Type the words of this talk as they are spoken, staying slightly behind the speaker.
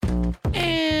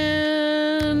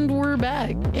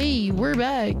we're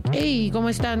back. Hey, ¿cómo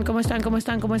están? ¿Cómo están? ¿Cómo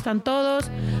están? ¿Cómo están todos?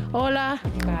 Hola.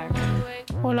 Back.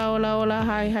 Hola, hola, hola.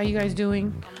 Hi, how you guys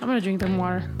doing? I'm gonna drink some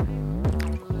water.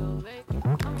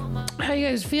 How you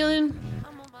guys feeling?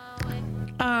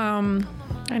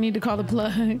 I need to call the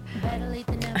plug.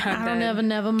 I don't ever,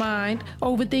 never mind.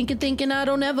 Overthinking, thinking I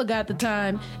don't ever got the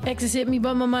time. Exes hit me,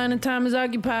 but my mind and time is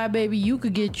occupied, baby. You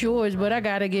could get yours, but I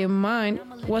gotta get mine.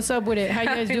 What's up with it? How you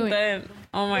guys doing?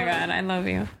 Oh my God, I love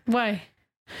you. Why?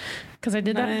 Because I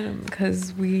did that?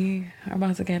 Because we are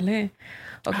about to get lit.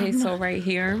 Okay, so right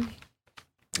here,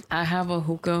 I have a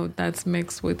hookah that's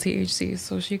mixed with THC.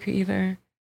 So she could either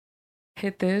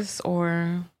hit this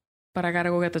or... But I gotta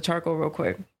go get the charcoal real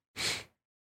quick.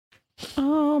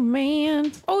 Oh,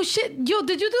 man. Oh, shit. Yo,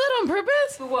 did you do that on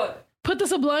purpose? For what? Put the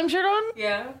Sublime shirt on?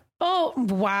 Yeah. Oh,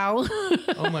 wow.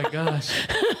 Oh, my gosh.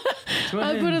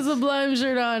 I put a Sublime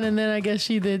shirt on, and then I guess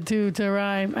she did too, to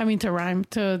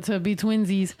be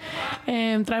twinsies.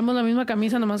 Traemos la misma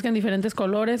camisa, nomás que en diferentes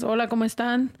colores. Hola, ¿cómo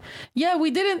están? Yeah,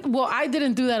 I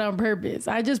didn't do that on purpose.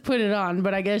 I just put it on,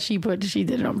 but I guess she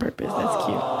did it on purpose. That's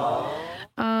cute.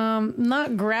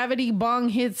 Not gravity bong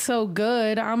hits so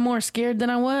good. I'm more scared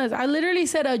than I was. I literally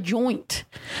said a joint.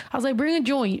 I was like, bring a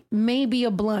joint, maybe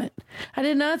a blunt. I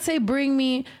did not say bring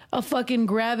me a fucking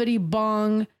gravity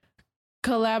bong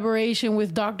collaboration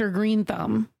with Dr. Green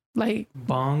Thumb. Like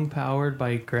bong powered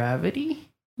by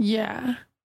gravity? Yeah.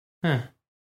 Huh.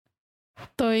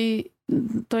 Estoy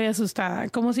asustada.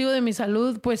 ¿Cómo sigo de mi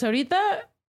salud? Pues ahorita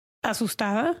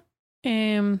asustada.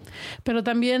 Pero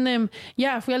también,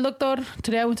 fui al doctor.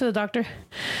 Today I went to the doctor.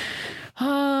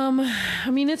 I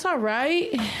mean, it's all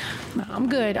right. No, I'm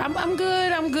good. I'm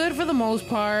good. I'm good for the most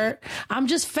part. I'm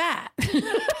just fat.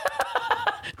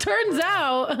 Turns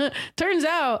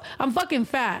out I'm fucking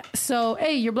fat. So,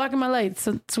 hey, you're blocking my lights,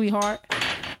 sweetheart.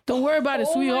 Don't worry about it,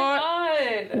 sweetheart.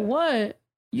 My God. What?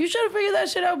 You should have figured that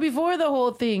shit out before the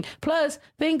whole thing. Plus,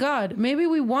 thank God, maybe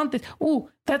we want this. Ooh,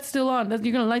 that's still on.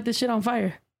 You're gonna light this shit on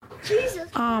fire. Jesus.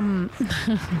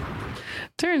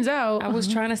 Turns out I was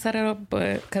trying to set it up,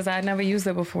 but because I never used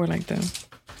it before like this.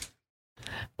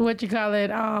 What you call it?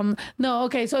 No,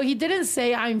 okay. So he didn't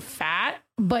say I'm fat,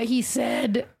 but he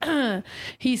said,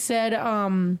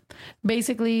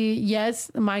 basically, yes,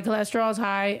 my cholesterol's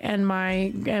high and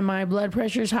my blood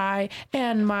pressure's high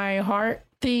and my heart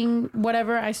thing,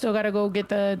 whatever. I still gotta go get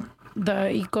the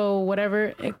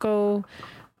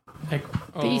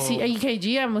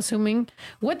EKG, I'm assuming.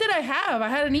 What did I have? I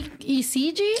had an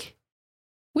ECG?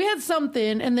 We had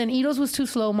something, and then Ito's was too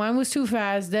slow. Mine was too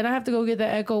fast. Then I have to go get the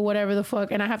echo, whatever the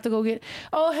fuck, and I have to go get...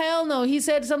 Oh, hell no. He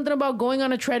said something about going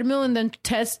on a treadmill and then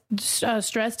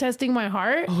stress testing my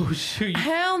heart. Oh, shoot.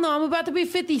 Hell no. I'm about to be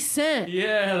 50 Cent.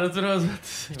 Yeah, that's what I was about to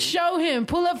say. Show him.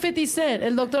 Pull up 50 Cent.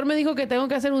 El doctor me dijo que tengo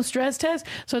que hacer un stress test,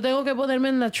 so tengo que ponerme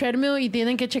en la treadmill y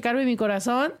tienen que checarme mi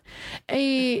corazón.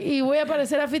 Y voy a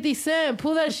parecer a 50 Cent.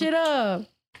 Pull that shit up.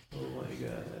 Oh, my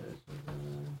God.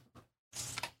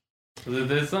 Was it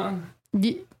this song?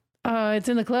 It's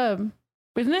in the club,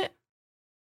 isn't it?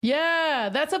 Yeah,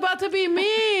 that's about to be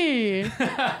me.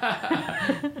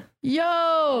 Yo.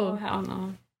 Oh, hell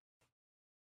no.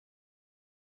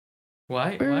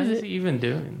 Why is he even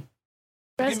doing?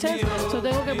 Stress test. So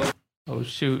tengo que... Oh,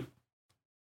 shoot.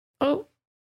 Oh.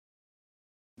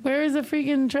 Where is the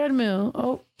freaking treadmill?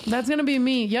 Oh, that's going to be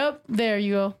me. Yep. There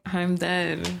you go. I'm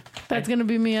dead. That's going to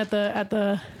be me at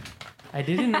the... I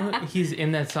didn't know he's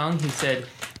in that song. He said,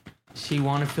 she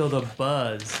want to feel the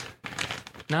buzz.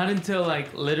 Not until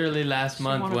like literally last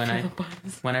month when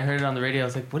I heard it on the radio, I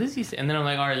was like, what is he saying? And then I'm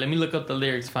like, all right, let me look up the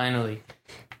lyrics finally.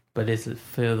 But it's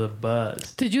feel the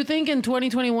buzz. Did you think in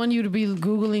 2021 you'd be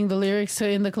Googling the lyrics to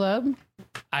In the Club?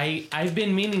 I've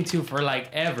been meaning to for like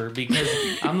ever because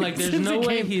I'm like, there's no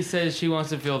way he says she wants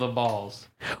to feel the balls.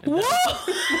 Whoa!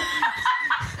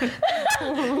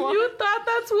 You thought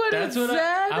that's what it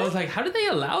said? I was like, how did they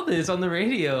allow this on the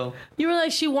radio? You were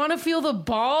like, she want to feel the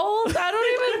balls? I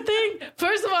don't even think...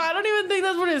 First of all, I don't even think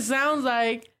that's what it sounds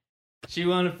like. She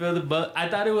want to feel the buzz. I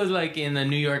thought it was like in the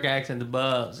New York accent, the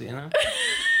buzz, you know?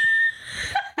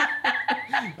 All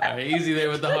right, easy there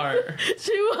with the heart.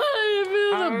 She wanted to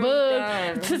feel the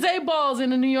buzz. To say balls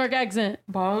in a New York accent.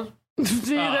 Balls?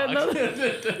 See, that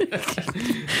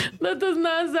does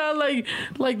not sound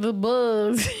like the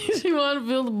buzz. She want to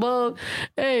feel the buzz.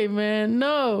 Hey, man,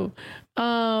 no.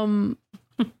 Yeah.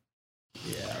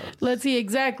 Let's see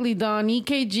exactly, Don.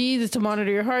 EKG is to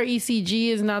monitor your heart. ECG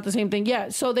is not the same thing. Yeah,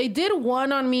 so they did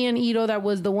one on me and Ito that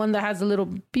was the one that has a little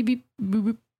beep beep boop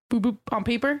boop boop boop on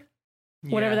paper.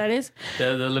 Whatever that is.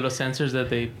 The little sensors that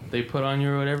they put on you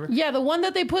or whatever. Yeah, the one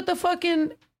that they put the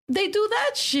fucking They do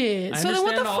that shit. So then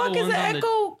what the fuck is the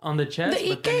echo? On the chest, the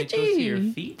but then it goes to your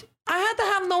feet? I had to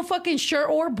have no fucking shirt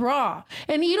or bra.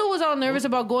 And Ito was all nervous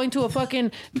about going to a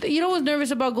fucking... Ito was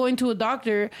nervous about going to a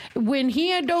doctor when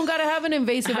he don't gotta have an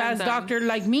invasive ass doctor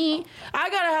like me. I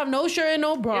gotta have no shirt and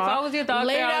no bra. If I was your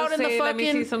doctor, I would say, let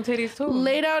me see some titties too.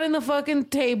 Laid out in the fucking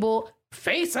table,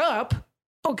 face up,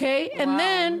 okay? And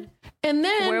then...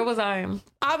 Where was I?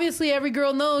 Obviously, every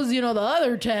girl knows, the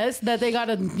other test that they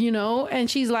gotta, and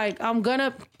she's like, I'm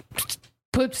gonna...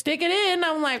 stick it in.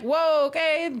 I'm like, whoa,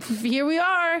 okay, here we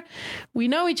are. We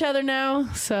know each other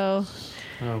now. So,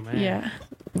 oh man, yeah,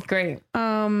 great.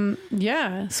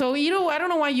 Yeah. So I don't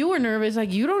know why you were nervous.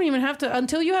 Like, you don't even have to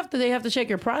until they have to check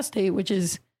your prostate, which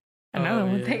is another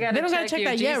one. Yeah. They don't gotta check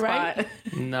that yet, right?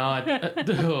 No.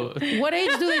 What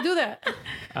age do they do that?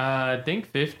 I think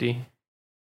 50.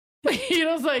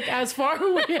 It's like as far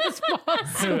away as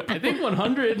possible. I think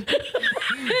 100.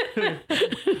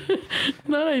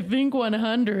 Not I think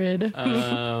 100.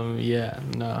 Yeah,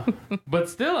 no. But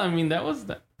still, I mean, that was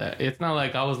it's not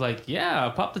like I was like, yeah,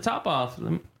 pop the top off.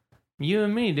 You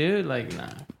and me, dude. Like, nah.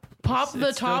 Pop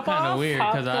the top off? Kind of weird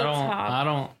because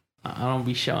I don't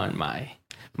be showing my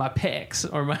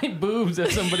pecs or my boobs,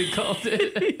 as somebody called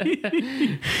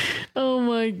it. Oh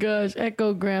my gosh,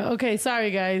 echogram. Okay,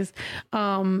 sorry guys.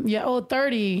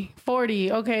 30,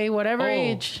 40, okay, whatever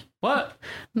age. What?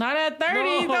 Not at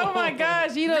 30. No. Oh my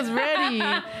gosh, Ito's ready.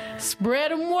 Spread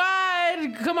them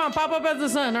wide. Come on, pop up as the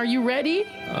sun. Are you ready?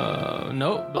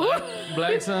 Nope.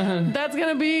 Black sun. That's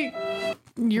gonna be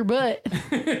your butt.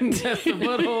 That's the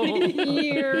butthole.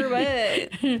 Your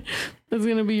butt. That's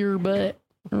gonna be your butt.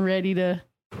 Ready to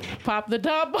pop the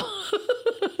top.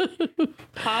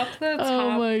 Pop the top.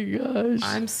 Oh my gosh.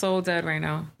 I'm so dead right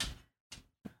now.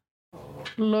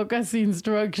 Look, I seen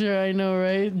structure. I know,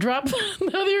 right? Drop.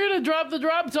 Now you're gonna drop the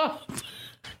drop top.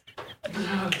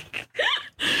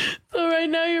 So right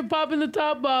now you're popping the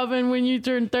top off, and when you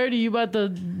turn 30, you about to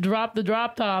drop the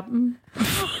drop top.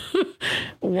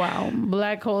 Wow,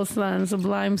 black hole sun,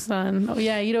 sublime sun. Oh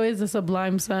yeah, Ito is a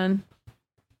sublime sun.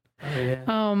 Oh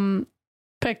yeah.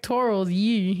 Pectorals,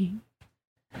 yee.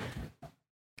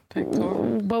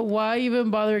 Pectoral. But why even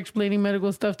bother explaining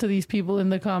medical stuff to these people in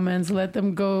the comments? Let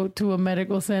them go to a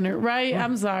medical center, right?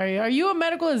 I'm sorry. Are you a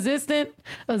medical assistant?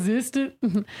 Are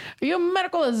you a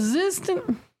medical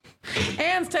assistant?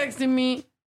 Anne's texting me.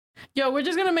 Yo, we're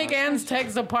just gonna make Anne's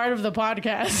text a part of the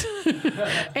podcast.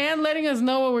 Anne letting us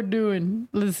know what we're doing.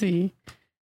 Let's see.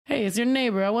 Hey, it's your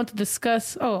neighbor. I want to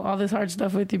discuss all this hard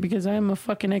stuff with you because I am a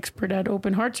fucking expert at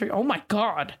open heart surgery. Oh my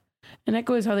God. An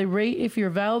echo is how they rate if your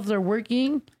valves are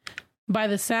working by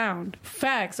the sound.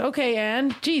 Facts. Okay,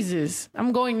 Anne. Jesus.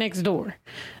 I'm going next door.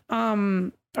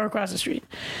 Or across the street.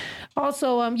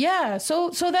 Also, yeah, so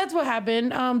that's what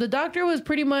happened. The doctor was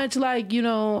pretty much like,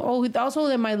 also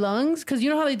in my lungs, because you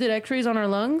know how they did x-rays on our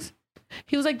lungs?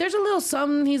 He was like, there's a little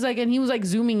something. He's like, and he was like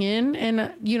zooming in, and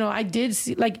I did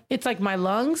see, like, it's like my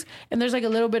lungs, and there's like a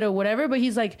little bit of whatever, but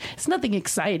he's like, it's nothing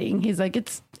exciting. He's like,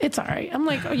 it's all right. I'm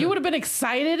like, oh, you would have been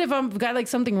excited if I've got like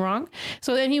something wrong.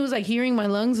 So then he was like hearing my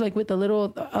lungs, like with the little,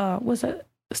 what's that?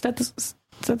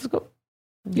 Stethoscope?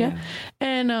 Yeah.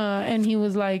 And he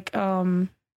was like,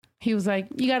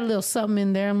 you got a little something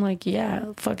in there. I'm like, yeah,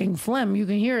 fucking phlegm. You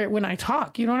can hear it when I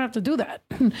talk. You don't have to do that.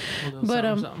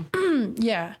 But something.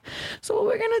 Yeah. So what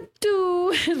we're gonna do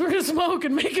is we're gonna smoke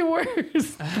and make it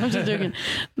worse. I'm just joking.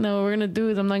 No, what we're gonna do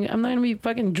is I'm not gonna be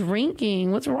fucking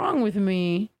drinking. What's wrong with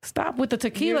me? Stop with the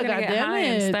tequila,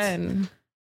 goddammit.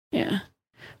 Yeah.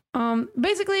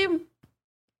 Basically,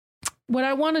 what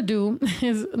I want to do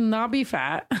is not be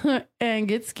fat and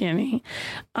get skinny,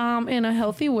 in a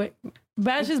healthy way.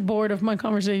 Bash is bored of my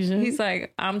conversation. He's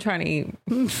like, I'm trying to eat.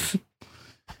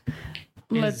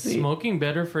 Is smoking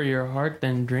better for your heart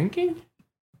than drinking?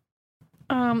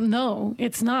 No,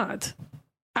 it's not.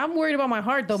 I'm worried about my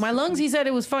heart though. My lungs, he said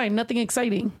it was fine. Nothing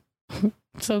exciting.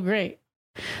 So great.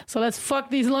 So let's fuck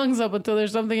these lungs up until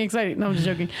there's something exciting. No, I'm just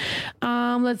joking.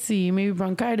 Let's see. Maybe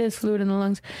bronchitis, fluid in the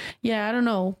lungs. Yeah, I don't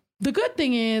know. The good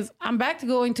thing is I'm back to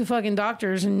going to fucking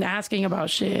doctors and asking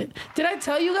about shit. Did I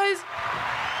tell you guys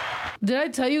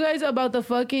about the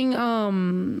fucking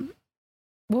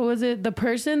what was it? The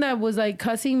person that was like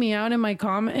cussing me out in my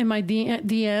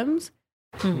DMs?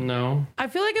 No. I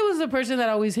feel like it was the person that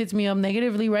always hits me up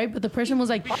negatively, right? But the person was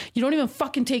like, you don't even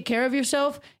fucking take care of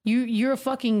yourself. You're a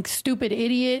fucking stupid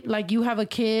idiot. Like, you have a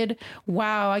kid.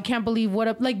 Wow, I can't believe what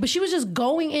up. Like, but she was just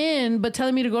going in, but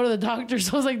telling me to go to the doctor.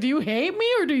 So I was like, do you hate me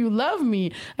or do you love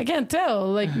me? I can't tell.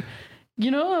 Like, You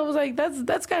know, I was like,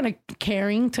 that's kind of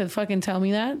caring to fucking tell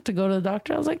me that, to go to the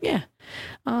doctor. I was like, yeah,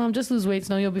 just lose weight,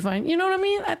 no, you'll be fine. You know what I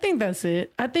mean? I think that's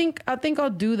it. I think I'll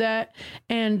do that.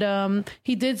 And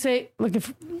he did say, look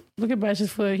at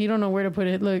Bash's foot. He don't know where to put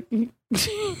it. Look.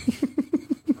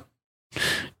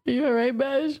 Are you all right,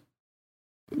 Bash?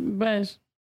 Bash,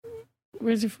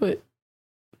 where's your foot?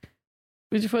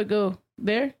 Where's your foot go?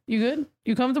 There? You good?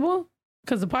 You comfortable?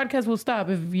 Because the podcast will stop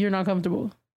if you're not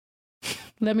comfortable.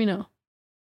 Let me know.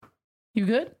 You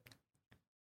good?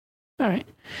 All right.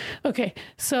 Okay.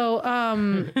 So,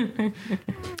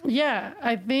 yeah,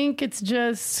 I think it's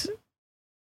just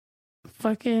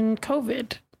fucking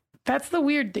COVID. That's the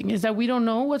weird thing, is that we don't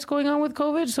know what's going on with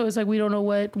COVID. So it's like we don't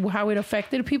know how it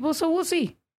affected people. So we'll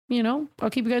see. You know, I'll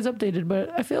keep you guys updated,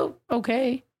 but I feel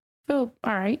okay. I feel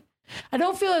all right. I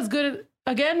don't feel as good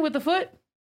again with the foot.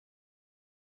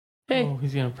 Hey. Oh,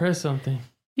 he's going to press something.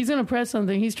 He's going to press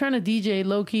something. He's trying to DJ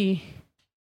low key.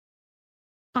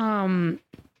 Saludos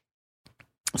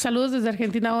desde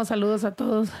Argentina. Saludos a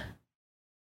todos.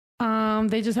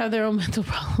 They just have their own mental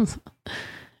problems.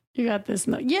 You got this.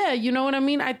 No. Yeah, you know what I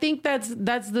mean? I think that's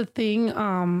the thing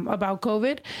about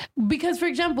COVID. Because, for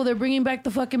example, they're bringing back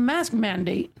the fucking mask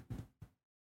mandate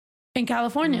in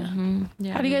California. Mm-hmm.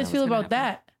 Yeah, how do you guys feel about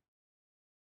that?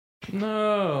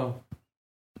 No.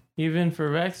 Even for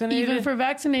vaccinated? Even for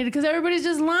vaccinated, because everybody's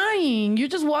just lying. You're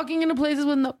just walking into places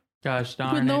with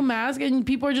no mask, and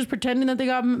people are just pretending that they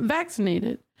got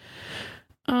vaccinated.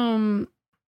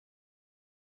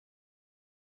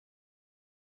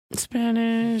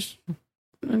 Spanish.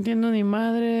 No entiendo ni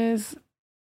madres.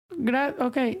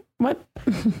 Okay, what?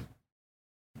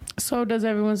 So does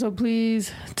everyone, so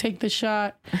please take the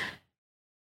shot.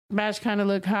 Bash kind of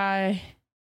look high,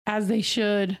 as they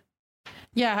should.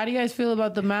 Yeah, how do you guys feel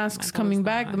about the masks coming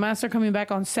back? The masks are coming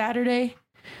back on Saturday.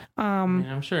 I mean,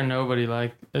 I'm sure nobody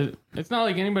liked it. It's not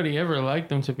like anybody ever liked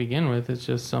them to begin with. It's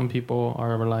just some people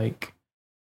are like,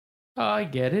 oh, I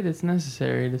get it. It's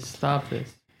necessary to stop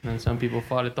this. And then some people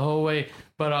fought it the whole way.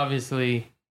 But obviously,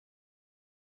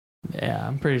 yeah,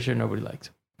 I'm pretty sure nobody likes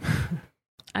them.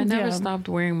 I never stopped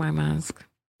wearing my mask.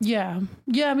 Yeah,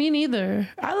 me neither.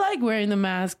 I like wearing the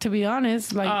mask, to be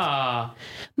honest.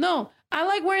 No, I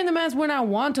like wearing the mask when I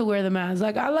want to wear the mask.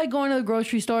 Like, I like going to the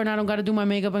grocery store and I don't got to do my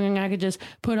makeup and I could just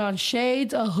put on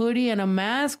shades, a hoodie, and a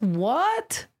mask.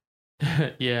 What?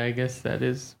 Yeah, I guess that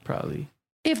is probably.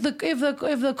 If the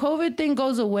COVID thing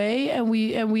goes away and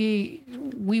we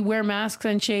wear masks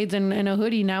and shades and a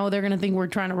hoodie, now they're gonna think we're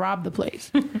trying to rob the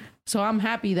place. So I'm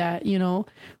happy that, you know,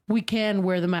 we can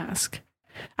wear the mask.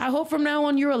 I hope from now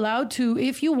on you're allowed to,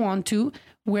 if you want to,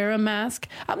 wear a mask.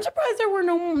 I'm surprised there were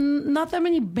not that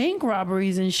many bank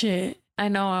robberies and shit. I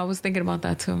know. I was thinking about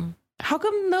that too. How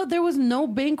come there was no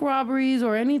bank robberies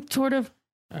or any sort of?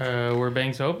 Were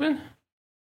banks open?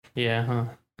 Yeah, huh?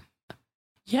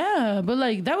 Yeah, but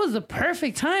like that was the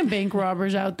perfect time. Bank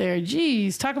robbers out there.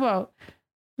 Jeez, talk about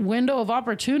window of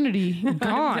opportunity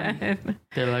gone.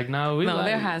 They're like, no,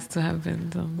 there has to have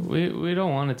been some. We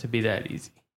don't want it to be that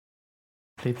easy.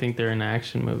 They think they're in an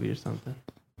action movie or something.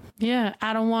 Yeah,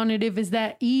 I don't want it if it's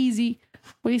that easy.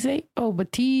 What do you say? Oh,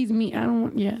 but tease me. I don't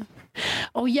want, yeah.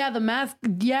 Oh, yeah, the mask.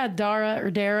 Yeah,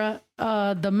 Dara.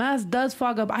 The mask does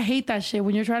fog up. I hate that shit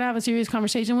when you're trying to have a serious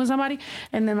conversation with somebody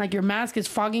and then like your mask is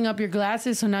fogging up your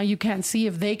glasses. So now you can't see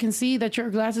if they can see that your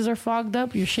glasses are fogged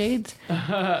up, your shades.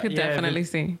 Could definitely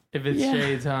see. If it's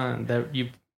shades on,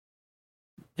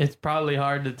 it's probably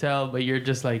hard to tell, but you're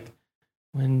just like,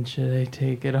 when should I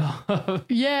take it off?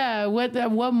 Yeah. What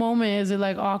moment is it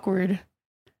like awkward?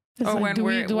 It's or like,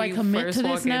 when do I commit first to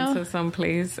this walk now? Into some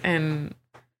place and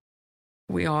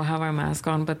we all have our mask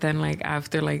on, but then like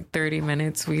after like 30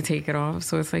 minutes we take it off.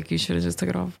 So it's like you should have just took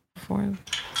it off before.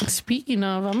 Speaking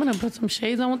of, I'm gonna put some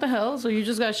shades on. What the hell? So you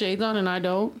just got shades on and I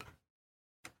don't?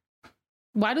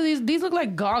 Why do these look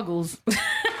like goggles?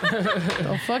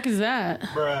 The fuck is that?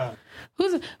 Bruh.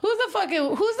 Who's the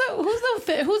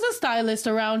stylist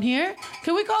around here?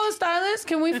 Can we call a stylist?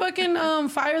 Can we fucking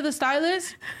fire the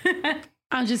stylist?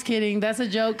 I'm just kidding. That's a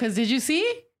joke. Cause did you see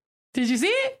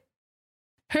it?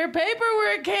 Her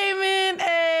paperwork came in.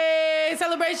 Hey,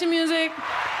 celebration music.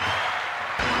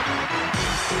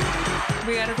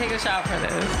 We gotta take a shot for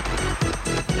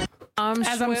this.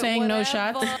 As I'm saying, no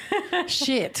shots.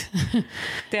 Shit.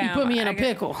 Damn, you put me in a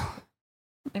pickle.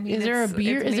 I mean, is there a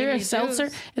beer? Is there a seltzer?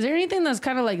 Is there anything that's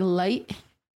kind of like light?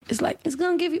 It's like, it's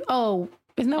gonna give you,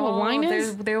 isn't that what wine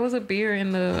is? There was a beer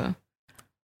in the...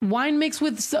 Wine mixed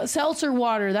with seltzer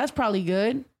water. That's probably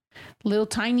good. Little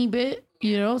tiny bit,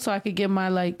 you know, so I could get my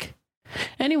like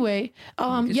Anyway,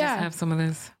 Just have some of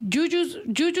this.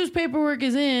 Juju's paperwork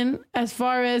is in as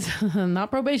far as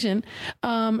not probation.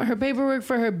 Her paperwork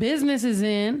for her business is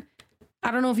in.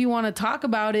 I don't know if you want to talk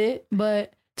about it,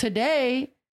 but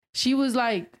today she was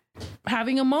like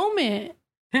having a moment.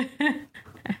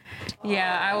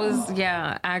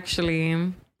 Actually,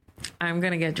 I'm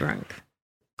gonna get drunk.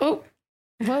 Oh,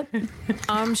 what?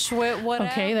 Schwit,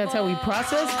 whatever. Okay, that's how we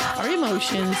process our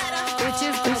emotions.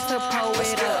 Bitches get to pull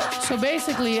it up. So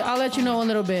basically, I'll let you know a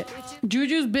little bit.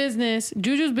 Juju's business,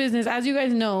 as you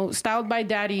guys know, Styled by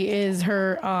Daddy is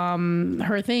her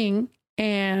thing.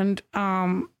 And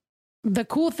the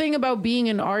cool thing about being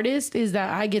an artist is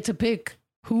that I get to pick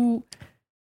who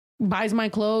buys my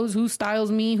clothes, who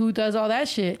styles me, who does all that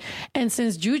shit. And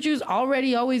since Juju's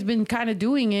already always been kind of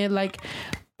doing it, like,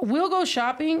 we'll go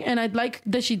shopping and I'd like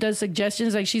that she does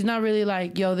suggestions. Like, she's not really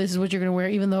like, yo, this is what you're going to wear,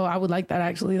 even though I would like that,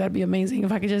 actually. That'd be amazing.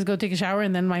 If I could just go take a shower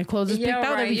and then my clothes is picked out,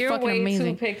 that'd be you're fucking way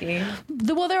amazing. Too picky.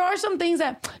 Well, there are some things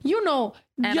that, you know,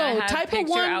 And yo, I have type of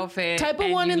one outfit, type of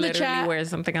and one you in the literally chat. wear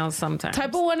something else sometimes.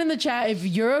 Type of one in the chat if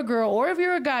you're a girl or if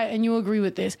you're a guy and you agree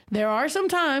with this. There are some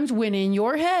times when in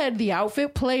your head the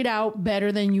outfit played out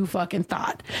better than you fucking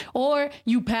thought. Or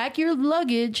you pack your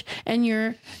luggage and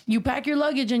you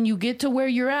get to where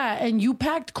you're at and you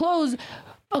packed clothes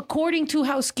according to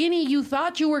how skinny you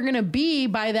thought you were going to be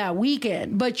by that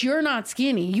weekend, but you're not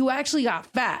skinny. You actually got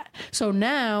fat. So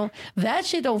now that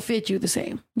shit don't fit you the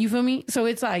same. You feel me? So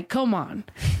it's like, come on.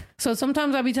 So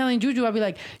sometimes I'll be telling Juju, I'll be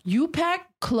like, you pack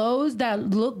clothes that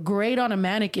look great on a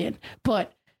mannequin,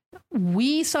 but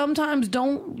we sometimes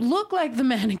don't look like the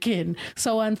mannequin.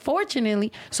 So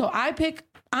unfortunately,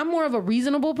 I'm more of a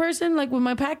reasonable person, like with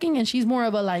my packing, and she's more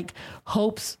of a like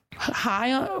hopes high.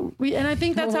 And I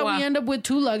think that's how we end up with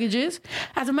 2 luggages.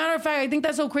 As a matter of fact, I think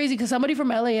that's so crazy because somebody from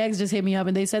LAX just hit me up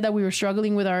and they said that we were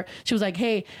struggling with she was like,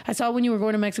 hey, I saw when you were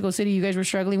going to Mexico City, you guys were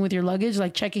struggling with your luggage,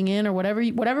 like checking in or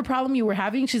whatever problem you were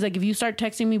having. She's like, if you start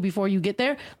texting me before you get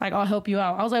there, like I'll help you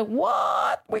out. I was like,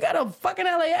 what? We got a fucking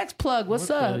LAX plug. What's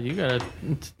up? You gotta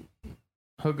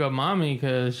hook up mommy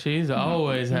because she's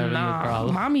always having the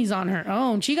problem. Mommy's on her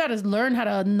own. She got to learn how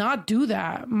to not do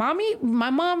that. My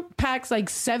mom packs like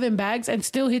 7 bags and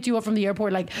still hits you up from the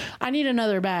airport like, I need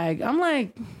another bag. I'm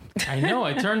like, I know.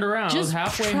 I turned around. I was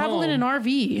halfway traveling home. in an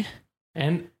RV.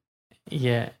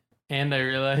 And I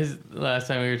realized last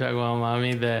time we were talking about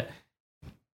mommy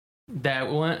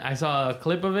that one, I saw a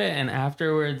clip of it, and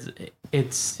afterwards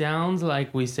it sounds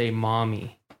like we say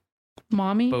mommy.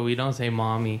 Mommy? But we don't say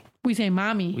mommy. We say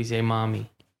mommy. We say mommy.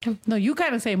 No, you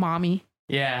kind of say mommy.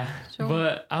 Yeah. Sure.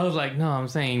 But I was like, no, I'm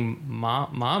saying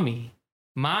mommy.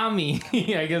 Mommy.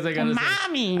 I guess I gotta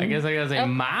say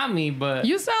mommy, but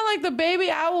you sound like the baby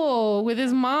owl with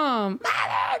his mom.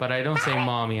 But I don't say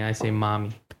mommy, I say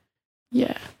mommy.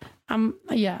 Yeah.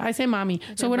 I say mommy.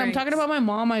 So when I'm talking about my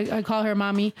mom, I call her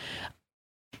mommy.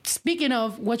 Speaking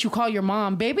of what you call your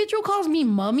mom, Baby Drew calls me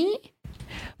mummy.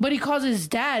 But he calls his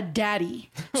dad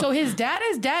daddy. So his dad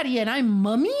is daddy and I'm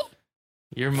mummy?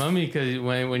 You're mummy because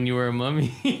when you were a mummy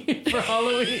for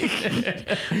Halloween.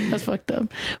 That's fucked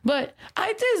up. But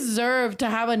I deserve to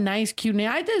have a nice, cute name.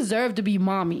 I deserve to be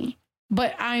mommy.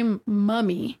 But I'm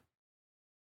mummy.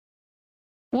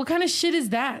 What kind of shit is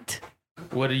that?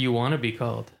 What do you want to be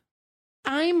called?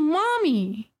 I'm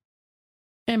mommy.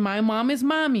 And my mom is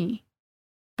mommy.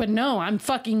 But no, I'm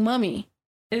fucking mummy.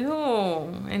 Ew,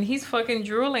 and he's fucking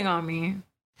drooling on me.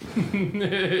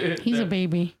 He's a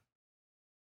baby.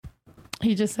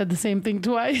 He just said the same thing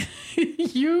twice.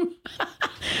 You're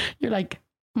like,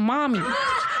 mommy.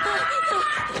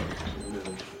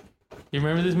 You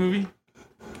remember this movie?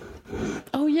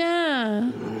 Oh, yeah.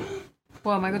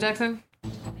 What, Michael Jackson?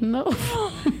 No.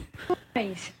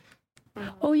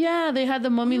 Oh, yeah, they had the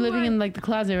mummy living in like the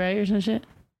closet, right? Or some shit.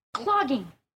 Clogging.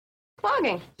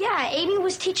 Yeah, Amy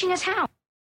was teaching us how.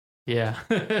 Yeah.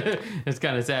 It's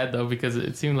kind of sad though because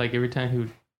it seemed like every time he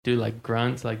would do like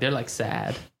grunts, like they're like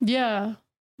sad. Yeah.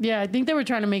 I think they were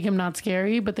trying to make him not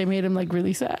scary, but they made him like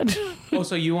really sad. Oh,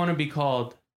 so you want to be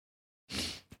called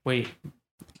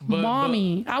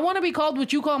mommy. I want to be called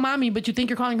what you call mommy, but you think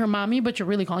you're calling her mommy, but you're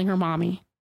really calling her mommy.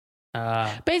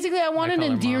 Basically, I want an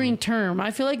endearing term.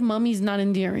 I feel like mummy's not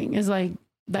endearing. It's like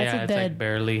that's a dead. Like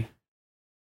barely.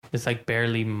 It's like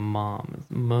barely mom. It's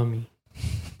mummy.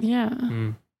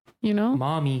 Yeah. You know?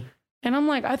 Mommy. And I'm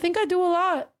like, I think I do a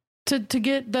lot to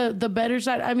get the better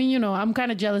side. I mean, you know, I'm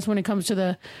kind of jealous when it comes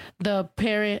to the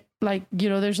parent. Like, you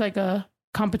know, there's like a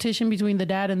competition between the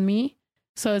dad and me.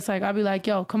 So it's like, I'll be like,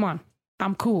 yo, come on.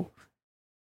 I'm cool.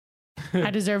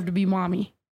 I deserve to be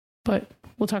mommy. but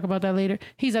we'll talk about that later.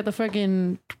 He's at the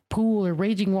fucking pool or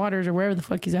Raging Waters or wherever the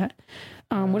fuck he's at.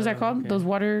 What is that called? Okay. Those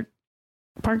water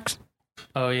parks?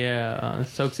 Oh yeah,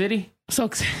 Soak City.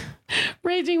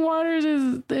 Raging Waters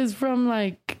is from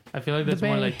like. I feel like that's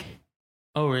more like.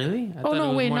 Oh really? Oh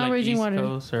no, wait, not like Raging Waters.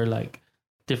 Coast or like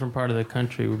different part of the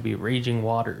country would be Raging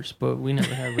Waters, but we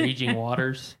never have Raging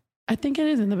Waters. I think it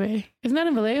is in the Bay. Isn't that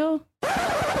in Vallejo?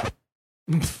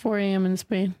 4 a.m. in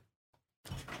Spain.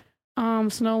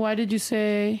 Snow, why did you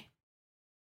say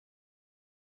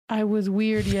I was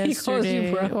weird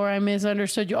yesterday or I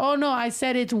misunderstood you? Oh no, I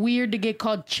said it's weird to get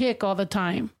called chick all the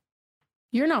time.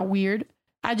 You're not weird.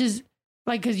 I just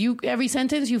like, cause you, every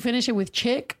sentence you finish it with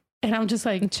chick and I'm just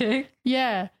like, chick?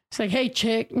 Yeah. It's like, hey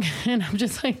chick. And I'm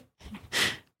just like,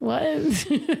 what?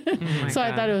 So God.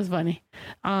 I thought it was funny.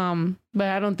 But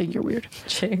I don't think you're weird.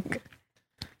 Chick.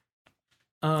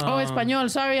 Oh, español.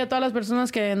 Sorry a todas las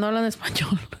personas que no hablan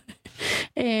español.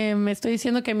 Me estoy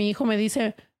diciendo que mi hijo me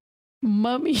dice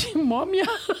momia.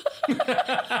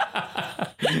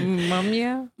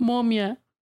 Momia.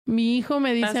 Mi hijo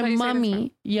me dice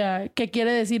mami, que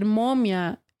quiere decir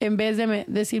momia en vez de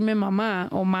decirme mamá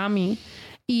o mami.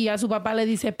 Y a su papá le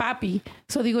dice papi.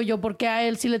 So digo yo, ¿por qué a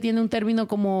él sí le tiene un término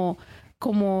como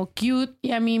cute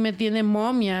y a mí me tiene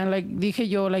momia? Like, dije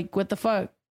yo, like, what the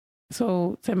fuck?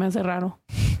 So, se me hace raro.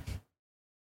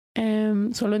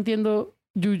 Solo entiendo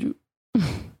Juju.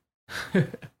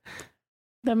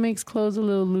 That makes clothes a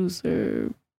little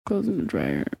looser. Clothes in the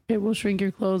dryer. It will shrink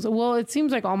your clothes. Well, it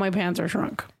seems like all my pants are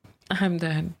shrunk. I'm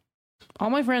dead. All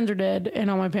my friends are dead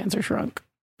and all my pants are shrunk.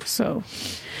 So,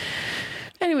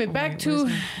 anyway, back to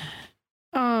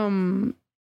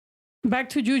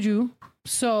Juju.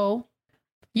 So,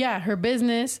 yeah, her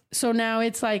business. So now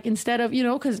it's like, instead of,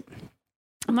 because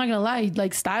I'm not gonna lie,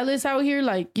 like stylists out here,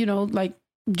 like, like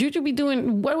Juju be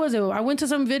doing, what was it? I went to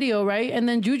some video, right? And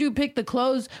then Juju picked the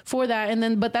clothes for that. And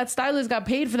then, but that stylist got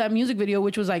paid for that music video,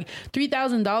 which was like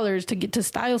 $3,000 to get to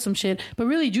style some shit. But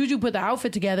really, Juju put the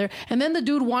outfit together. And then the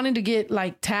dude wanted to get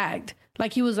like tagged.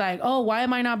 Like he was like, oh, why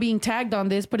am I not being tagged on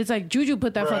this? But it's like Juju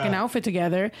put that fucking outfit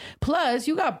together. Plus,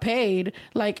 you got paid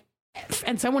like,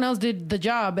 and someone else did the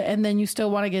job, and then you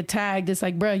still want to get tagged. It's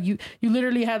like, bruh, you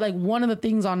literally had like one of the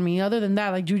things on me. Other than that,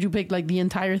 like Juju picked like the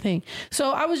entire thing.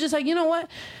 So I was just like, you know what?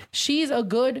 She's a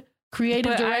good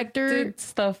creative director. I did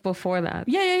stuff before that.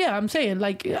 Yeah. I'm saying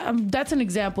like that's an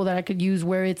example that I could use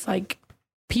where it's like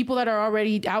people that are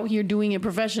already out here doing it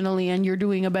professionally and you're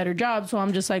doing a better job. So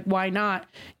I'm just like, why not?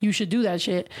 You should do that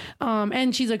shit.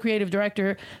 And she's a creative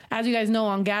director. As you guys know,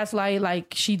 on Gaslight,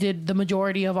 like she did the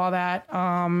majority of all that.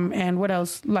 And what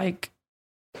else? Like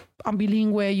on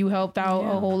Bilingue, you helped out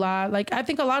a whole lot. Like I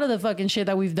think a lot of the fucking shit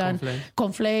that we've done,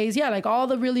 Conflays, like all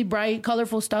the really bright,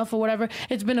 colorful stuff or whatever.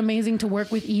 It's been amazing to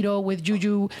work with Ito, with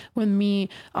Juju, with me,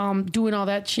 doing all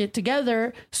that shit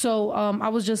together. So I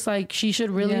was just like, she should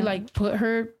really like put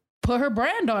her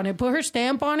brand on it, put her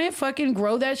stamp on it, fucking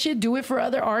grow that shit, do it for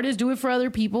other artists, do it for other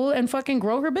people, and fucking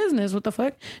grow her business. What the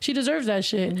fuck? She deserves that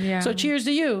shit. Yeah. So cheers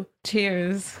to you.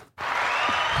 Cheers.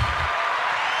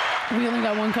 We only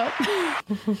got one cup.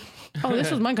 Oh,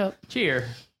 this was my cup. Cheer.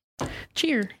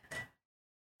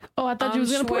 Oh, I thought you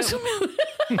was gonna pour some milk.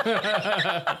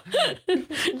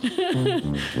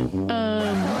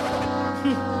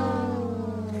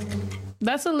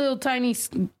 That's a little tiny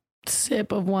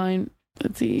sip of wine.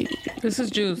 Let's see. This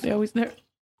is juice. They always there.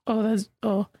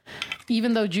 Oh,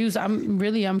 even though juice,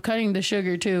 I'm cutting the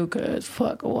sugar too, cause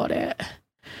fuck all that.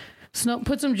 Snow,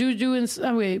 put some Juju in.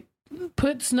 Wait.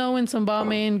 Put Snow in some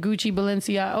Balmain, Gucci,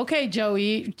 Balenciaga. Okay,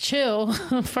 Joey, chill.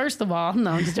 First of all,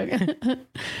 no, I'm just joking.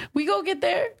 We go get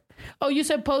there. Oh, you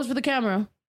said pose for the camera.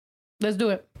 Let's do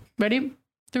it. Ready?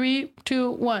 3,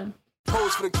 2, 1.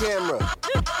 Pose for the camera.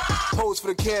 Pose for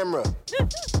the camera.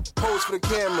 Pose for the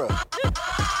camera.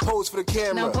 Pose for the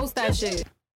camera. Now post that shit.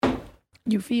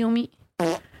 You feel me?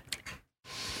 Why?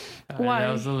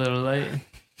 That was a little late.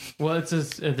 Well, it's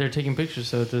just they're taking pictures,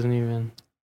 so it doesn't even.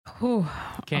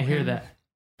 Can't hear that.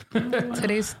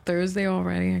 Today's Thursday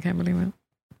already. I can't believe it.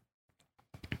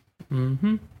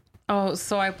 Mm-hmm. Oh,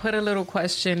 so I put a little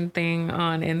question thing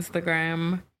on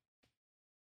Instagram.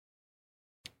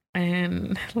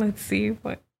 And let's see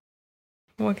what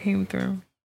came through.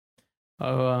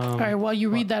 All right, while you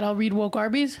read that, I'll read Woke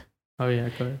Arby's. Oh, yeah,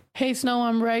 go ahead. Hey, Snow,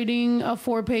 I'm writing a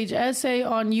 4-page essay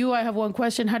on you. I have one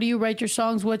question. How do you write your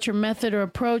songs? What's your method or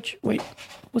approach? Wait,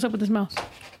 what's up with this mouse?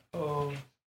 Oh.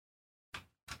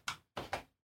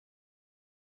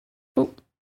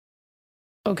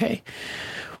 Okay.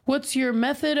 What's your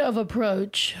method of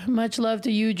approach? Much love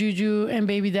to you, Juju, and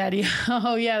baby daddy.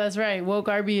 Oh, yeah, that's right. Woke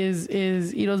Arby is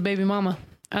Ito's baby mama.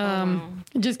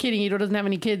 Just kidding. Ito doesn't have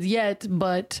any kids yet,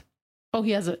 but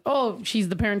she's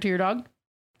the parent to your dog.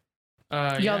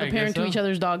 Y'all the parent to each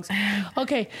other's dogs.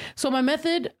 Okay, so my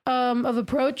method of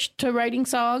approach to writing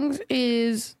songs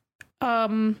is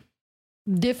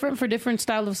different for different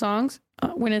style of songs.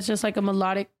 When it's just like a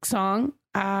melodic song,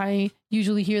 I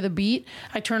usually hear the beat.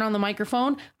 I turn on the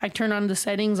microphone. I turn on the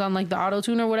settings on like the auto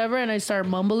tune or whatever, and I start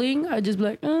mumbling. I just be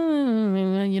like,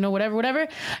 whatever.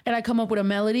 And I come up with a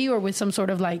melody or with some sort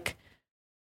of like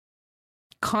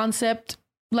concept,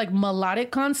 like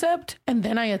melodic concept, and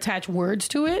then I attach words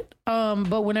to it.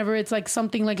 But whenever it's like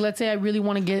something like, let's say I really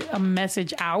want to get a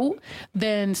message out,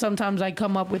 then sometimes I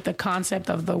come up with the concept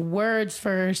of the words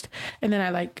first, and then I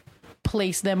like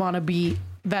place them on a beat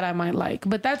that I might like.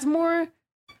 But that's more,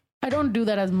 I don't do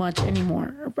that as much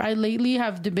anymore. I lately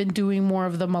have been doing more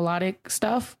of the melodic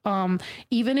stuff.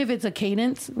 Even if it's a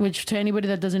cadence, which to anybody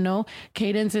that doesn't know,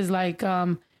 cadence is like,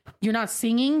 you're not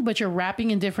singing, but you're rapping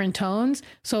in different tones.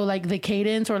 So like the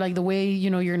cadence or like the way,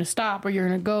 you're going to stop or you're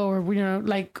going to go or,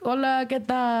 like, hola, ¿qué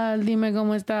tal? Dime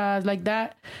cómo estás? Like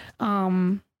that.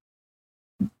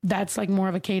 That's like more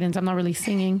of a cadence. I'm not really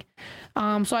singing.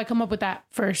 So I come up with that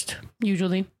first,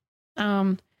 usually.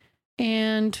 And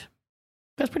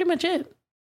that's pretty much it.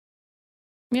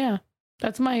 Yeah.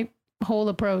 That's my whole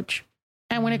approach.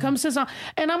 And when it comes to song,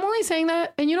 and I'm only saying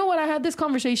that, and you know what? I had this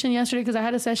conversation yesterday because I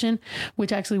had a session,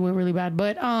 which actually went really bad,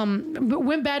 but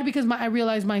went bad because I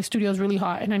realized my studio is really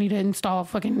hot and I need to install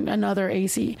fucking another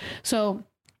AC. So,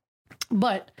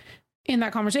 but in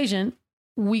that conversation,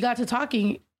 we got to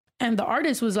talking and the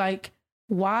artist was like,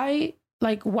 why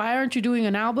aren't you doing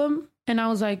an album? And I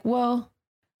was like,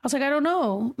 I don't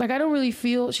know. Like, I don't really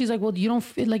feel, she's like, well, you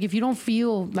don't like, if you don't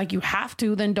feel like you have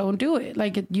to, then don't do it.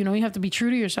 Like, you have to be true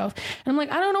to yourself. And I'm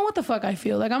like, I don't know what the fuck I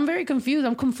feel. Like, I'm very confused.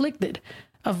 I'm conflicted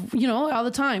of, all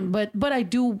the time. But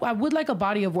I would like a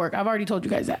body of work. I've already told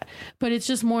you guys that, but it's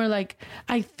just more like,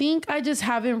 I think I just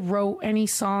haven't wrote any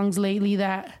songs lately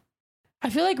that I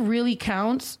feel like really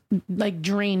counts, like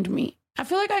drained me. I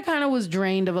feel like I kind of was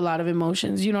drained of a lot of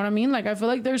emotions. You know what I mean? Like, I feel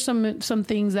like there's some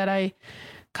things that I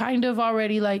kind of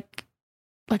already like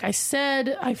I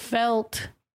said, I felt,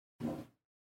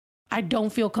 I don't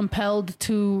feel compelled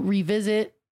to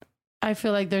revisit. I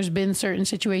feel like there's been certain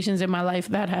situations in my life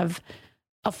that have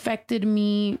affected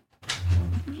me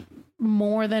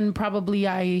more than probably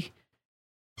I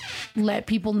let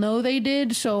people know they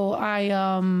did. So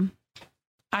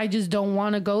I just don't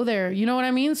want to go there. You know what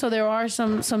I mean? So there are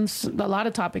a lot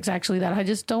of topics actually that I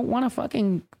just don't want to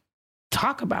fucking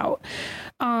talk about,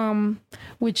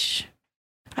 which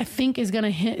I think is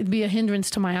going to be a hindrance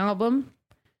to my album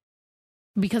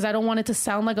because I don't want it to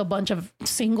sound like a bunch of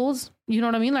singles. You know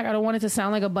what I mean? Like, I don't want it to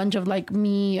sound like a bunch of like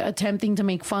me attempting to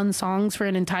make fun songs for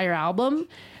an entire album.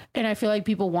 And I feel like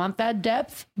people want that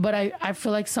depth, but I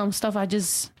feel like some stuff I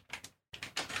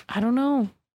don't know.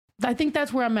 I think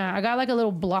that's where I'm at. I got like a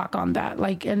little block on that.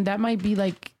 Like, and that might be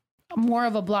like more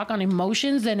of a block on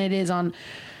emotions than it is on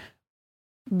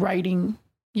writing.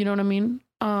 You know what I mean?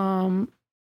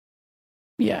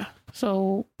 Yeah.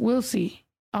 So we'll see.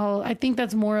 I think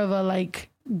that's more of a like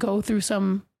go through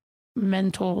some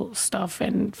mental stuff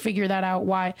and figure that out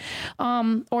why.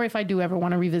 Or if I do ever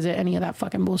want to revisit any of that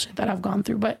fucking bullshit that I've gone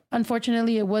through. But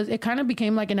unfortunately it kind of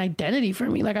became like an identity for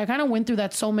me. Like I kind of went through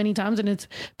that so many times and it's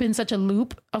been such a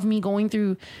loop of me going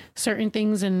through certain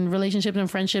things and relationships and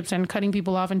friendships and cutting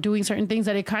people off and doing certain things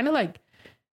that it kind of like,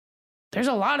 there's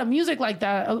a lot of music like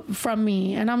that from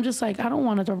me. And I'm just like, I don't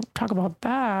want to talk about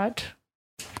that.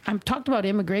 I've talked about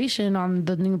immigration on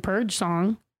the new Purge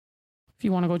song. If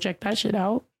you want to go check that shit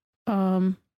out.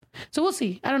 So we'll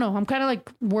see. I don't know. I'm kind of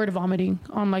like word vomiting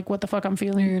on like what the fuck I'm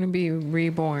feeling. You're going to be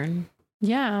reborn.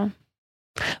 Yeah.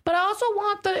 But I also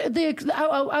want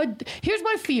here's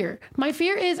my fear. My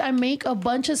fear is I make a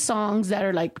bunch of songs that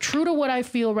are like true to what I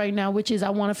feel right now, which is I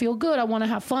want to feel good. I want to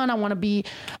have fun. I want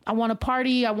to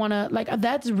party. I want to like,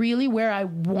 that's really where I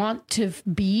want to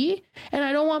be. And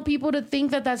I don't want people to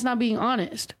think that that's not being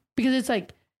honest because it's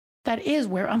like, that is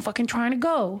where I'm fucking trying to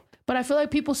go. But I feel like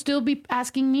people still be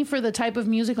asking me for the type of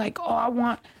music like, oh, I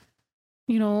want,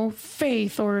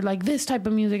 Faith or like this type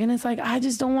of music. And it's like, I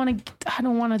don't want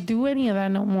to do any of that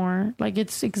no more. Like,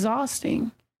 it's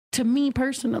exhausting to me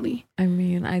personally. I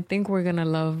mean, I think we're going to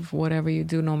love whatever you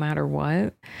do no matter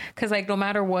what. Because like, no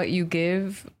matter what you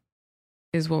give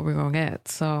is what we're going to get.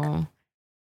 So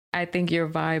I think your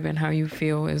vibe and how you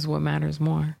feel is what matters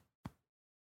more.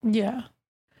 Yeah.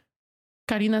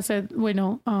 Karina said,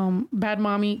 Bad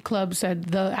Mommy Club said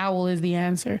the owl is the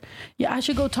answer. Yeah, I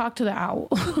should go talk to the owl.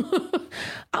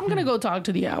 I'm going to go talk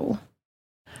to the owl.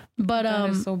 But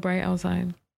it's so bright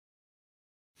outside.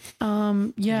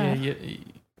 Yeah.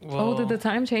 Well, did the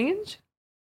time change?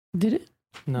 Did it?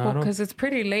 No, Because it's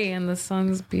pretty late and the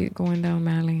sun's going down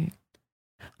Mally.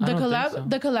 The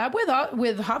collab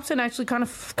with Hobson actually kind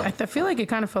of, I feel like it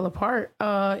kind of fell apart.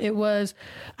 It was,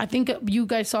 I think you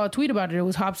guys saw a tweet about it. It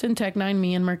was Hobson, Tech Nine,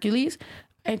 me, and Mercules.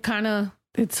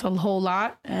 It's a whole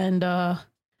lot, and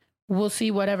we'll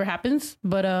see whatever happens.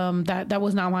 But that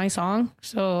was not my song,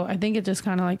 so I think it just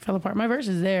kind of like fell apart. My verse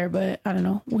is there, but I don't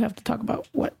know. We have to talk about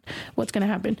what's gonna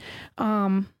happen.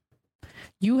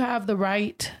 You have the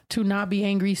right to not be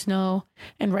angry, Snow,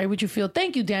 and write what you feel.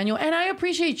 Thank you, Daniel, and I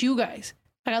appreciate you guys.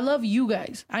 Like, I love you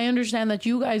guys. I understand that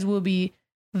you guys will be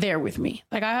there with me.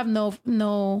 Like, I have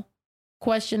no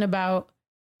question about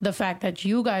the fact that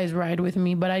you guys ride with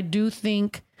me, but I do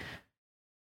think,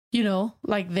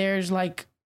 like there's like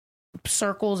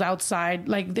circles outside.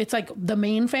 Like, it's like the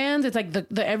main fans. It's like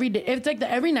the everyday. It's like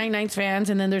the every nights fans,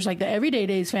 and then there's like the everyday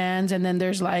days fans, and then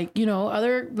there's like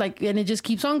other like, and it just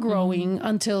keeps on growing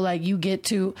until like you get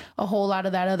to a whole lot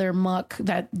of that other muck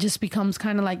that just becomes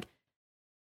kind of like,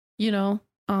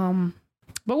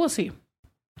 but we'll see.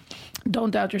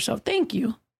 Don't doubt yourself. Thank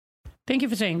you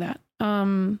for saying that.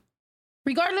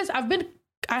 Regardless,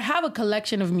 I have a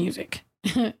collection of music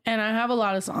and I have a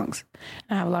lot of songs.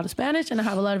 I have a lot of Spanish and I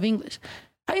have a lot of English.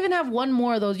 I even have one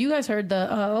more of those. You guys heard the,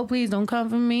 oh, please don't come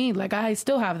for me. Like, I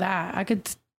still have that. I could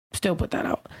still put that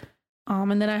out.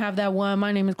 And then I have that one,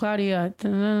 my name is Claudia.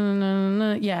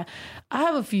 Yeah, I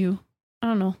have a few. I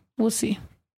don't know. We'll see.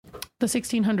 The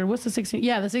 1600. What's the 16?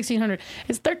 Yeah, the 1600.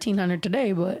 It's 1300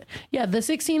 today, but yeah, the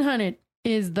 1600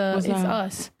 is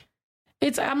us.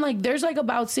 I'm like, there's like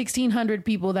about 1600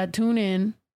 people that tune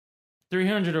in.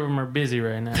 300 of them are busy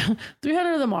right now.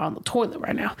 300 of them are on the toilet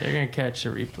right now. They're gonna catch the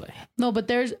replay. No, but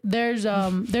there's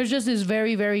just this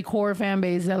very, very core fan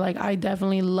base that like I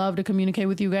definitely love to communicate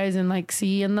with you guys and like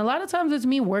see. And a lot of times it's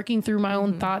me working through my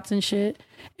own thoughts and shit.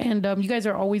 And you guys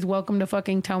are always welcome to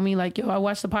fucking tell me like, yo, I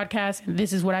watched the podcast and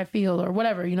this is what I feel or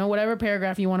whatever, whatever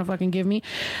paragraph you want to fucking give me.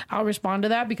 I'll respond to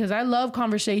that because I love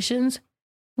conversations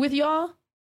with y'all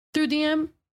through DM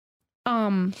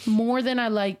more than I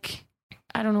like,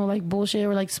 I don't know, like bullshit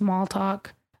or like small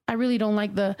talk. I really don't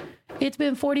like it's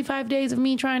been 45 days of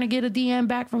me trying to get a DM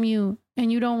back from you and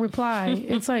you don't reply.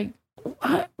 It's like,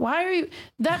 why are you,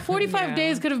 that 45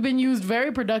 days could have been used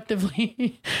very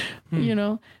productively,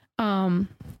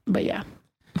 but yeah.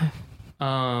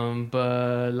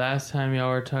 But last time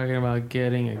y'all were talking about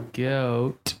getting a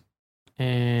goat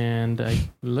and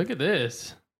look at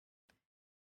this.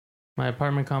 My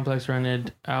apartment complex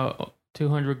rented out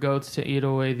 200 goats to eat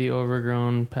away the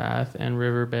overgrown path and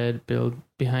riverbed built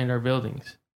behind our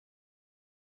buildings.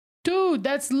 Dude,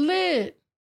 that's lit.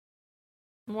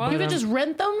 What? You could just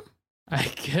rent them? I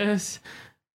guess.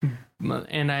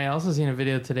 And I also seen a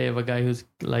video today of a guy who's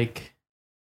like,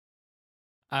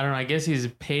 I don't know, I guess he's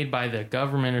paid by the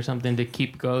government or something to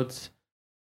keep goats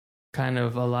kind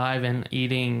of alive and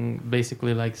eating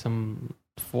basically like some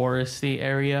foresty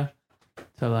area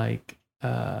to like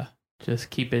just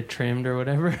keep it trimmed or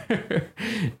whatever.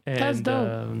 And that's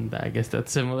dope. I guess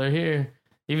that's similar here.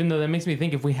 Even though that makes me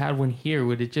think if we had one here,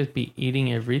 would it just be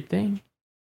eating everything?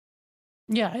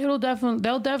 Yeah, they'll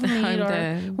definitely eat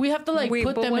our... We have to like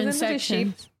put them in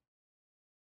sections.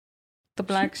 The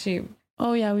black sheep.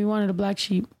 Oh yeah, we wanted a black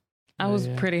sheep. I was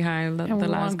pretty high the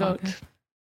last goat.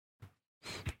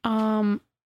 I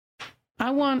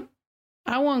want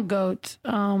goats.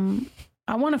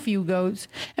 I want a few goats.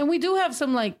 And we do have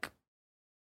some like,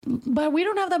 but we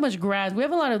don't have that much grass. We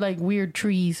have a lot of like weird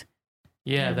trees.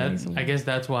 Yeah, I guess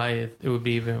that's why it would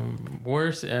be even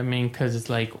worse. I mean, because it's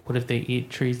like, what if they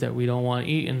eat trees that we don't want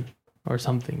eaten or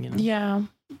something, Yeah.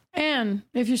 And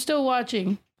if you're still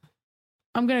watching,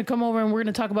 I'm going to come over and we're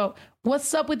going to talk about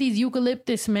what's up with these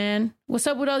eucalyptus, man. What's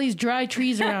up with all these dry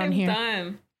trees around here?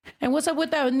 Done. And what's up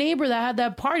with that neighbor that had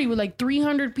that party with like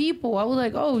 300 people? I was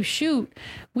like, oh, shoot.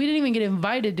 We didn't even get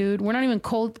invited, dude. We're not even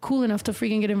cool enough to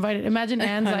freaking get invited. Imagine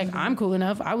Anne's like, I'm cool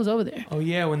enough. I was over there. Oh,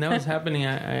 yeah. When that was happening,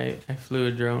 I flew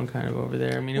a drone kind of over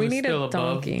there. I mean, it was still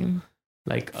above.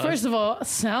 Like, first of all,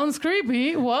 sounds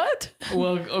creepy. What?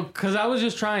 Well, because I was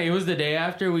just trying. It was the day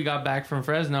after we got back from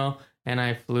Fresno. And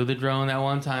I flew the drone that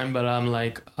one time, but I'm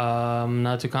like,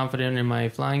 not too confident in my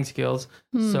flying skills.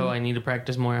 So I need to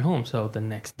practice more at home. So the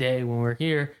next day when we're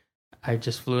here, I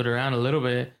just flew it around a little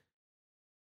bit.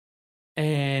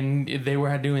 And they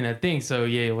were doing that thing. So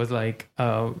yeah, it was like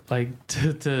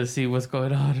to see what's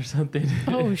going on or something.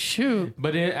 Oh, shoot.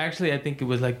 But actually, I think it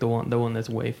was like the one that's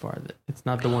way farther. It's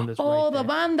not the one that's right the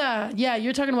banda. Yeah,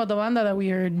 you're talking about the banda that we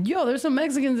heard. Yo, there's some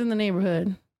Mexicans in the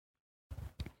neighborhood.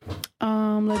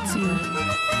 Let's see.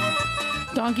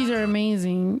 Donkeys are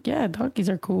amazing. Yeah, donkeys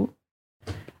are cool.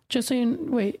 Just so you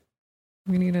wait.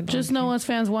 We need a donkey. Just know us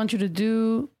fans want you to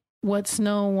do what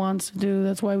Snow wants to do.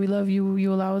 That's why we love you.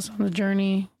 You allow us on the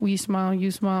journey. We smile,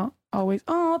 you smile, always.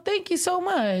 Oh, thank you so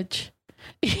much.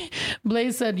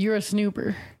 Blaze said you're a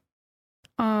snooper.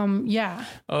 Yeah.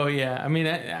 Oh yeah. I mean,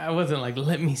 I wasn't like,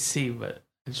 let me see, but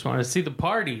I just want to see the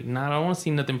party. I don't want to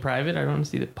see nothing private. I don't want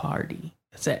to see the party.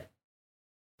 That's it.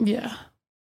 Yeah.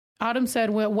 Autumn said,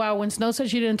 well, wow, when Snow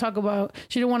said she didn't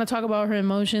want to talk about her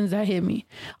emotions, that hit me.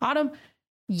 Autumn,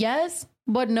 yes,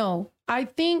 but no. I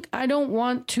think I don't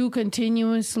want to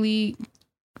continuously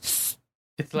it's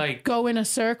like go in a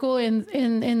circle and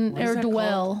or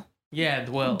dwell. Called? Yeah,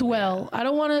 dwell. Dwell. Yeah. I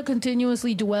don't want to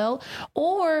continuously dwell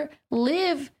or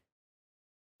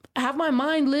have my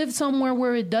mind live somewhere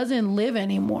where it doesn't live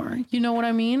anymore. You know what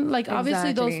I mean? Like,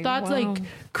 obviously those thoughts like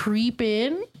creep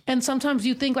in. And sometimes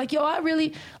you think like, yo, I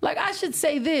really, like, I should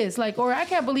say this. Like, or I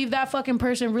can't believe that fucking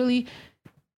person really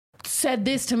said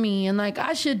this to me. And like,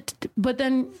 I should, but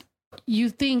then you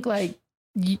think like,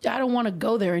 I don't want to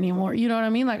go there anymore. You know what I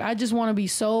mean? Like, I just want to be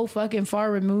so fucking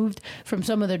far removed from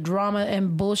some of the drama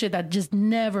and bullshit that just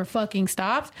never fucking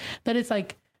stops that it's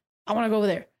like, I want to go over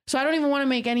there. So I don't even want to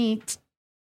make any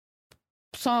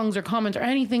songs or comments or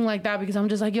anything like that because I'm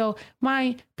just like, yo,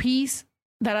 my peace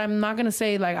that I'm not going to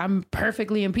say like I'm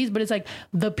perfectly in peace, but it's like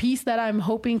the peace that I'm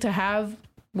hoping to have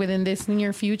within this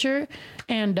near future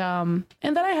and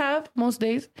that I have most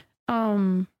days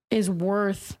is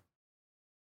worth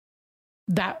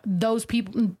that those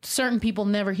people, certain people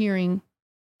never hearing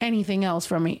anything else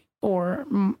from me or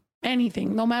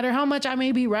anything, no matter how much I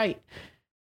may be right.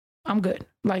 I'm good.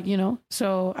 Like, you know,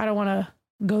 so I don't want to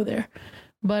go there,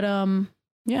 but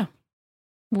yeah,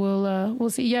 we'll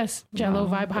see. Yes. Jello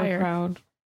vibe higher. Proud.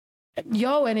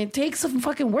 Yo, and it takes some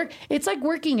fucking work. It's like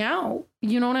working out.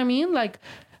 You know what I mean? Like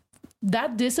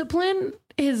that discipline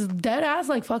is dead ass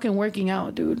like fucking working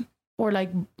out, dude. Or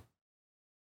like,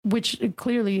 which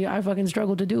clearly I fucking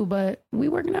struggle to do, but we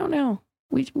working out now.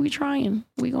 We trying.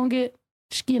 We gonna get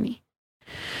skinny.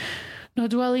 No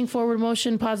dwelling, forward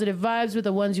motion, positive vibes with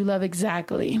the ones you love.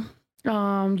 Exactly. You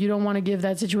don't want to give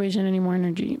that situation any more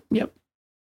energy. Yep.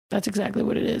 That's exactly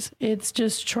what it is. It's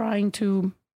just trying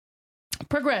to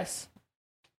progress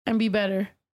and be better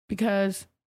because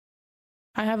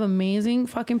I have amazing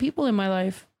fucking people in my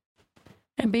life.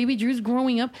 And baby Drew's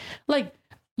growing up. Like,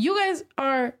 you guys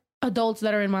are adults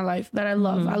that are in my life that I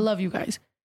love. Mm-hmm. I love you guys.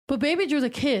 But baby Drew's a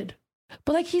kid.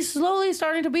 But like, he's slowly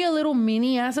starting to be a little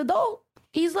mini ass adult.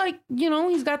 He's like, you know,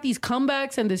 he's got these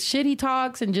comebacks and this shit he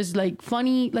talks and just like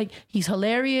funny, like he's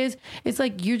hilarious. It's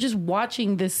like you're just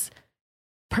watching this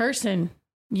person,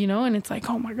 you know, and it's like,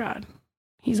 oh my God,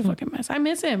 he's a fucking mess. I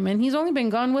miss him. And he's only been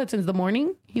gone, since the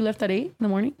morning? He left at 8 in the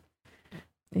morning.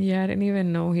 Yeah, I didn't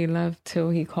even know he left till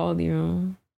he called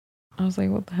you. I was like,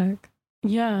 what the heck?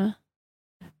 Yeah.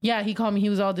 Yeah, he called me. He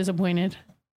was all disappointed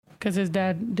because his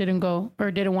dad didn't go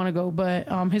or didn't want to go, but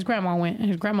his grandma went and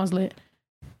his grandma's lit.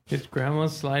 His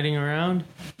grandma's sliding around?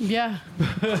 Yeah.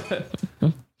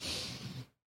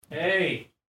 Hey.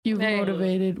 You've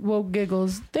motivated. Woke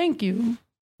giggles. Thank you.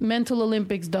 Mental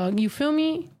Olympics, dog. You feel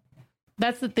me?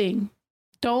 That's the thing.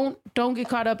 Don't get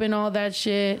caught up in all that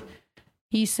shit.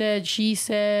 He said, she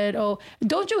said. Oh,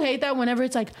 don't you hate that whenever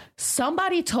it's like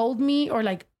somebody told me or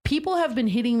like people have been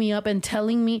hitting me up and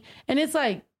telling me and it's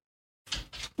like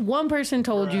one person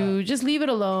told you, just leave it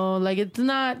alone. Like it's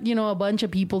not, you know, a bunch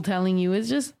of people telling you. It's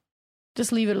just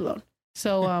leave it alone.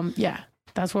 So yeah,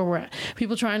 that's where we're at.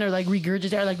 People trying to like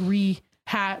regurgitate or like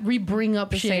re-bring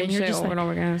up the shit. Same and you're shit just over like, and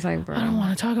over again. It's like, bro, I don't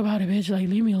want to talk about it, bitch. Like,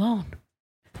 leave me alone.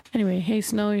 Anyway, hey,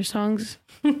 Snow, your songs.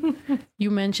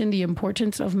 You mentioned the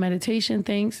importance of meditation.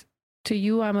 Thanks to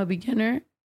you. I'm a beginner.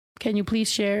 Can you please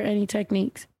share any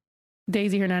techniques?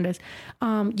 Daisy Hernandez.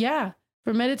 Yeah,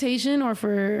 for meditation or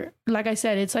for, like I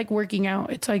said, it's like working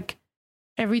out. It's like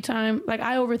every time, like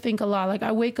I overthink a lot. Like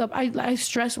I wake up, I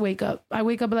stress wake up. I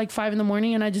wake up at like 5 a.m.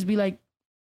 and I just be like,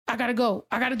 I gotta go.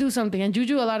 I gotta do something. And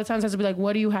Juju a lot of times has to be like,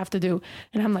 what do you have to do?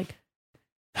 And I'm like,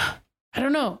 I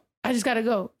don't know. I just gotta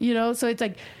go, you know? So it's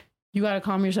like, you gotta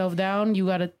calm yourself down. You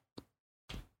gotta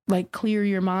like clear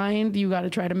your mind. You gotta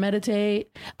try to meditate.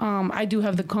 I do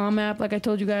have the Calm app. Like I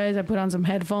told you guys, I put on some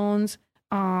headphones,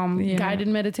 guided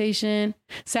meditation.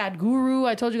 Sadhguru.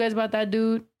 I told you guys about that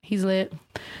dude. He's lit.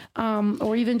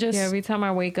 Or even just. Yeah, every time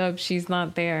I wake up, she's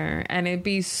not there. And it'd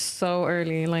be so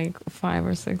early, like 5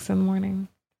 or 6 in the morning.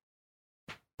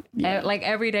 Yeah. Like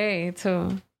every day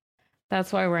too.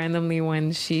 That's why randomly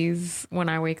when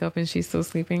I wake up and she's still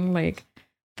sleeping, like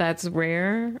that's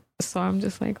rare. So I'm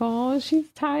just like, oh, she's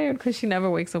tired because she never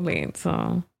wakes up late.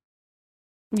 So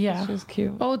Yeah. She's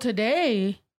cute. Oh,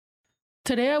 today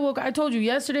I woke. I told you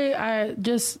yesterday. I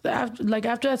just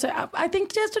after I said, I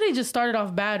think yesterday just started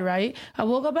off bad, right? I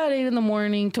woke up at 8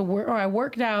 a.m. to work, or I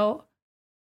worked out.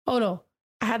 Oh no,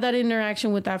 I had that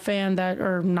interaction with that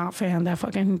that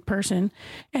fucking person,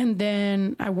 and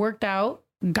then I worked out.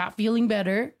 Got feeling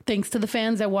better thanks to the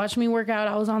fans that watched me work out.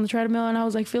 I was on the treadmill and I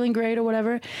was like feeling great or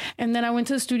whatever. And then I went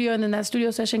to the studio, and then that studio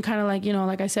session kind of like, you know,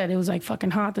 like I said, it was like fucking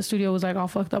hot. The studio was like all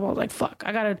fucked up. I was like, fuck,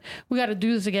 we gotta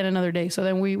do this again another day. So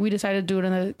then we decided to do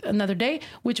it another day,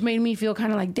 which made me feel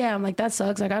kind of like, damn, like that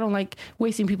sucks. Like I don't like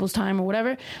wasting people's time or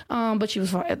whatever. But she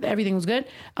was fine. Everything was good.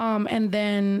 And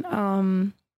then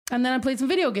I played some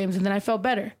video games, and then I felt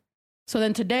better. So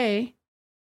then today,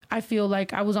 I feel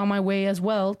like I was on my way as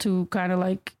well to kind of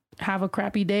like have a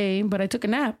crappy day, but I took a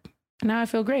nap and now I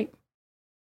feel great.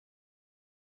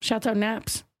 Shouts out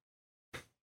naps.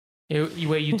 Wait,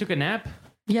 you took a nap?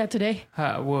 Yeah, today.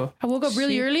 Well, I woke up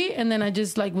really early, and then I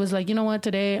just like was like, you know what,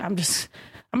 today I'm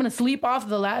going to sleep off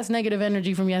the last negative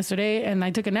energy from yesterday. And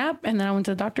I took a nap, and then I went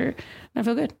to the doctor and I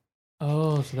feel good.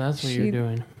 Oh, so that's what you're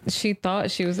doing. She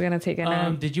thought she was going to take a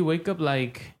nap. Do you wake up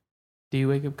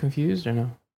confused or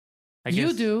no? I guess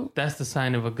you do. That's the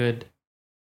sign of a good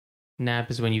nap,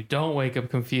 is when you don't wake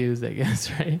up confused, I guess,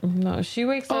 right? No, she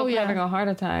wakes up having a heart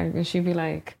attack, and she'd be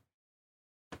like,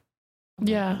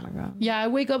 yeah. Oh my God. Yeah, I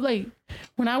wake up like,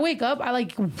 when I wake up, I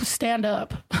like stand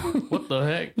up. What the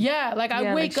heck? Yeah, like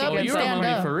I wake up and stand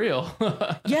up. For real.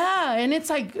 Yeah, and it's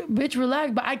like, bitch,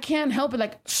 relax. But I can't help it.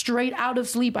 Like straight out of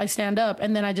sleep, I stand up,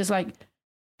 and then I just like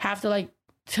have to like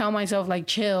tell myself like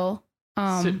chill.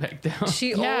 Sit back down.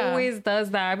 She always does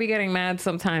that. I be getting mad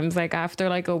sometimes. Like after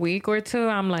like a week or two,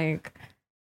 I'm like,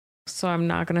 so I'm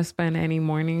not gonna spend any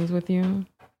mornings with you.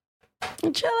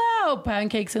 Chill out.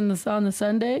 Pancakes on the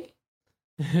Sunday.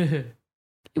 I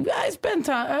spend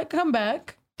time. I come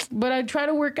back, but I try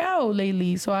to work out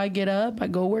lately. So I get up, I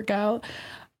go work out.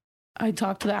 I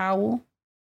talk to the owl.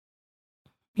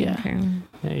 Yeah. Okay.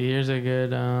 Hey, here's a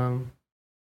good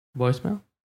voicemail.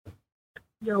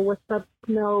 Yo, what's up,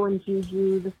 Snow and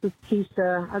Juju? This is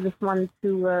Keisha. I just wanted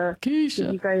to give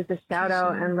you guys a shout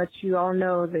out and let you all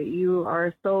know that you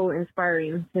are so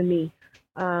inspiring to me.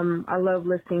 I love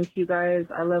listening to you guys.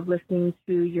 I love listening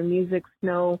to your music,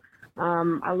 Snow.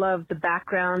 I love the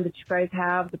background that you guys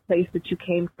have, the place that you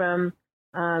came from.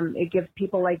 It gives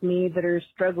people like me that are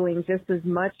struggling just as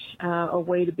much a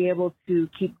way to be able to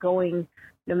keep going,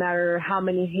 no matter how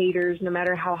many haters, no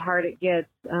matter how hard it gets.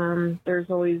 There's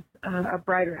always a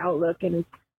brighter outlook, and it's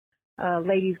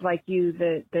ladies like you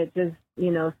that just, you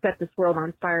know, set this world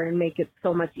on fire and make it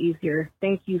so much easier.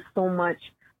 Thank you so much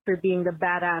for being the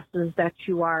badasses that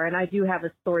you are. And I do have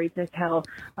a story to tell,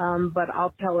 but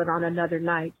I'll tell it on another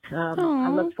night.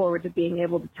 I look forward to being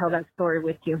able to tell that story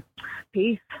with you.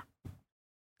 Peace.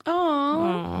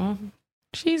 Oh,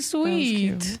 she's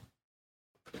sweet.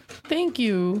 Thank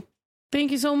you.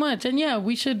 Thank you so much. And yeah,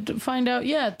 we should find out.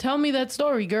 Yeah, tell me that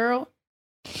story, girl.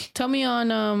 Tell me on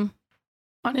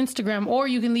Instagram, or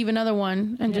you can leave another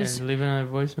one and just leave another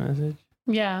voice message.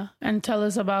 Yeah, and tell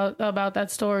us about that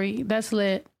story. That's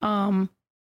lit. And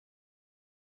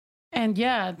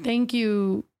yeah, thank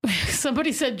you.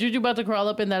 Somebody said Juju about to crawl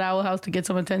up in that owl house to get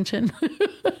some attention.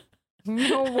 You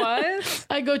know what?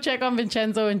 I go check on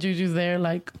Vincenzo and Juju's there,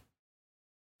 like,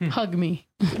 hug me.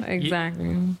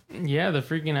 Exactly. Yeah, the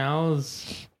freaking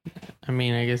owls. I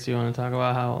mean, I guess you want to talk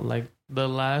about how, like, the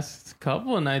last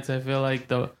couple of nights, I feel like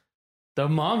the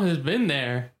mom has been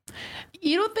there.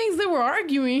 You don't think they were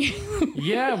arguing?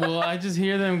 Yeah, well, I just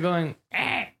hear them going,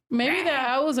 Maybe that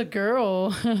owl's a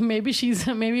girl.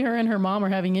 Maybe her and her mom are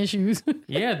having issues.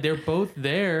 Yeah, they're both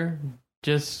there,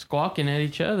 just squawking at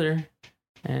each other.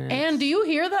 And do you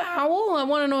hear the owl? I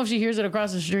want to know if she hears it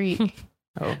across the street.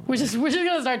 Oh. We're just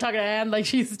gonna start talking to Anne like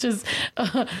she's just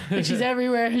like she's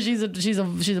everywhere. She's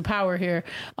a power here.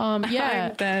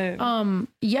 Yeah.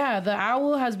 The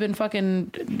owl has been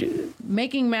fucking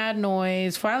making mad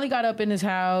noise. Finally got up in his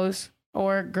house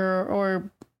or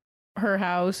her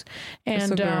house,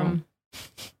 and yeah.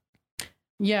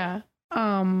 Yeah,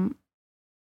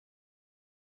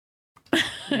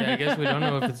 I guess we don't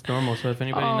know if it's normal. So if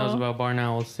anybody knows about barn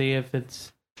owls, see if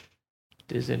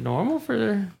is it normal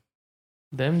for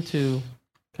them to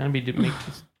kind of be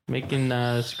making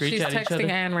screech She's at each other. She's texting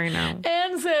Anne right now.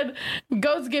 Anne said,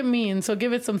 goats get mean, so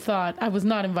give it some thought. I was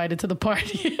not invited to the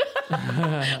party.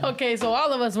 Okay, so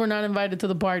all of us were not invited to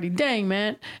the party. Dang,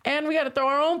 man. And we got to throw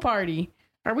our own party.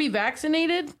 Are we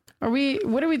vaccinated?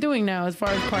 What are we doing now as far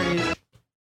as parties?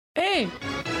 Hey.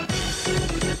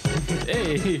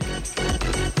 Hey.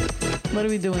 What are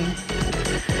we doing?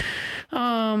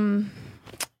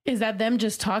 Is that them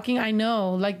just talking? I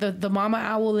know. Like the mama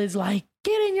owl is like,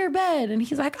 get in your bed. And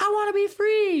he's like, I want to be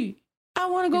free. I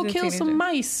want to go kill some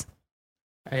mice.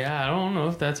 Yeah, I don't know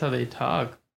if that's how they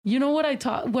talk. You know what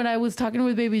when I was talking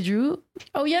with baby Drew?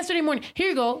 Oh, yesterday morning. Here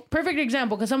you go. Perfect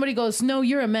example. Because somebody goes, Snow,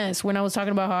 you're a mess. When I was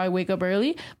talking about how I wake up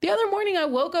early. The other morning I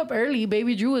woke up early.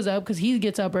 Baby Drew was up because he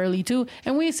gets up early too.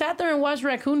 And we sat there and watched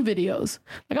raccoon videos.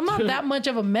 Like, I'm not that much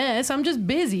of a mess. I'm just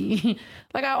busy.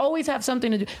 Like, I always have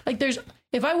something to do. Like,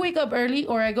 if I wake up early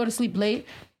or I go to sleep late,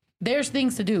 there's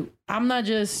things to do. I'm not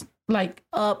just like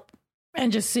up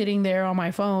and just sitting there on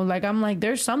my phone. Like, I'm like,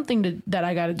 there's something that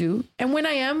I got to do. And when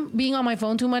I am being on my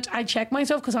phone too much, I check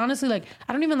myself. Because honestly, like,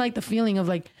 I don't even like the feeling of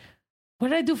like, what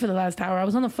did I do for the last hour? I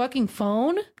was on the fucking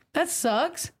phone. That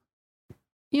sucks.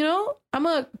 You know, I'm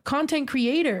a content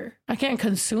creator. I can't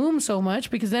consume so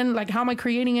much because then, like, how am I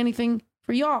creating anything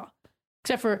for y'all?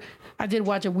 Except for, I did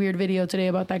watch a weird video today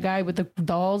about that guy with the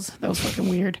dolls. That was fucking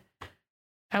weird.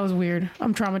 That was weird.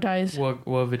 I'm traumatized.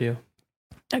 What video?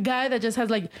 A guy that just has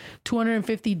like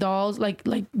 250 dolls, like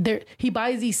he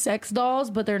buys these sex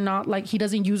dolls, but they're not like, he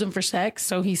doesn't use them for sex,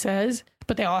 so he says,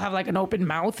 but they all have like an open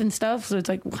mouth and stuff. So it's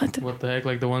like, what the heck?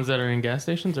 Like the ones that are in gas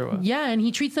stations or what? Yeah, and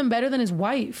he treats them better than his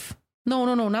wife. No,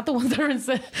 not the ones that are in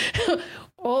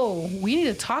Oh, we need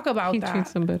to talk about that. He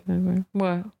treats them better than his wife.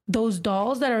 What? Those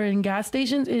dolls that are in gas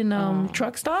stations, in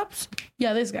truck stops?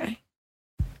 Yeah, this guy.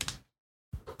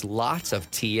 Lots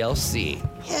of TLC.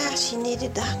 Yeah, she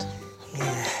needed that.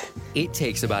 Yeah. It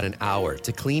takes about an hour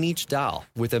to clean each doll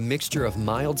with a mixture of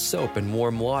mild soap and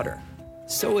warm water,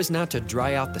 so as not to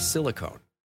dry out the silicone.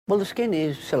 Well, the skin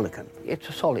is silicone. It's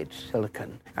a solid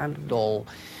silicone, and the doll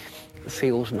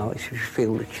feels nice. You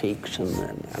feel the cheeks and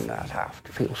that half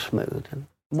to feel smooth and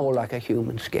more like a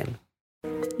human skin.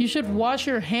 You should wash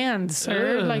your hands,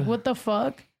 sir. Like, what the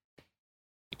fuck?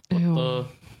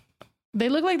 They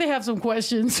look like they have some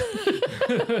questions.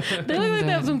 They look like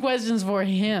they have some questions for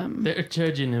him. They're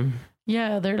judging him.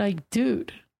 Yeah, they're like,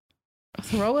 dude,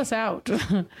 throw us out.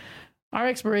 Our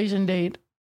expiration date.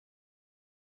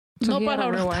 So no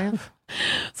palabrotas.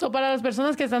 So para las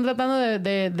personas que están tratando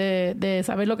de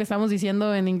saber lo que estamos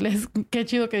diciendo en inglés, qué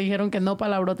chido que dijeron que no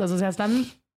palabrotas. O sea,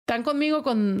 están conmigo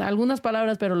con algunas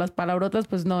palabras, pero las palabrotas,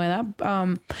 pues no, ¿verdad?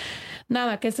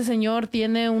 Nada, que este señor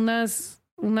tiene unas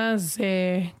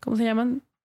 ¿cómo se llaman?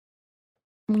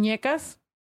 Muñecas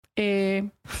que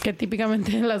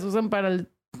típicamente las usan para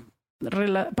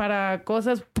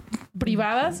cosas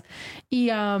privadas y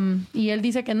él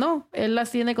dice que no, él las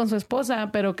tiene con su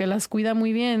esposa, pero que las cuida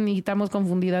muy bien y estamos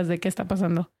confundidas de qué está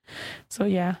pasando. So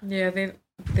yeah. Yeah,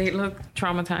 they look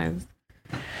traumatized.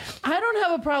 I don't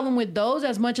have a problem with those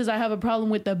as much as I have a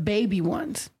problem with the baby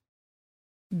ones.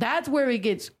 That's where it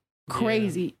gets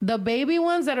crazy. Yeah. The baby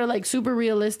ones that are like super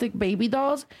realistic baby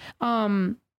dolls.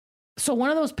 So one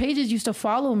of those pages used to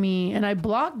follow me and I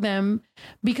blocked them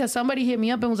because somebody hit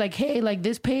me up and was like, hey, like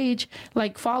this page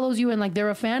like follows you and like they're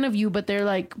a fan of you, but they're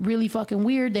like really fucking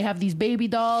weird. They have these baby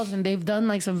dolls and they've done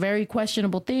like some very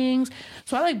questionable things.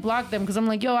 So I like blocked them because I'm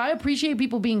like, yo, I appreciate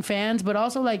people being fans, but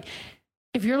also like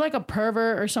if you're like a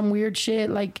pervert or some weird shit,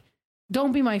 like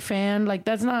don't be my fan. Like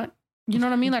that's not, you know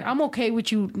what I mean? Like I'm okay with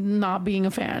you not being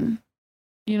a fan,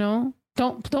 you know?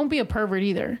 Don't be a pervert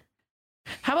either.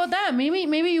 How about that?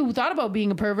 Maybe you thought about being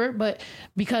a pervert, but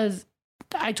because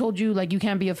I told you like you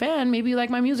can't be a fan, maybe you like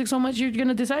my music so much you're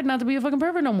gonna decide not to be a fucking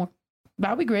pervert no more.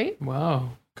 That'd be great. Wow.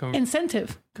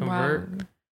 Incentive. Convert. Wow.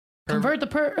 Convert the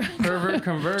pervert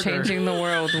converter. Changing the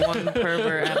world one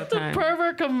pervert at a time.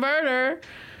 Pervert converter.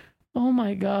 Oh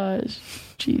my gosh.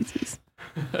 Jesus.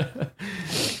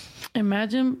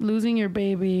 Imagine losing your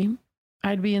baby.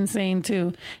 I'd be insane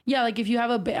too. Yeah, like if you have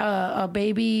a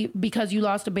baby because you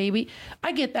lost a baby,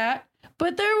 I get that.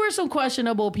 But there were some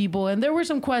questionable people and there were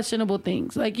some questionable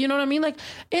things. Like, you know what I mean? Like,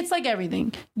 it's like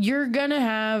everything. You're gonna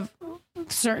have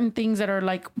certain things that are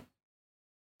like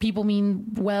people mean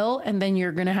well, and then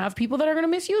you're gonna have people that are gonna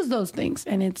misuse those things.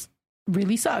 And it's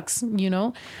really sucks, you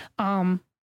know?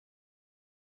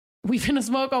 We finna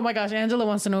smoke. Oh my gosh, Angela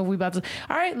wants to know if we about to.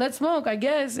 All right, let's smoke, I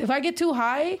guess. If I get too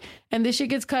high and this shit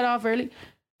gets cut off early,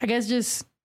 I guess just.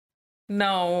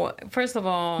 No, first of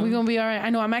all, we're gonna be all right. I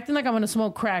know I'm acting like I'm gonna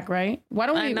smoke crack, right? Why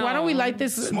don't we light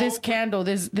this candle,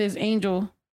 this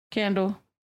angel candle?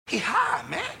 He high,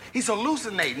 man. He's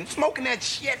hallucinating, smoking that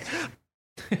shit.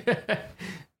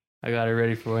 I got it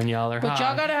ready for when y'all are high. But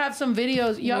y'all gotta have some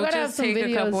videos. Y'all gotta have some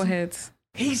videos. A couple hits.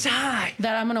 He's high.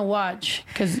 That I'm gonna watch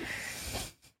because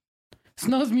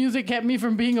Snow's music kept me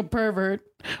from being a pervert.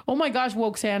 Oh my gosh,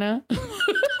 woke Santa.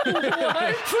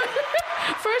 What?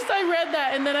 First I read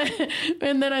that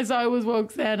and then I saw it was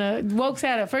Woke Santa. Woke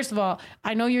Santa. First of all,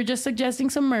 I know you're just suggesting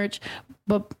some merch,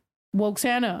 but Woke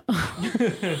Santa.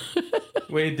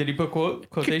 Wait, did he put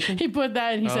quotation? He put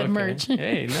that and he said merch.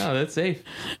 Hey, no, that's safe.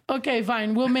 Okay,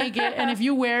 fine. We'll make it. And if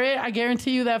you wear it, I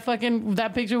guarantee you that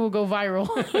picture will go viral.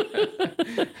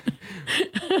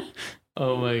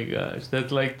 Oh my gosh.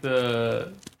 That's like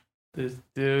this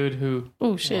dude who...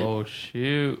 Oh, shit. Oh,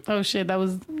 shoot. Oh, shit. That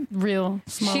was real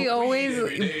smoke. She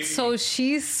always... So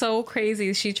she's so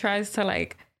crazy. She tries to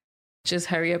like just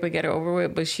hurry up and get it over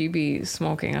with, but she be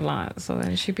smoking a lot. So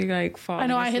then she'd be like falling I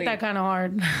know, I asleep. hit that kind of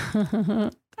hard.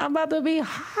 I'm about to be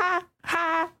high.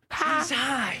 He's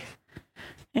high.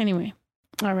 Anyway.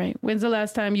 All right. When's the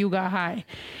last time you got high?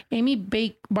 Amy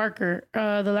Barker.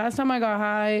 The last time I got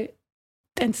high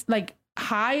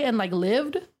and like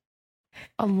lived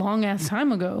a long ass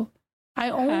time ago. I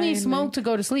only smoked to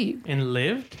go to sleep. And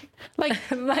lived? Like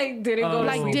didn't go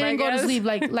to sleep. Didn't go to sleep.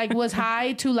 Like was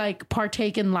high to like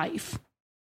partake in life.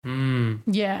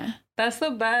 Yeah. That's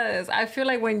the best. I feel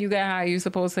like when you get high, you're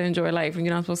supposed to enjoy life and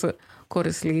you're not supposed to go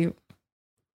to sleep.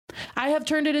 I have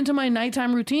turned it into my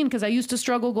nighttime routine because I used to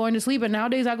struggle going to sleep, and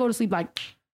nowadays I go to sleep like,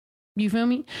 you feel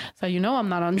me? So you know I'm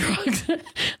not on drugs.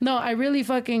 No, I really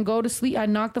fucking go to sleep. I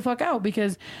knock the fuck out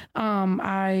because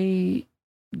I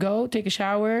go take a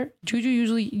shower. Juju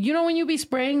usually, you know when you be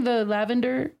spraying the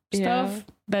lavender stuff,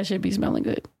 that should be smelling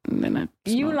good. And then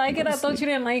you like it? I thought you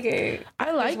didn't like it.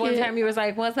 I like it. One time you was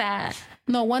like, what's that?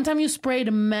 No, one time you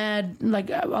sprayed mad, like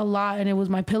a lot, and it was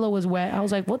my pillow was wet. I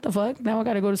was like, what the fuck? Now I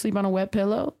gotta go to sleep on a wet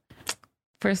pillow.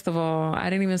 First of all, I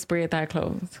didn't even spray it that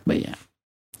close. But yeah,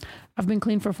 I've been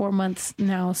clean for 4 months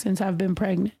now since I've been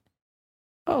pregnant.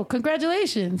 Oh,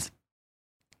 congratulations.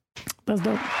 That's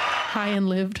dope. High and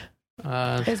lived.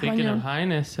 Speaking of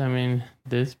highness, I mean,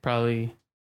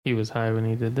 he was high when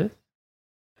he did this.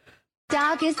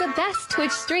 Dogg is the best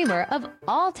Twitch streamer of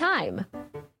all time.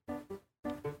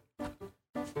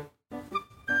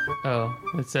 Oh,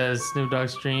 it says Snoop Dogg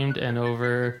streamed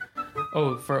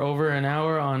for over an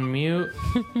hour on mute,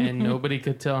 and nobody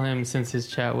could tell him since his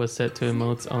chat was set to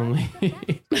emotes only.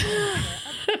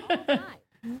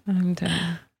 I'm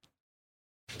done.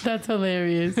 That's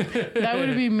hilarious. That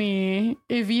would be me.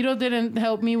 If Vito didn't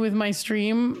help me with my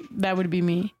stream, that would be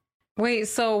me. Wait,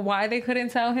 so why they couldn't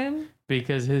tell him?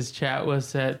 Because his chat was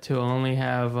set to only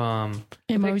have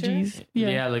emojis.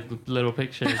 Yeah, like little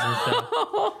pictures and stuff.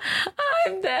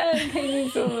 I'm dead. Can you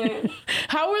zoom in?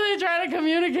 How were they trying to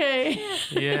communicate?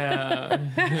 Yeah.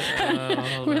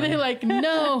 Were they like,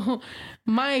 no,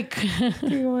 Mike? Do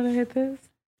you want to hit this?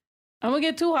 I'm gonna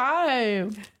get too high.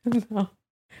 No.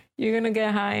 You're gonna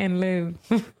get high and live.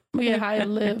 I'm gonna get high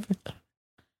and live.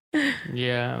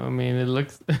 Yeah, I mean, it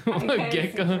looks like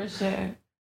gecko. For sure.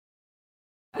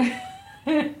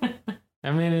 I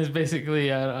mean, it's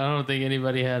basically, I don't think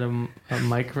anybody had a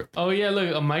micro. Oh, yeah,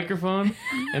 look, a microphone.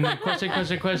 And then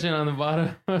question on the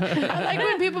bottom. I like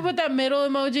when people put that middle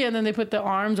emoji and then they put the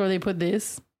arms or they put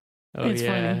this. Oh, it's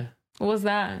funny. What was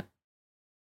that?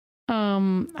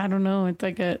 I don't know. It's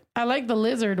like I like the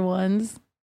lizard ones.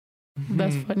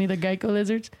 That's funny. The Geico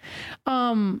lizards.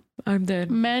 I'm dead.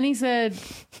 Manny said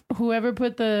whoever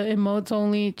put the emotes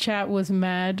only chat was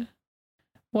mad.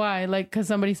 Why? Like, because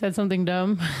somebody said something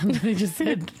dumb. They just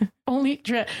said only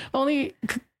communicate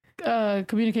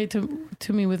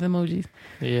to me with emojis.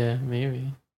 Yeah,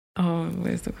 maybe. Oh,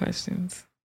 where's the questions?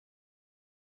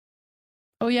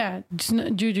 Oh yeah,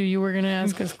 Juju, you were gonna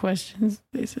ask us questions.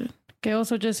 They said. Okay,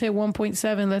 also just hit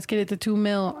 1.7. Let's get it to 2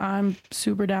 mil. I'm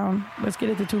super down. Let's get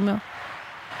it to 2 mil.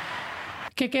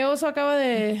 Que Oso acaba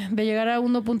de llegar a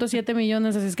 1.7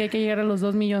 millones, así es que hay que llegar a los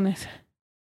 2 millones.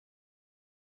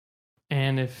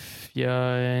 And if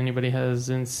anybody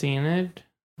hasn't seen it,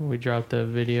 we dropped a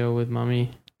video with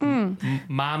Mommy.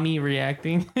 Mommy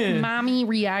reacting. Mommy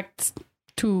reacts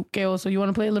to Que Oso. You want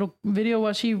to play a little video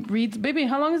while she reads? Baby,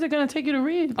 how long is it going to take you to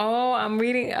read? Oh, I'm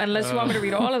reading. Unless you want me to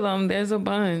read all of them. There's a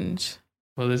bunch.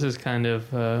 Well, this is kind of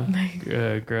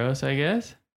gross, I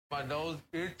guess. My nose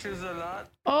itches a lot.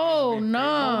 Oh, no.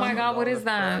 Oh, my God. What is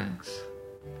that?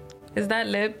 Is that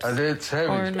lips? It's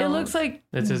heavy. It looks like...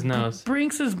 That's his nose.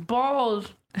 Brinks' balls.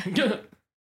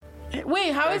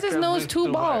 Wait, how is his nose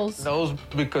 2 balls? Nose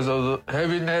because of the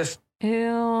heaviness. Ew.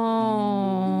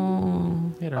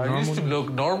 I used to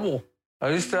look normal. I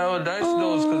used to have a nice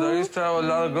nose because I used to have a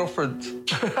lot of girlfriends.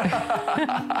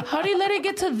 How do you let it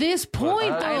get to this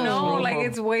point, though? I know, like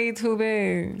it's way too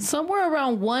big. Somewhere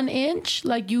around 1 inch,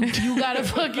 like you gotta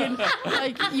fucking,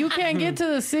 like you can't get to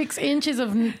the 6 inches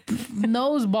of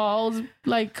nose balls.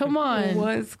 Like, come on.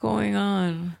 What's going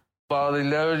on? About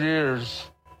 11 years.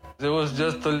 It was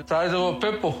just the size of a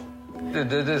pimple. And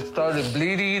then it started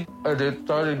bleeding, and it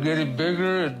started getting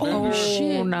bigger and bigger. Oh,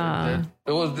 shit. Nah.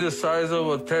 It was the size of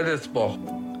a tennis ball.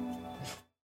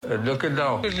 And look at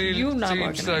now. You not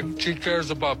seems like she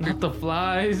cares about people. Not the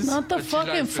flies. Not the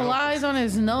fucking flies on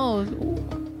his nose.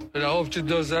 And I hope she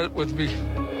does that with me.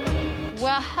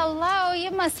 Well, hello.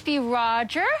 You must be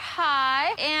Roger.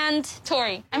 Hi. And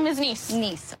Tori. I'm his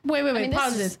niece. Wait.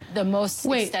 Pause this. The most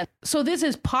extent. So this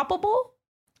is poppable?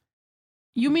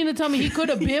 You mean to tell me he could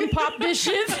have been popped this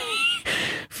shit?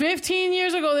 15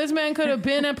 years ago, this man could have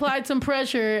been applied some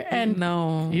pressure and...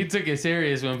 No. He took it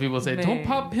serious when people say, don't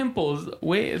pop pimples.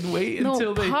 Wait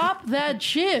until they... pop that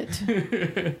shit.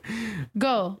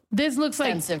 Go. This looks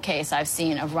like... Expensive case I've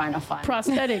seen of rhinophyma.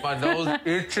 Prosthetic. My nose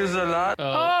itches a lot.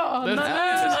 Oh, no.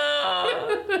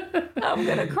 I'm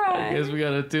gonna cry. I guess we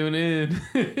gotta tune in.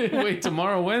 Wait,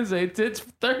 tomorrow, Wednesday. It's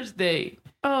Thursday.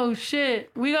 Oh, shit.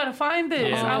 We gotta find this.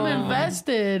 Yeah. I'm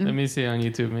invested. Let me see on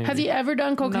YouTube, maybe. Has he ever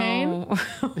done cocaine? No.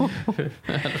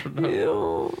 I don't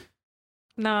know.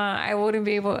 Nah, I wouldn't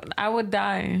be able. I would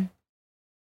die.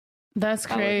 That's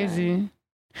crazy.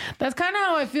 That's kind of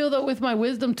how I feel, though, with my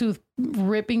wisdom tooth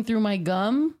ripping through my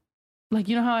gum. Like,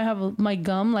 you know how I have my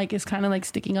gum, like, it's kind of like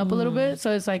sticking up a little bit.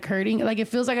 So it's like hurting. Like, it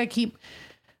feels like I keep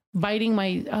biting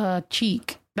my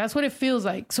cheek. That's what it feels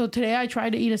like. So today I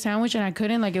tried to eat a sandwich and I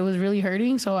couldn't. Like, it was really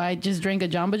hurting. So I just drank a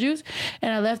Jamba Juice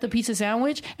and I left a piece of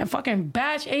sandwich and fucking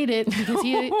Batch ate it because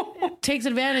he takes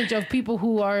advantage of people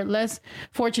who are less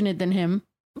fortunate than him.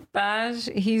 Bash,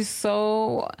 he's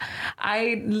so...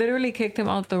 I literally kicked him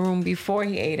out the room before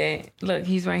he ate it. Look,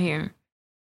 he's right here.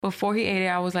 Before he ate it,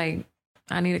 I was like,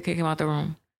 I need to kick him out the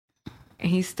room. And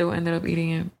he still ended up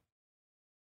eating it.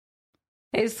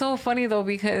 It's so funny, though,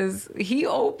 because he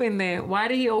opened it. Why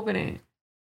did he open it?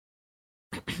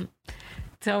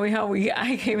 Tell me how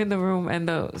I came in the room and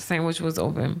the sandwich was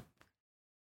open.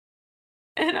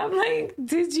 And I'm like,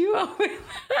 did you open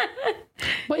that?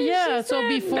 But yeah,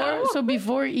 so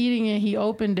before eating it, he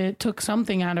opened it, took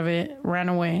something out of it, ran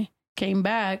away, came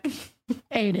back,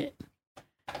 ate it.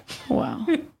 Wow.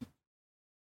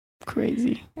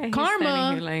 Crazy.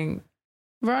 Karma. Here like,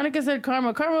 Veronica said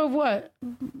karma. Karma of what?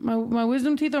 My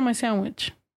wisdom teeth or my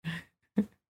sandwich?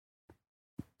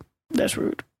 That's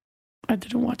rude. I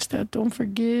didn't watch that. Don't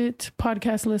forget,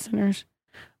 podcast listeners.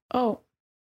 Oh,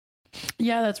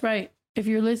 yeah, that's right. If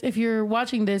you're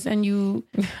watching this and you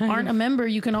aren't a member,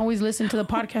 you can always listen to the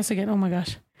podcast again. Oh my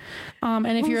gosh.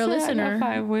 And if you're a listener, I got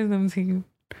 5 wisdom teeth.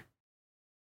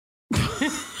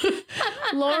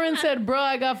 Lauren said, "Bro,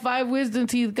 I got 5 wisdom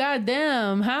teeth. God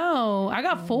damn, how? I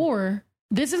got 4.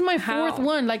 This is my 4th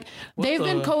one. Like, they've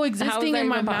been coexisting in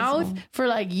my mouth for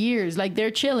like years. Like,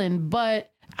 they're chilling,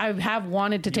 but I have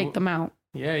wanted to take them out."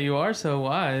 Yeah, you are so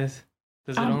wise.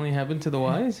 Does it only happen to the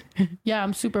wise? Yeah,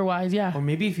 I'm super wise. Yeah. Or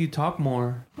maybe if you talk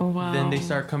more, then they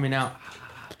start coming out.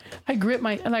 I grip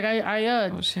my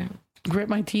grip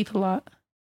my teeth a lot.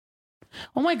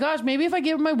 Oh my gosh, maybe if I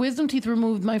get my wisdom teeth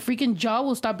removed, my freaking jaw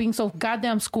will stop being so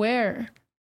goddamn square.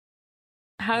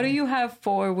 How do you have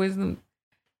 4 wisdom?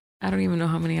 I don't even know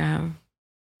how many I have.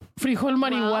 Frijol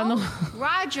marihuano.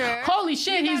 Roger. Holy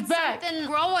shit, he's back. Something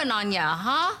growing on ya,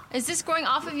 huh? Is this growing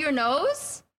off of your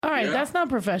nose? All right, that's not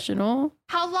professional.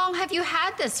 How long have you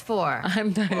had this for?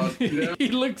 I'm done. He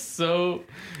looks so...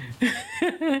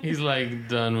 He's like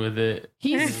done with it.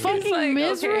 He's fucking like,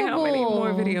 miserable. Okay, how many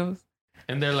more videos?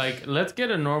 And they're like, let's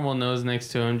get a normal nose next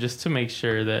to him just to make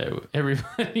sure that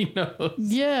everybody knows.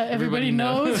 Yeah, everybody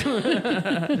knows.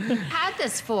 Had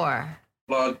this for?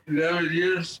 About 11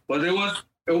 years, but it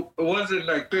wasn't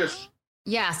like this.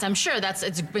 Yes, I'm sure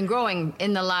it's been growing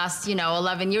in the last,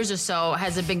 11 years or so.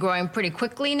 Has it been growing pretty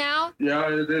quickly now? Yeah,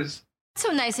 it is.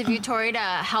 So nice of you, Tori, to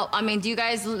help. I mean, do you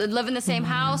guys live in the same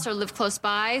house or live close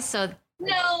by? So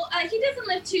no, he doesn't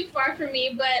live too far from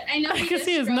me, but I know I can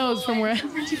see his nose from where.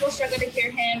 Sometimes people struggle to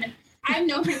hear him. And I've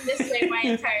known him this way my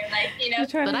entire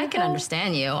life, But I can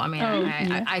understand you. I mean,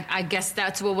 I guess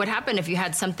that's what would happen if you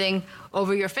had something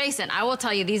over your face. And I will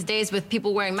tell you, these days with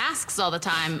people wearing masks all the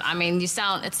time, I mean,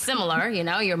 it's similar,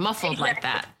 you're muffled like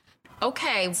that.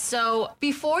 Okay, so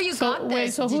before you got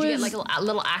this, did you get like a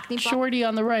little acne problem? Shorty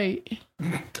on the right.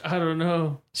 I don't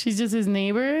know. She's just his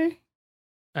neighbor?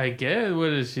 I guess. What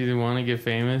does she want to get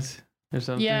famous or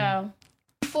something? Yeah.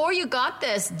 Before you got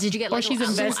this, did you get like she's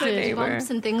invested bumps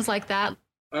and things like that?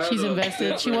 She's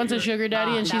invested. She wants a sugar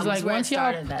daddy, and she's like, once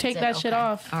y'all take that shit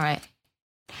off. All right.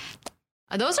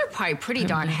 Those are probably pretty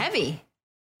darn heavy.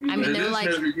 I mean, they're like...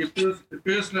 Heavy. It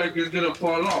feels like it's going to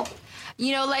fall off.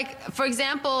 You know, like, for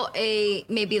example,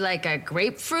 maybe like a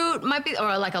grapefruit might be,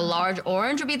 or like a large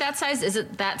orange would be that size. Is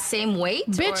it that same weight?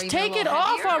 Bitch, take it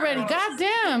off already. God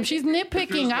damn, she's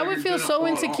nitpicking. I would feel so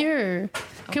insecure.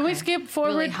 Can we skip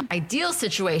forward? Really ideal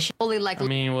situation. Only like. I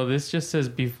mean, well, this just says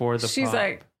before the She's pop.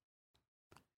 like,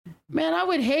 man, I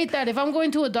would hate that. If I'm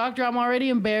going to a doctor, I'm already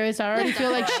embarrassed. I already feel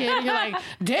like shit. And you're like,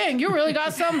 dang, you really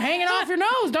got something hanging off your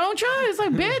nose, don't you? It's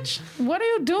like, bitch, what are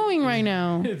you doing right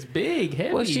now? It's big,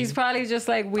 heavy. well, she's probably just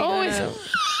like, it's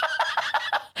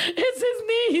his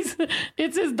niece.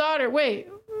 It's his daughter. Wait,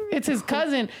 it's his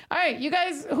cousin. All right, you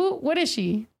guys, what is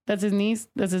she? That's his niece?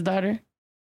 That's his daughter?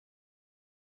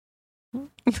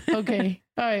 Okay.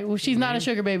 All right, well, she's not a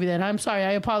sugar baby then. I'm sorry.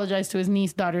 I apologize to his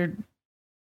niece, daughter.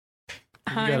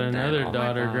 He's got another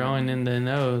daughter growing in the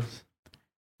nose.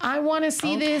 I want to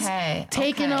see this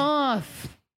taken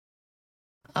off.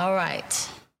 All right.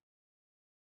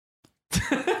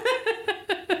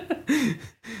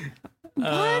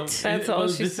 What? That's all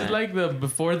she This said. is like the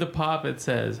before the pop. It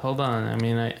says. Hold on. I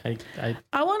mean,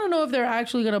 I want to know if they're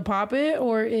actually gonna pop it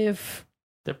or if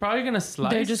they're probably gonna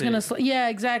slice. they're just gonna. Yeah,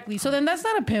 exactly. So then that's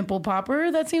not a pimple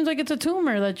popper. That seems like it's a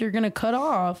tumor that you're gonna cut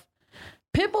off.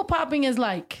 Pimple popping is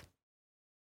like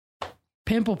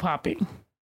pimple popping.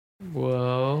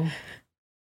 Whoa.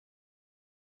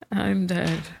 I'm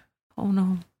dead. Oh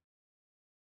no.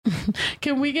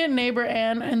 Can we get neighbor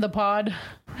Ann in the pod?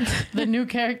 The new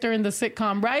character in the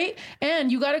sitcom, right?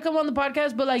 And you got to come on the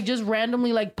podcast, but like just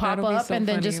randomly like pop up and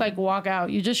then just like walk out.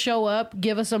 You just show up,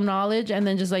 give us some knowledge, and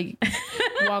then just like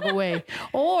walk away.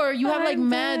 Or you have like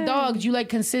mad dogs. You like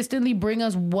consistently bring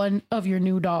us one of your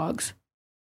new dogs.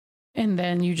 And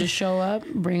then you just show up,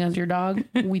 bring us your dog.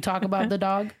 We talk about the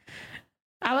dog.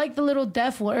 I like the little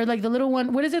deaf one, or like the little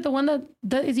one. What is it? The one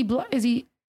that is he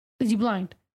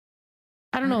blind?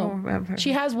 I don't know. remember.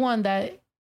 She has one that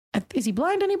is he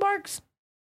blind and he barks,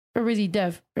 or is he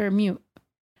deaf or mute?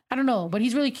 I don't know, but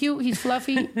he's really cute. He's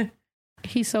fluffy.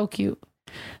 He's so cute.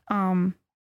 I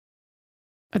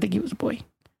think he was a boy.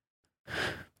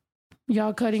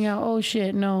 Y'all cutting out? Oh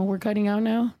shit! No, we're cutting out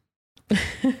now.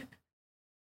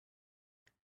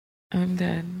 I'm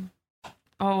dead.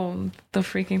 Oh, the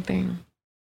freaking thing.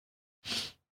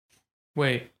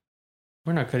 Wait,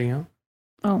 we're not cutting out.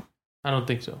 Oh, I don't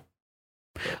think so.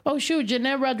 Oh shoot!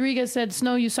 Jeanette Rodriguez said,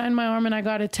 "Snow, you signed my arm and I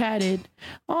got it tatted."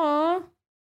 Aw,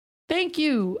 thank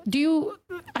you.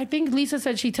 I think Lisa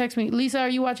said she texted me. Lisa, are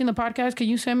you watching the podcast? Can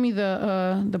you send me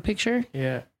the picture?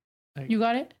 Yeah. You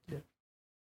got it? Yeah.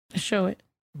 Show it.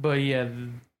 But yeah,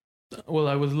 well,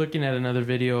 I was looking at another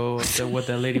video of what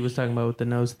that lady was talking about with the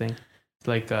nose thing. It's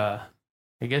like I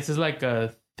guess it's like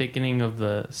a thickening of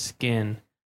the skin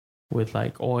with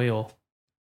like oil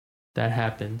that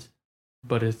happens,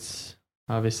 but it's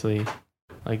obviously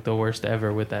like the worst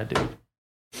ever with that dude.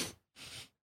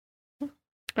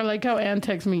 I like how Ann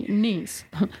texts me, niece,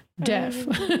 deaf.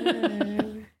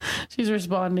 She's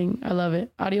responding. I love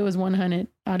it. Audio is 100.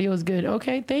 Audio is good.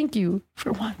 Okay, thank you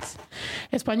for once.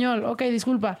 Español. Ok,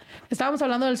 disculpa. Estábamos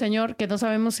hablando del señor que no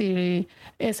sabemos si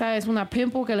esa es una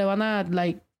pimple que le van a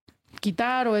like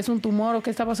quitar o es un tumor o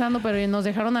qué está pasando, pero nos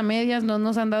dejaron a medias, no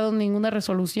nos han dado ninguna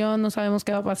resolución, no sabemos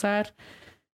qué va a pasar.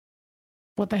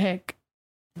 What the heck?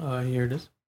 Here it is.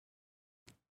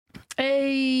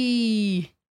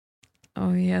 Hey.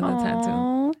 Oh yeah, the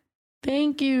tattoo.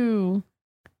 Thank you.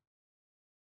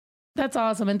 That's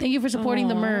awesome. And thank you for supporting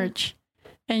the merch.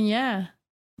 And yeah,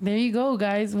 there you go,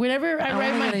 guys. Whenever I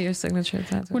write your signature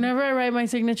tattoo. Whenever I write my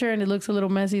signature and it looks a little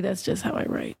messy, that's just how I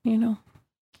write, you know.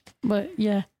 But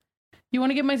yeah. You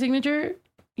want to get my signature?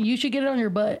 You should get it on your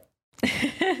butt.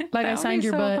 Like I signed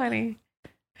your butt. Funny.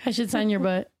 I should sign your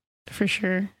butt for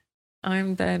sure.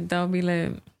 I'm dead. That'll be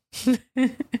lit.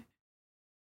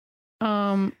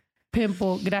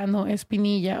 Pimple, grano,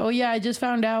 espinilla. Oh yeah, I just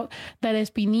found out that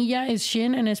espinilla is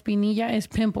shin and espinilla is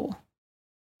pimple.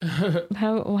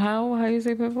 How you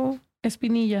say pimple?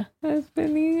 Espinilla.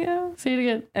 Espinilla. Say it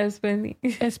again. Espinilla.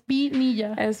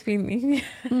 Espinilla. Espinilla.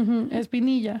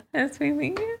 Espinilla.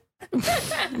 Espinilla.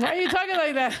 Why are you talking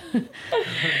like that?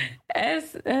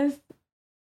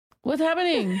 What's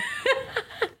happening?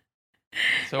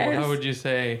 So how would you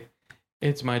say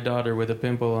it's my daughter with a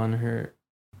pimple on her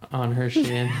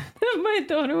shin? My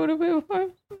daughter with a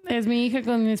pimple. Es mi hija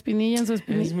con espinilla en su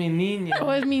espinilla. Es mi niña. Oh,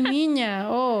 es mi niña.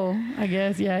 Oh, I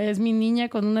guess, yeah. Es mi niña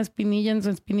con una espinilla en su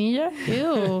espinilla.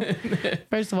 Ew.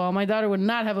 First of all, my daughter would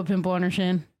not have a pimple on her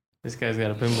shin. This guy's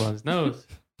got a pimple on his nose.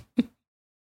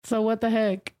 So what the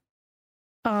heck?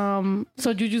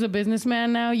 So Juju's a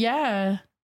businessman now? Yeah.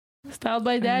 Styled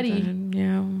by daddy.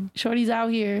 Yeah. Shorty's out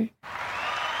here.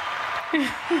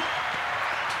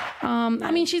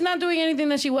 I mean, she's not doing anything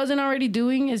that she wasn't already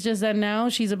doing. It's just that now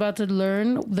she's about to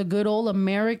learn the good old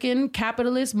American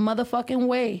capitalist motherfucking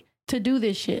way to do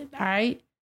this shit. All right.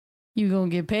 You're going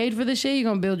to get paid for the shit. You're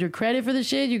going to build your credit for the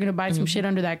shit. You're going to buy some shit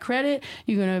under that credit.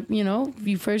 You're going to, you know,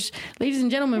 you first, ladies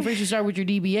and gentlemen, first you start with your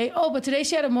DBA. Oh, but today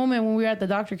she had a moment when we were at the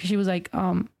doctor because she was like,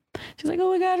 oh my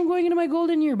God, I'm going into my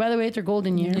golden year. By the way, it's her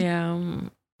golden year. Yeah.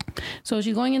 So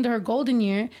she's going into her golden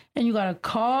year and you got a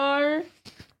car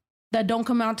that don't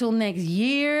come out till next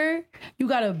year. You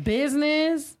got a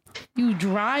business. You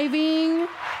driving.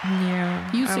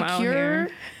 Yeah. You secure.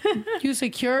 You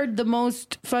secured the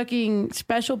most fucking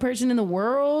special person in the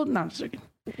world. No, I'm just joking.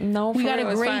 No, we got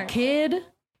a great kid.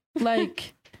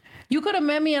 Like, you could have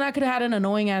met me and I could have had an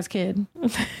annoying ass kid.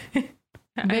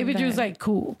 Baby Drew's like,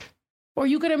 cool. Or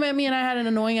you could have met me and I had an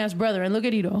annoying ass brother. And look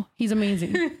at Ito. He's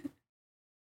amazing.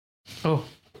 Oh.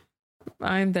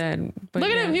 I'm dead. Look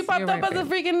at him. He popped up as a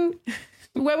freaking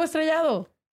huevo estrellado.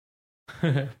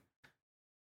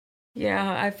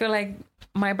 Yeah, I feel like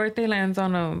my birthday lands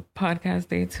on a podcast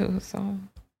day too, so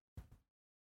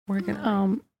we're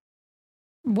gonna.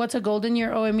 What's a golden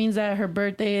year? Oh, it means that her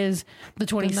birthday is the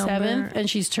 27th, and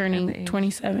she's turning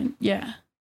 27. Yeah,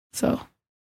 so.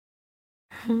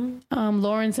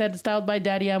 Lauren said, "Styled by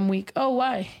Daddy, I'm weak." Oh,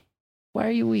 why? Why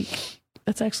are you weak?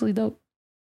 That's actually dope.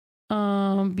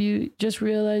 You just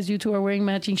realized you two are wearing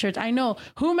matching shirts. I know.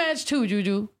 Who matched who,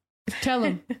 Juju? Tell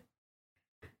him.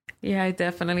 Yeah, I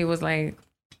definitely was like,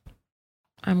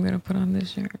 I'm gonna put on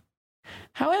this shirt.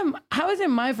 How is it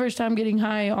my first time getting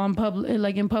high on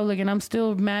in public, and I'm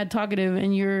still mad talkative,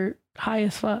 and you're high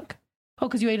as fuck? Oh,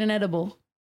 because you ate an edible.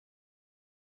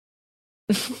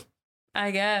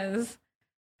 I guess.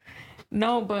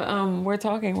 No, but we're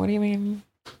talking. What do you mean?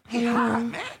 He's high,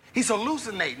 man. He's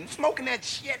hallucinating, smoking that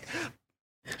shit.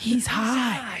 He's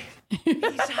high.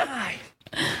 He's high.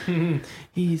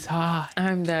 He's high.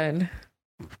 I'm dead.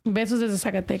 Besos desde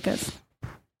Zacatecas.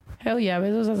 Hell yeah,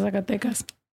 besos desde Zacatecas.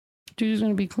 Juju's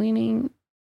gonna be cleaning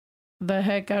the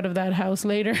heck out of that house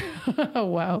later. Oh,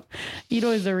 wow.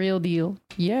 Ito is the real deal.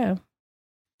 Yeah.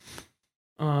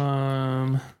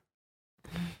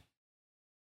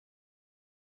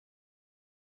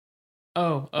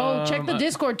 Check the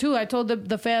Discord too. I told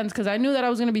the fans because I knew that I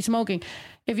was going to be smoking.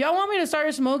 If y'all want me to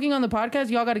start smoking on the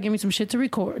podcast, y'all got to give me some shit to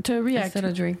record, to react instead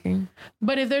of drinking.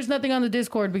 But if there's nothing on the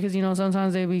Discord, because you know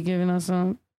sometimes they be giving us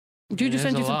some. Juju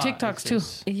sent you some TikToks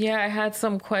too. Yeah, I had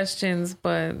some questions,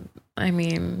 but I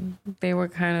mean they were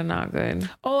kind of not good.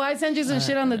 Oh, I sent you some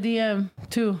shit on the DM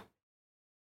too.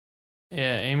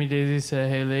 Yeah, Amy Daisy said,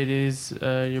 "Hey ladies,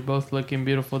 you're both looking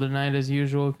beautiful tonight as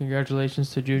usual.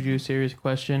 Congratulations to Juju. Serious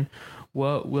question.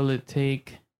 What will it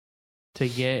take to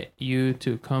get you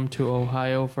to come to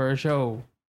Ohio for a show?"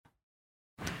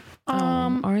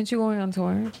 Aren't you going on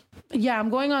tour? Yeah, I'm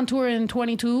going on tour in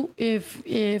 22.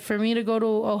 If for me to go to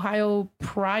Ohio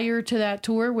prior to that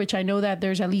tour, which I know that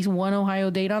there's at least one Ohio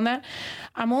date on that,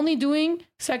 I'm only doing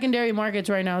secondary markets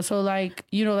right now. So like,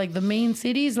 you know, like the main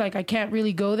cities, like I can't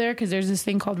really go there because there's this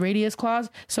thing called radius clause.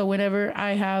 So whenever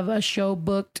I have a show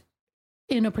booked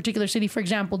in a particular city, for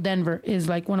example, Denver is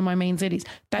like one of my main cities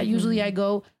that usually I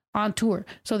go on tour.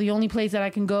 So the only place that I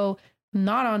can go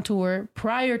not on tour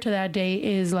prior to that day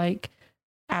is like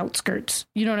outskirts.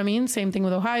 You know what I mean? Same thing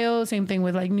with Ohio, same thing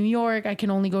with like New York. I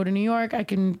can only go to New York. I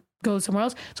can go somewhere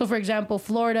else. So for example,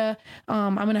 Florida,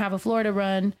 I'm going to have a Florida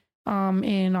run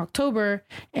in October,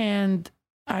 and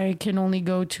I can only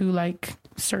go to like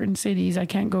certain cities. I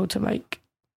can't go to like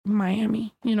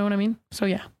Miami. You know what I mean? So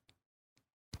yeah.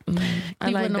 I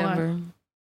like Denver.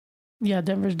 Yeah,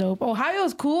 Denver's dope.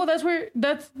 Ohio's cool. That's where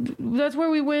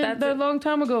we went that long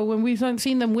time ago when we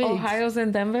seen them wigs. Ohio's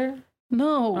in Denver?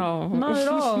 No, not at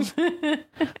all.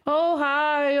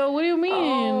 Ohio, what do you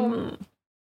mean?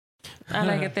 I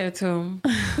like it there too.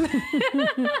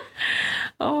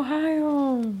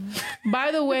 Ohio.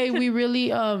 By the way, we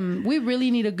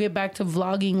really need to get back to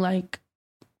vlogging, like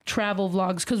travel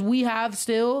vlogs, because we have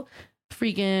still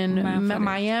freaking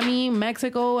Miami,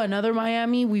 Mexico, another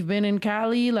Miami. We've been in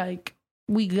Cali. Like,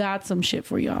 we got some shit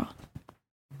for y'all.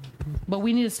 But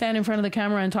we need to stand in front of the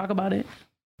camera and talk about it.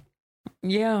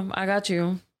 Yeah, I got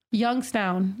you.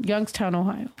 Youngstown,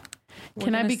 Ohio.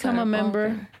 Can I become a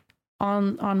member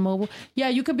on mobile? Yeah,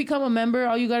 you could become a member.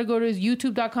 All you got to go to is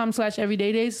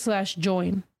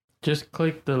youtube.com/everydaydays/join. Just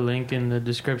click the link in the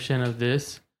description of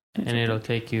this and it'll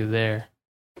take you there.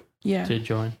 Yeah. To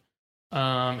join.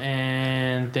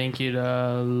 And thank you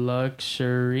to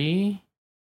Luxury.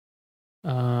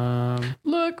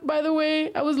 Look, by the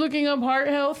way, I was looking up heart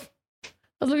health.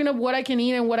 I was looking up what I can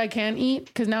eat and what I can't eat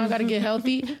because now I got to get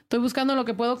healthy. Estoy buscando lo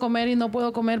que puedo comer y no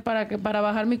puedo comer para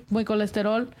bajar mi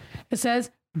cholesterol. It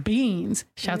says beans.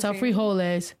 Shouts out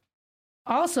frijoles.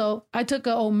 Also, I took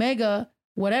a omega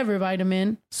whatever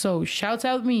vitamin. So shouts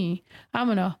out me. I'm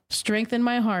going to strengthen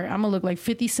my heart. I'm going to look like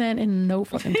 50 Cent in no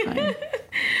fucking time.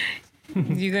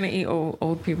 You're going to eat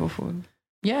old people food.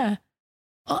 Yeah.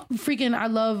 Freaking, I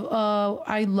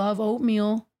love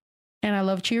oatmeal and I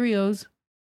love Cheerios.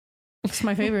 It's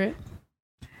my favorite.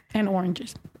 And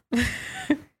oranges.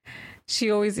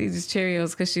 She always eats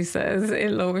Cheerios because she says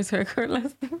it lowers her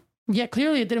cholesterol. Yeah,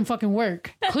 clearly it didn't fucking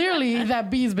work. Clearly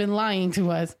that bee's been lying to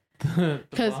us.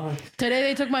 Because today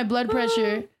they took my blood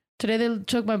pressure. Today they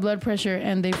took my blood pressure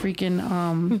and they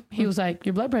freaking, he was like,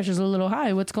 your blood pressure's a little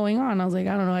high. What's going on? I was like,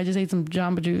 I don't know. I just ate some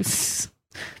Jamba Juice.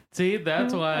 See,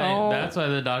 that's why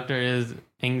the doctor is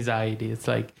anxiety. It's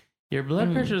like, your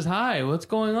blood pressure is high. What's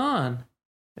going on?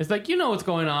 It's like, you know what's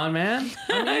going on, man.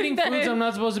 I'm eating foods I'm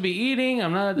not supposed to be eating.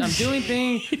 I'm doing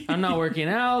things. I'm not working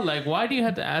out. Like, why do you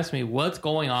have to ask me what's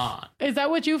going on? Is that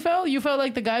what you felt? You felt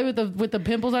like the guy with the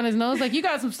pimples on his nose? Like, you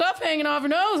got some stuff hanging off your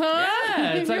nose, huh?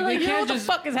 Yeah. It's like, you know what the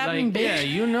fuck is happening, bitch? Yeah,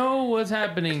 you know what's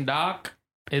happening, doc.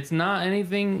 It's not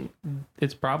anything.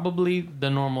 It's probably the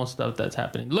normal stuff that's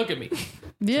happening. Look at me.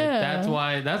 Yeah.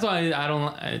 Like, that's why I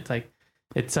don't, it's like,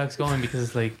 it sucks going because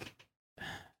it's like,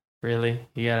 really?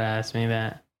 You gotta ask me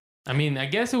that? I mean, I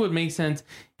guess it would make sense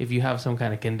if you have some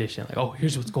kind of condition. Like, oh,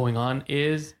 here's what's going on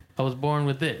is I was born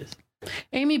with this.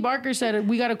 Amy Barker said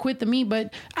we got to quit the meat,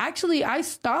 but actually I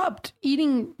stopped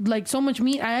eating like so much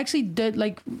meat. I actually did,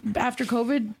 like, after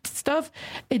COVID stuff,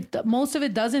 most of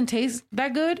it doesn't taste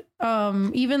that good.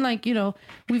 Even like, you know,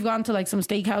 we've gone to like some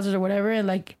steakhouses or whatever and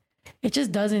like it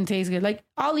just doesn't taste good. Like,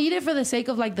 I'll eat it for the sake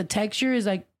of like the texture is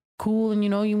like cool, and you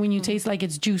know, when you taste like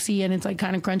it's juicy and it's like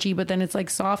kind of crunchy, but then it's like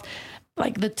soft.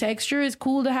 Like, the texture is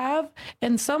cool to have,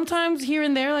 and sometimes here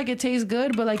and there, like, it tastes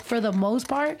good, but like for the most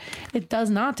part, it does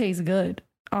not taste good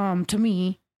to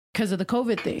me because of the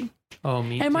COVID thing. Oh,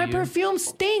 me and my perfume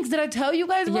stinks. Did I tell you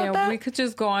guys about that? Yeah, we could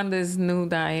just go on this new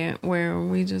diet where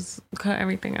we just cut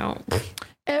everything out.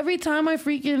 Every time I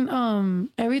freaking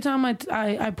every time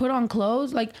I put on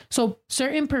clothes, like, so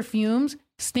certain perfumes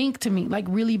stink to me like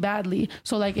really badly.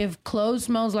 So like if clothes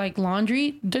smells like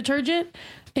laundry detergent,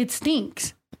 it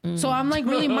stinks. So I'm like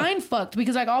really mind fucked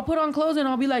because like I'll put on clothes and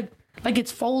I'll be like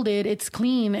it's folded, it's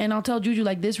clean, and I'll tell Juju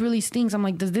like this really stinks. I'm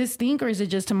like, does this stink or is it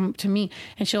just to me?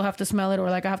 And she'll have to smell it, or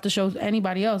like I have to show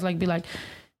anybody else, like be like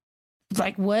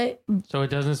what? So it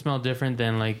doesn't smell different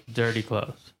than like dirty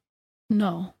clothes?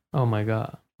 No. Oh my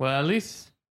god. Well, at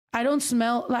least I don't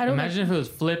smell. I don't imagine if it was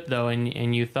flipped though,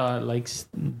 and you thought like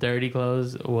dirty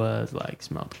clothes was like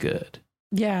smelled good.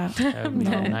 Yeah. That would be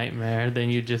a nightmare. Then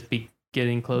you'd just be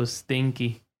getting clothes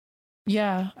stinky.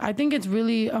 Yeah, I think it's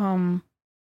really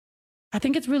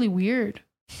weird.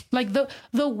 Like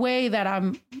the way that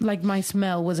I'm like my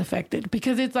smell was affected,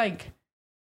 because it's like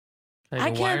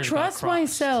I can't trust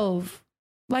myself.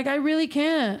 Like I really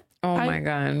can't. Oh my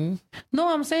god.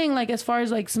 No, I'm saying like as far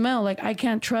as like smell, like I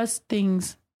can't trust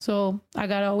things. So I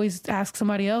gotta always ask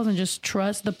somebody else and just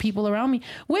trust the people around me,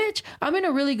 which I'm in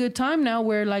a really good time now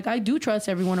where like I do trust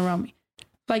everyone around me.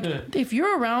 Like if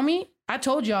you're around me, I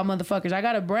told y'all motherfuckers, I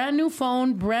got a brand new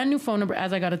phone number,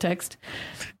 as I got a text.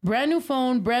 Brand new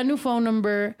phone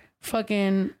number,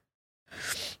 fucking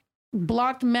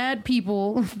blocked mad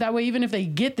people. That way, even if they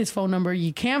get this phone number,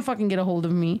 you can't fucking get a hold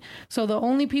of me. So the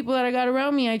only people that I got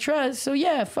around me, I trust. So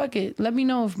yeah, fuck it. Let me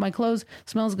know if my clothes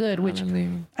smells good, which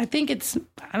I think it's,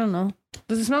 I don't know.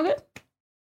 Does it smell good?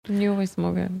 You always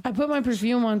smell good. I put my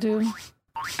perfume on too.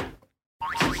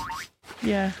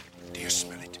 Yeah. Do you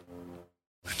smell it?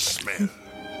 That smell.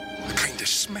 A kind of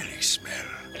smelly smell.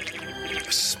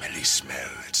 A smelly smell.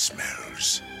 It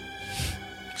smells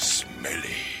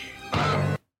smelly.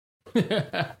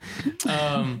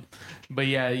 But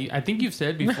yeah, I think you've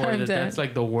said before that that's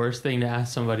like the worst thing to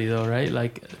ask somebody though, right?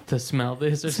 Like to smell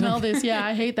this or smell something. This. Yeah,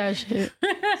 I hate that shit.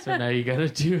 So now you gotta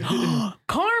do it.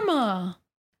 Karma.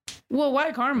 Well,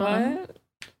 why karma? What?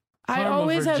 I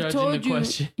always have told you.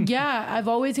 Yeah, I've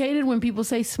always hated when people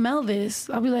say smell this.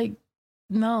 I'll be like,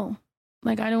 no.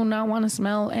 Like, I do not want to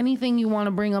smell anything you want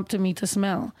to bring up to me to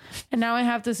smell. And now I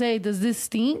have to say, does this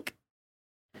stink?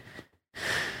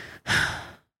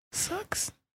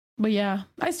 Sucks. But yeah,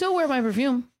 I still wear my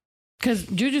perfume because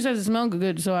Juju says it smells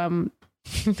good. So I'm,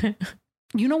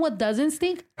 you know what doesn't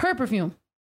stink? Her perfume.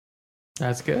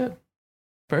 That's good.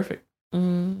 Perfect.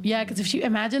 Yeah, because if she,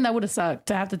 imagine that would have sucked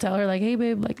to have to tell her like, hey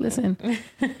babe, like listen,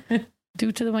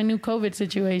 due to my new COVID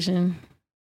situation.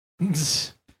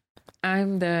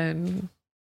 I'm dead.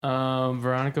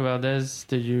 Veronica Valdez,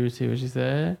 did you see what she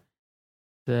said?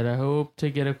 That I hope to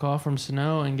get a call from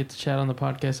Snow and get to chat on the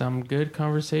podcast. I'm good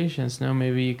conversation. Snow,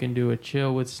 maybe you can do a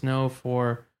chill with Snow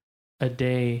for a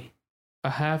day, a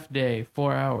half day,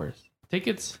 4 hours.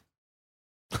 Tickets?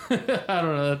 I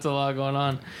don't know. That's a lot going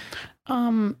on.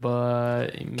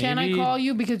 But maybe... Can I call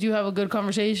you because you have a good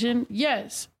conversation?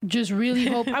 Yes. Just really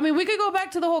hope. I mean, we could go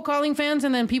back to the whole calling fans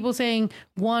and then people saying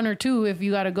 1 or 2 if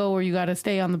you got to go or you got to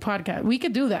stay on the podcast. We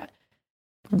could do that.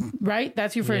 Right?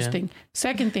 That's your first thing.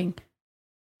 Second thing.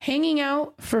 Hanging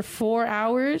out for 4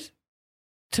 hours,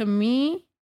 to me,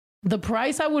 the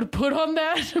price I would put on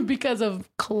that because of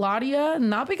Claudia,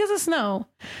 not because of Snow,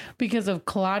 because of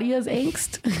Claudia's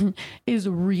angst, is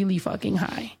really fucking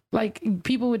high. Like,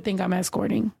 people would think I'm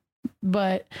escorting.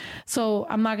 But, so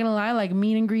I'm not going to lie, like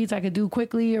meet and greets I could do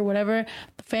quickly or whatever.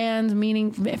 Fans,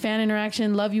 fan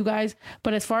interaction, love you guys.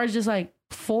 But as far as just like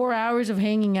 4 hours of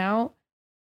hanging out,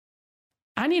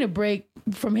 I need a break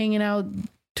from hanging out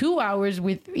 2 hours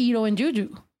with Ito and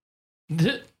Juju.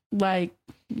 Like,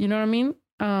 you know what I mean?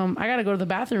 I got to go to the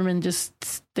bathroom and just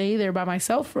stay there by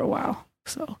myself for a while.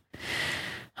 So,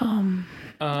 I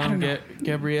don't know.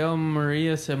 Gabrielle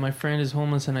Maria said, my friend is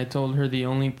homeless and I told her the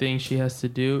only thing she has to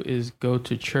do is go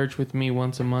to church with me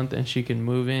once a month and she can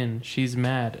move in. She's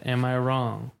mad. Am I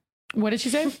wrong? What did she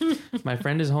say? My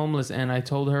friend is homeless and I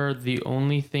told her the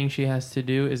only thing she has to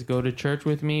do is go to church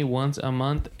with me once a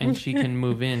month and she can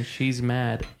move in. She's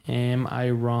mad. Am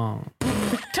I wrong?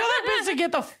 Tell that bitch to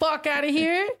get the fuck out of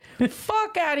here.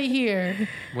 Fuck out of here.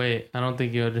 Wait, I don't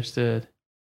think you understood.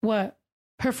 What?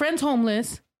 Her friend's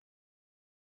homeless.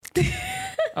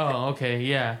 Oh, okay,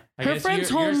 yeah. I her guess friend's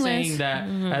you're homeless. saying that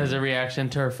as a reaction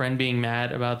to her friend being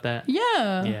mad about that.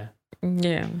 Yeah. Yeah.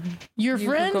 Yeah. Your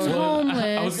friend's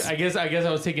homeless. I guess I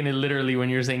was taking it literally when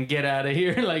you're saying get out of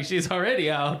here. Like she's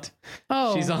already out.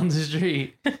 Oh. She's on the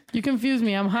street. You confuse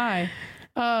me. I'm high.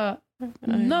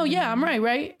 No, yeah, I'm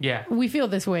right? Yeah. We feel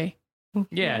this way.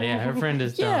 Yeah. Her friend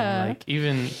is dumb. Yeah. Like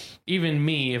even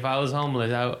me, if I was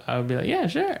homeless, I would be like, yeah,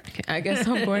 sure. I guess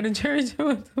I'm going to church.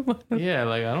 Yeah,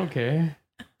 like I don't care.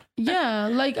 Yeah,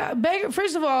 like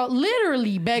first of all,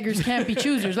 literally beggars can't be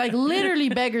choosers. Like literally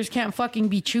beggars can't fucking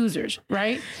be choosers,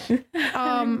 right?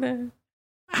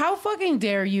 How fucking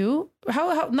dare you?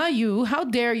 How not you? How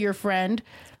dare your friend?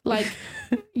 Like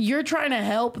you're trying to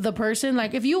help the person.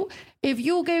 Like if you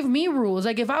gave me rules,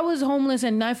 like if I was homeless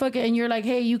and and you're like,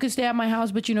 hey, you can stay at my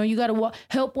house, but you got to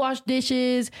help wash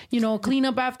dishes, clean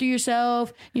up after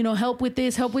yourself, help with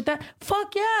this, help with that.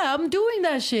 Fuck yeah, I'm doing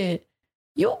that shit.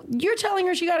 You're telling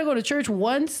her she got to go to church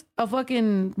once a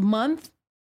fucking month?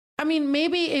 I mean,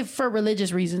 maybe if for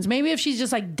religious reasons, maybe if she's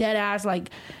just like dead ass, like,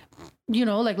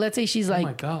 like let's say she's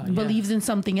like believes in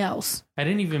something else. I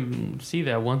didn't even see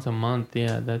that once a month.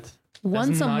 Yeah, that's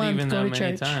once a not month even go that to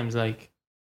many church. times. Like,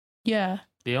 yeah.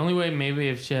 The only way maybe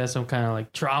if she has some kind of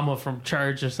like trauma from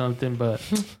church or something, but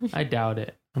I doubt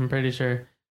it. I'm pretty sure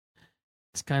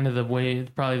it's kind of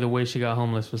probably the way she got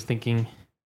homeless was thinking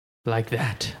like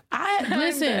that.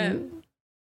 Listen,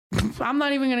 I'm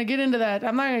not even going to get into that.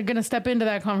 I'm not going to step into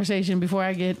that conversation before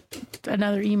I get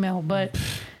another email, but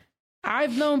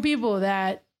I've known people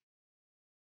that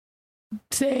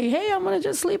say, hey, I'm going to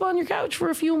just sleep on your couch for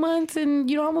a few months and,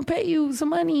 I'm going to pay you some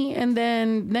money. And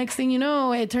then next thing you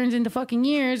know, it turns into fucking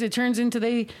years. It turns into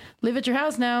they live at your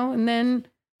house now. And then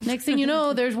next thing you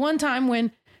know, there's one time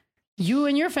when you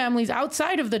and your family's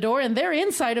outside of the door and they're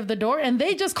inside of the door and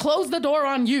they just close the door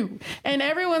on you. And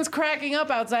everyone's cracking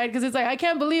up outside because it's like, I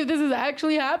can't believe this is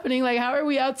actually happening. Like, how are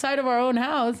we outside of our own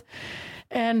house?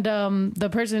 And the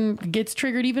person gets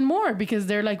triggered even more because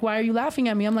they're like, why are you laughing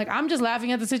at me? I'm like, I'm just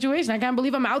laughing at the situation. I can't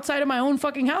believe I'm outside of my own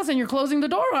fucking house and you're closing the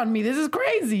door on me. This is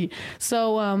crazy.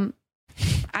 So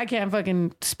I can't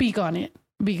fucking speak on it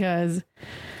because...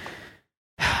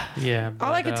 Yeah. But,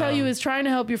 all I can tell you is trying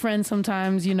to help your friends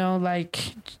sometimes,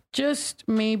 like just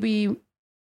maybe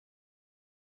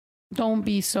don't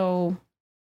be so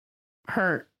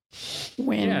hurt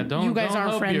when you guys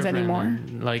aren't friends anymore.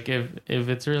 Like if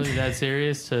it's really that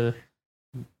serious to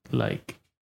like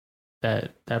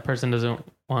that person doesn't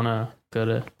want to go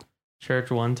to church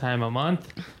one time a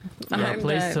month, you got a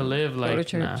place to live,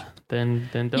 like nah, then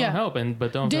don't help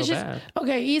but don't feel bad.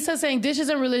 Okay, Issa's saying dishes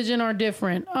and religion are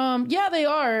different. Yeah, they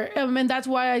are. And that's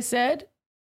why I said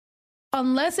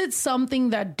unless it's something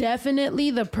that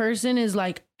definitely the person is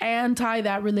like anti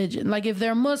that religion. Like if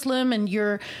they're Muslim and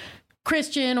you're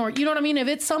Christian or you know what I mean? If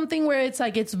it's something where it's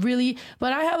like it's really,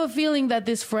 but I have a feeling that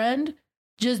this friend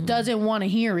just doesn't want to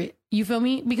hear it. You feel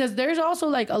me? Because there's also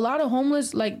like a lot of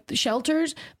homeless like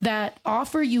shelters that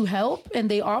offer you help, and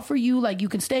they offer you like, you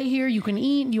can stay here, you can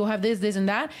eat, you'll have this and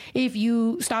that if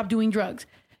you stop doing drugs.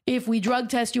 If we drug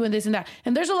test you and this and that.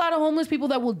 And there's a lot of homeless people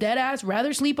that will dead ass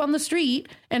rather sleep on the street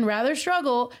and rather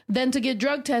struggle than to get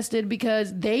drug tested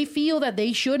because they feel that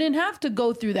they shouldn't have to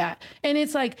go through that. And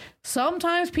it's like,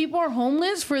 sometimes people are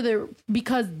homeless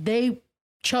because they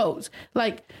chose.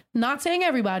 Like, not saying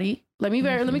everybody. Let me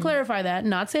clarify that.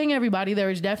 Not saying everybody. There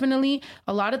is definitely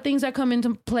a lot of things that come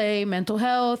into play. Mental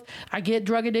health. I get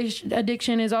drug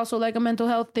addiction is also like a mental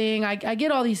health thing. I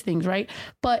get all these things, right?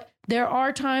 But there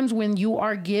are times when you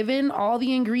are given all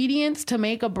the ingredients to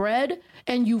make a bread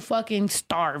and you fucking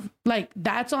starve. Like,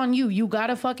 that's on you. You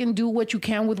gotta fucking do what you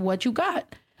can with what you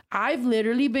got. I've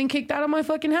literally been kicked out of my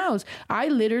fucking house. I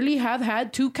literally have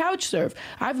had to couch surf.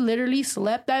 I've literally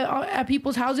slept at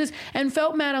people's houses and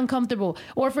felt mad uncomfortable.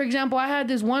 Or for example, I had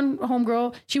this one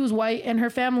homegirl, she was white, and her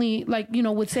family, like, you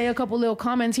know, would say a couple little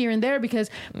comments here and there because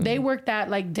they worked at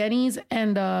like Denny's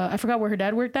and I forgot where her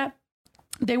dad worked at.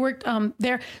 They worked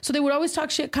there. So they would always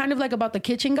talk shit kind of like about the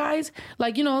kitchen guys,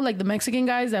 like, you know, like the Mexican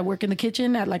guys that work in the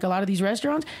kitchen at like a lot of these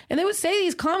restaurants. And they would say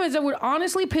these comments that would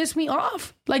honestly piss me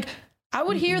off. Like, I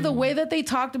would hear the way that they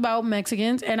talked about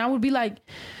Mexicans and I would be like,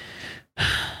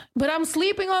 but I'm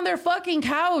sleeping on their fucking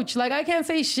couch. Like, I can't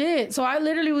say shit. So I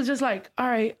literally was just like, all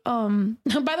right.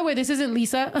 By the way, this isn't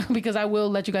Lisa because I will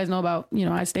let you guys know about, you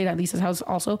know, I stayed at Lisa's house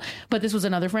also, but this was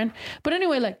another friend. But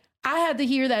anyway, like, I had to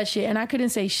hear that shit and I couldn't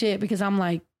say shit because I'm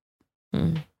like,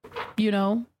 you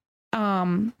know,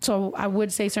 so I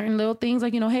would say certain little things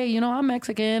like, you know, hey, you know, I'm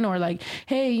Mexican, or like,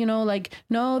 hey, you know, like,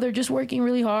 no, they're just working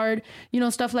really hard, you know,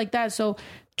 stuff like that. So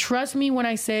trust me when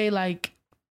I say, like,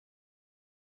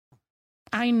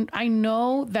 I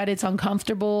know that it's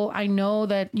uncomfortable. I know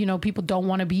that, you know, people don't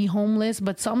want to be homeless,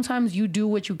 but sometimes you do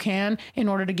what you can in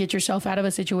order to get yourself out of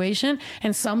a situation.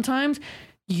 And sometimes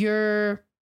you're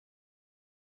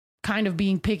kind of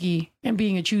being picky and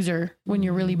being a chooser when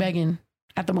you're really begging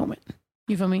at the moment.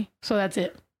 You feel me? So that's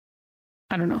it.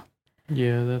 I don't know.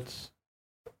 Yeah, that's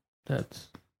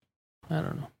I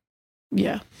don't know.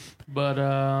 Yeah. But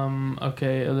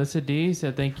okay, Alyssa D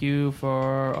said thank you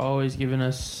for always giving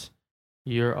us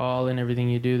your all in everything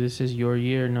you do. This is your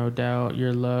year, no doubt.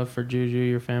 Your love for Juju,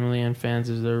 your family, and fans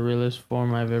is the realest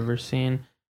form I've ever seen.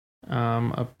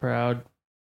 I'm proud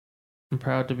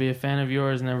to be a fan of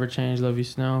yours. Never change. Love you,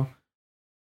 Snow.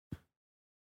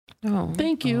 Oh,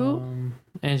 thank you.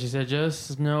 And she said,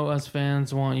 just know us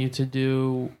fans want you to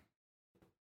do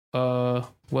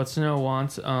what Snow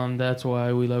wants. That's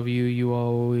why we love you.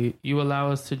 You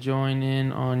allow us to join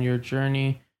in on your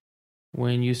journey.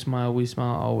 When you smile, we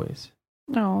smile always.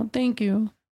 Oh, thank you.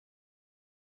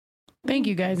 Thank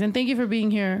you guys, and thank you for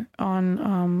being here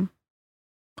on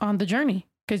the journey.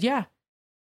 Because yeah,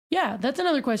 that's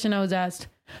another question I was asked.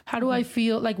 How do I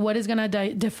feel? Like, what is gonna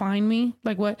define me?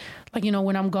 Like, what? Like, you know,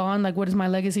 when I'm gone, like, what is my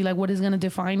legacy? Like, what is gonna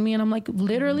define me? And I'm like,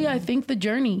 literally, I think the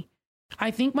journey.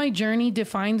 I think my journey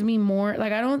defines me more.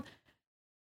 Like, I don't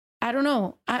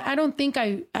know. I don't think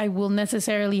I will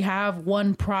necessarily have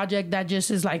one project that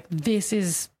just is like, this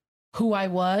is who I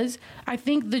was. I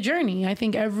think the journey. I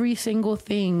think every single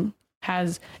thing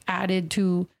has added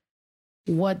to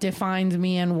what defines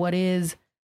me and what is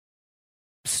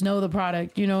Snow the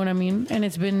product, you know what I mean? And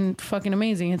it's been fucking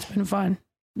amazing. It's been fun,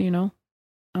 you know?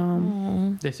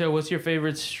 They said, what's your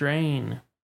favorite strain?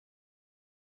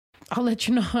 I'll let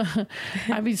you know.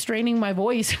 I've been straining my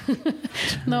voice.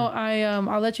 No,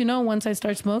 I'll let you know once I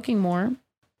start smoking more.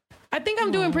 I think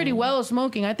I'm doing pretty well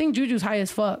smoking. I think Juju's high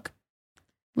as fuck.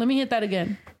 Let me hit that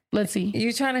again. Let's see.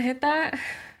 You trying to hit that?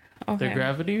 Okay. The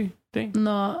gravity thing?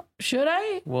 No. Should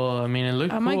I? Well, I mean, it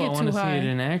looked cool. I want to see it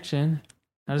in action.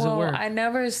 How does it work? I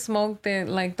never smoked it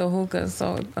like the hookah,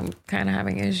 so I'm kind of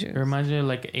having issues. It reminds me of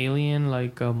like Alien,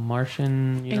 like a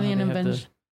Martian. Alien invention.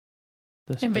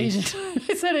 Invasion.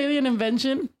 I said alien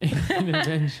invention. Alien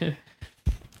invention.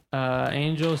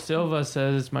 Angel Silva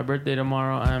says, it's my birthday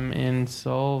tomorrow. I'm in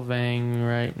Solvang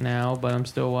right now, but I'm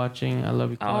still watching. I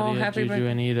love you, Claudia, Juju,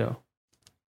 and Ito.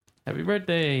 Happy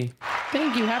birthday.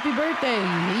 Thank you. Happy birthday.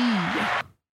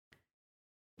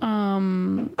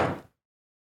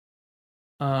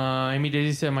 Amy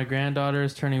Daisy said, my granddaughter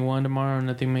is turning 1 tomorrow.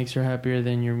 Nothing makes her happier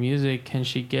than your music. Can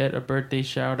she get a birthday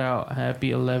shout out? Happy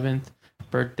 11th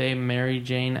birthday, Mary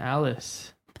Jane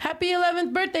Alice. Happy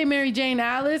 11th birthday, Mary Jane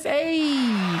Alice. Hey.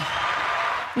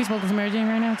 We smoking some Mary Jane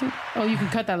right now, too? Oh, you can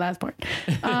cut that last part.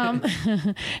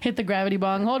 Hit the gravity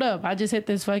bong. Hold up. I just hit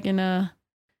this fucking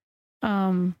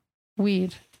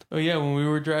weed. Oh, yeah. When we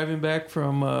were driving back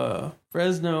from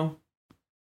Fresno,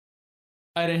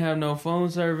 I didn't have no phone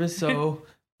service, so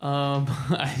we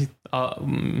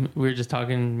were just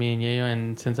talking, me and Yayo,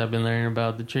 and since I've been learning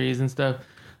about the trees and stuff,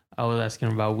 I was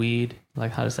asking about weed,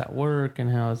 like how does that work and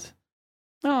how's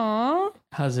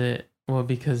it? Well,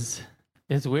 because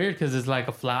it's weird because it's like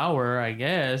a flower, I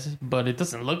guess, but it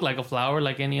doesn't look like a flower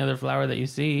like any other flower that you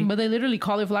see. But they literally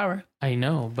call it flower. I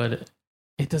know, but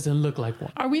it doesn't look like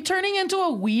one. Are we turning into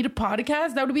a weed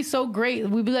podcast? That would be so great.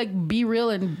 We'd be like Be Real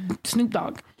and Snoop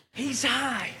Dogg. He's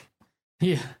high.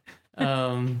 Yeah.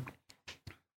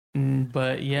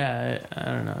 But yeah, I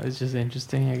don't know. It's just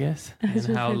interesting, I guess.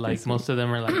 And how like most of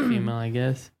them are like female, I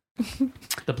guess.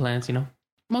 The plants, you know.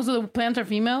 Most of the plants are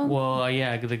female? Well,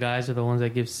 yeah, the guys are the ones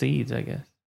that give seeds, I guess.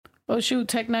 Oh shoot,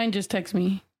 Tech9 just texted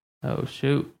me. Oh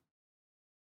shoot.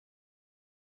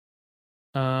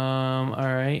 All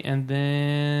right, and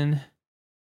then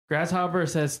Grasshopper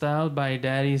says styled by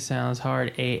Daddy sounds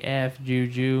hard AF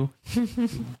Juju.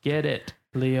 Get it.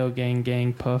 Leo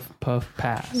gang puff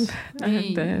pass.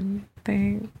 I'm dead.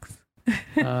 Thanks.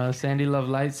 Sandy Love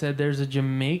Light said there's a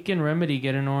Jamaican remedy.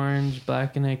 Get an orange,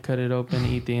 blacken it, cut it open,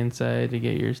 eat the inside to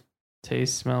get your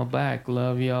taste smell back.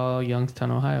 Love y'all,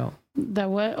 Youngstown, Ohio. That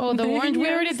what? Oh, the orange. We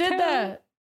already did that.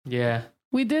 Yeah.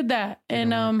 We did that.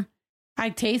 And I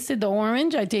tasted the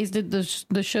orange. I tasted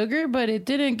the sugar, but it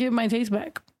didn't give my taste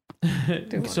back.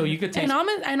 So you could taste.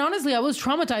 And honestly, I was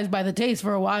traumatized by the taste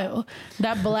for a while.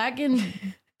 That black and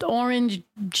orange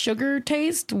sugar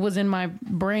taste was in my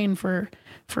brain for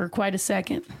quite a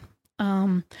second.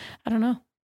 I don't know.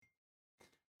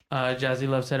 Jazzy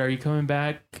Love said, "Are you coming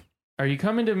back? Are you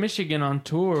coming to Michigan on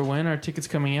tour? When are tickets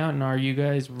coming out? And are you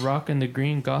guys rocking the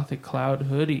green Gothic Cloud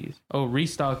hoodies? Oh,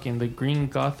 restocking the green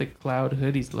Gothic Cloud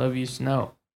hoodies. Love you,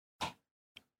 Snow."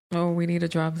 Oh, we need to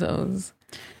drop those.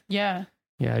 Yeah.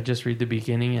 Yeah, I just read the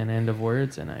beginning and end of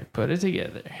words and I put it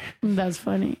together. That's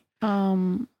funny.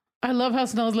 I love how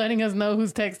Snow's letting us know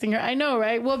who's texting her. I know,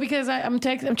 right? Well, because I'm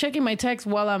checking my text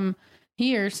while I'm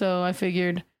here, so I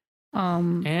figured.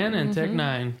 Ann and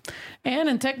Tech9. Ann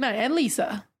and Tech9 and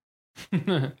Lisa.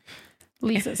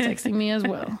 Lisa's texting me as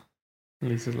well.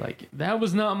 Lisa's like, that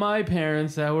was not my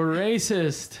parents that were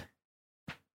racist.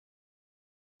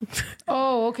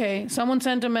 Oh, okay. Someone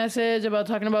sent a message about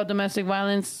talking about domestic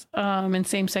violence and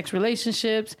same-sex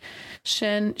relationships.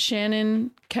 Shannon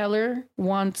Keller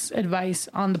wants advice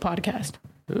on the podcast.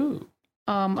 Ooh.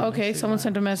 Okay, someone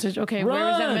sent a message. Okay, Run!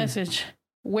 Where is that message?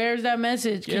 Where's that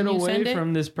message? Get Can you away send it?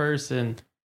 from this person.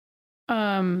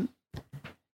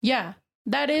 Yeah,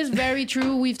 that is very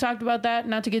true. We've talked about that,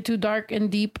 not to get too dark and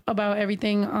deep about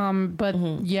everything. But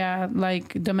yeah,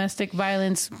 like domestic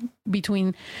violence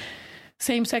between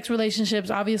same-sex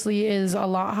relationships obviously is a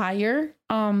lot higher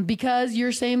because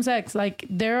you're same-sex. Like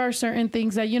there are certain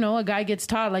things that, you know, a guy gets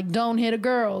taught, like don't hit a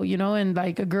girl, you know, and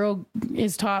like a girl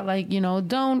is taught like, you know,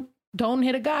 don't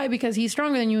hit a guy because he's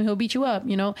stronger than you, he'll beat you up,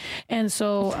 you know. And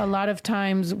so a lot of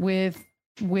times with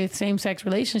same-sex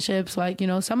relationships, like, you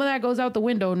know, some of that goes out the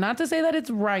window. Not to say that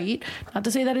it's right, not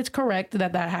to say that it's correct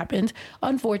that happens.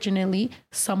 Unfortunately,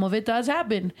 some of it does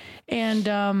happen.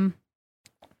 And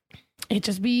it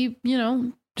just be, you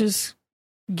know, just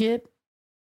get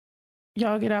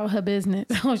out her business.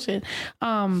 Oh shit.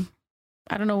 I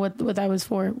don't know what that was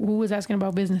for. Who was asking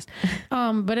about business?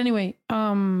 But anyway,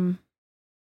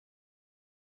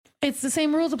 it's the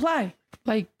same rules apply.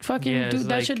 Like fucking dude,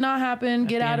 that should not happen.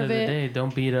 Get out of it. Day,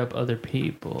 don't beat up other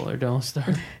people or don't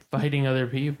start fighting other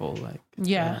people. Like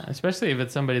especially if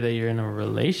it's somebody that you're in a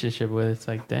relationship with. It's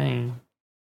like, dang,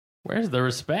 where's the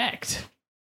respect?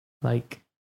 Like.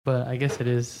 But I guess it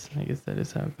is. I guess that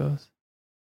is how it goes.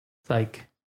 It's like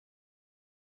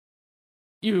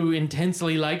you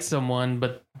intensely like someone,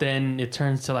 but then it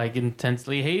turns to like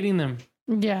intensely hating them.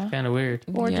 Yeah. Kind of weird.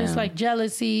 Or just like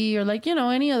jealousy or like, you know,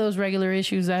 any of those regular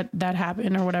issues that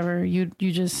happen or whatever. You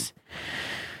just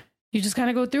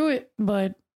kind of go through it.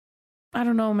 But I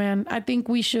don't know, man. I think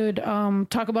we should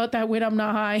talk about that when I'm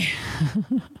not high.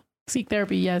 Seek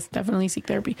therapy. Yes, definitely seek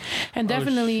therapy. And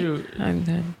definitely I'm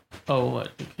dead. Oh,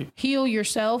 what? Heal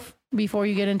yourself before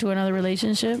you get into another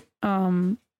relationship.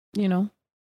 You know,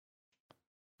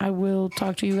 I will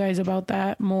talk to you guys about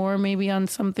that more, maybe on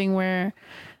something where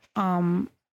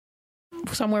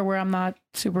somewhere where I'm not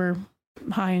super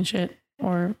high and shit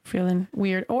or feeling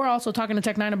weird, or also talking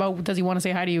to Tech9 about does he want to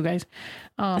say hi to you guys.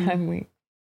 I'm weak.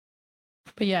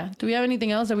 But yeah, do we have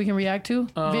anything else that we can react to?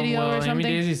 Video or something?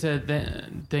 Amy Daisy said,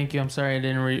 thank you. I'm sorry I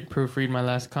didn't proofread my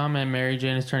last comment. Mary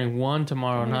Jane is turning 1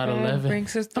 tomorrow, not 11.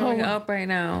 Brinks is throwing up right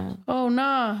now. Oh,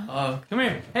 nah. Come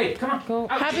here. Hey, come on. Go.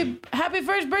 Happy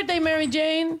first birthday, Mary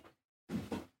Jane.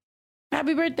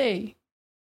 Happy birthday.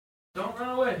 Don't run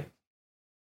away.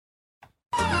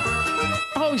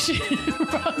 Oh shit!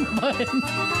 Wrong button.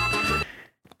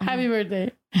 Happy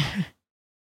birthday.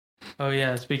 Oh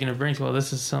yeah, speaking of Brinks, well,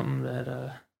 this is something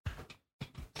that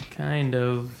kind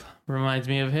of reminds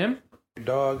me of him. Your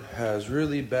dog has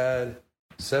really bad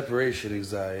separation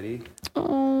anxiety.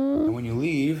 Oh. And when you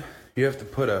leave, you have to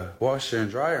put a washer and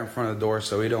dryer in front of the door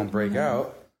so he don't break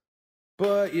out.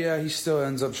 But yeah, he still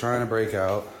ends up trying to break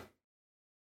out.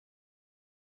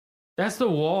 That's the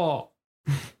wall.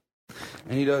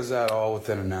 And he does that all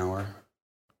within an hour.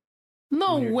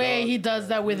 No way he does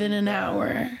that within an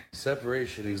hour.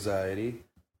 Separation anxiety.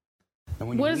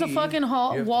 What is a fucking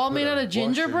wall made out of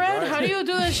gingerbread? How do you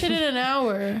do that shit in an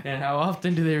hour? And how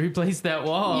often do they replace that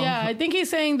wall? Yeah, I think he's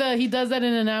saying that he does that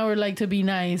in an hour, like to be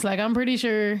nice. Like, I'm pretty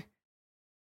sure.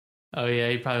 Oh yeah,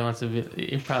 he probably wants to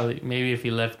be, maybe if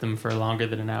he left them for longer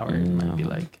than an hour, it might be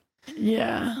like.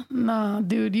 Yeah, nah,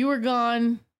 dude, you were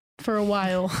gone for a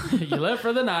while. You left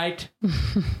for the night.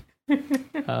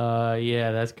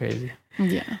 Yeah, that's crazy.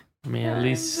 Yeah. I mean, at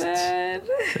least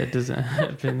that doesn't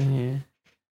happen here.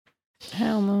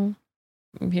 Hell no.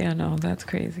 Yeah, no, that's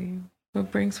crazy.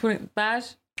 But Brinks wouldn't.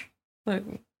 Bash, look.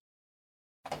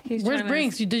 Where's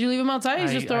Brinks? Did you leave him outside?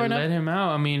 He's just throwing I up. let him out.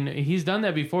 I mean, he's done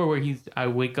that before where I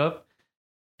wake up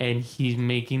and he's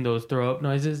making those throw up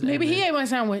noises. Maybe he ate my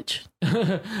sandwich.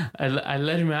 I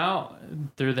let him out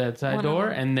through that side door,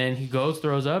 and then he goes,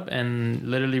 throws up, and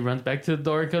literally runs back to the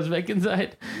door and comes back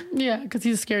inside. Yeah, because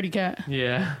he's a scaredy cat.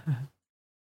 Yeah.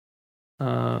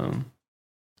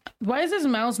 Why is this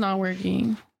mouse not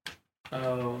working?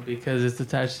 Oh, because it's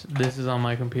attached. This is on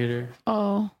my computer.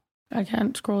 Oh, I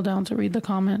can't scroll down to read the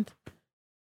comment.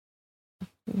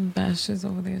 Bash is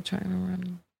over there trying to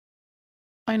run.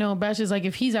 I know. Bash is like,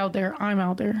 if he's out there, I'm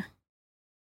out there.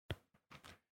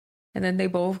 And then they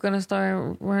both gonna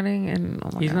start running, and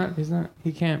oh my God. He's not.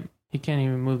 He can't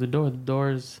even move the door. The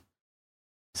doors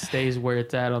stays where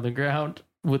it's at on the ground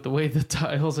with the way the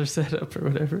tiles are set up or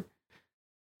whatever.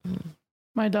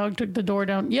 My dog took the door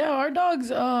down. Yeah, our dogs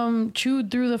chewed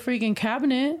through the freaking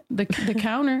cabinet, the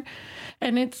counter,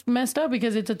 and it's messed up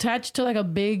because it's attached to like a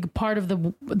big part of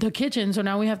the kitchen. So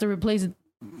now we have to replace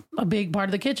a big part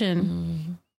of the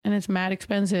kitchen, and it's mad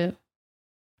expensive.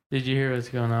 Did you hear what's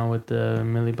going on with the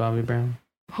Millie Bobby Brown?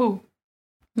 Who?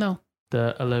 No.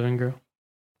 The 11 girl.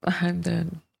 I'm dead.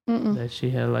 That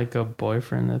she had like a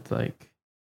boyfriend that's like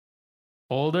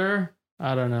older.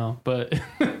 I don't know, but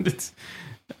it's.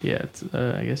 Yeah, it's,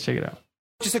 I guess check it out.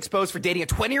 Just exposed for dating a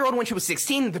 20-year-old when she was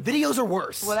 16. The videos are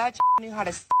worse. Well, that knew how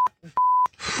to.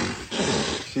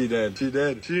 She did.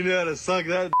 She knew how to suck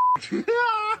that.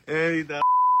 And eat that.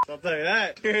 I'll tell you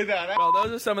that. Well,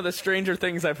 those are some of the stranger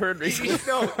things I've heard recently.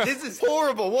 No, this is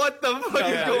horrible. What the fuck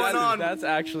is going on? That's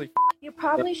actually. You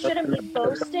probably shouldn't be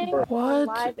boasting on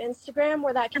live Instagram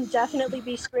where that can definitely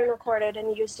be screen recorded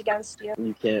and used against you.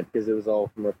 You can't because it was all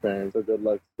from her parents. So good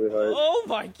luck, sweetheart. Oh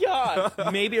my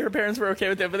God. Maybe her parents were okay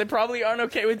with it, but they probably aren't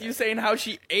okay with you saying how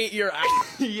she ate your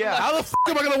ass. Yeah. How the f***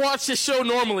 am I going to watch this show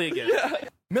normally again? Yeah.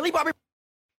 Millie Bobby.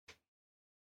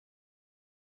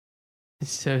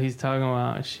 So he's talking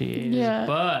about she ate his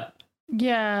butt.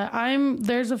 Yeah,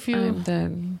 there's a few. I'm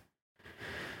dead.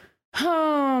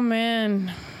 Oh,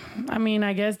 man. I mean,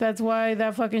 I guess that's why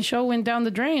that fucking show went down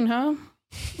the drain, huh?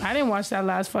 I didn't watch that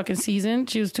last fucking season.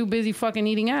 She was too busy fucking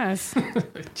eating ass.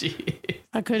 Jeez.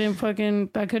 I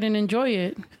couldn't enjoy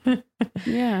it.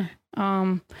 Yeah.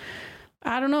 I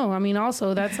don't know. I mean,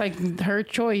 also that's like her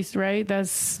choice, right?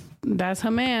 That's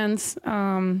her man's.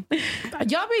 Y'all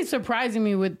be surprising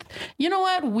me with, you know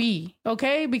what?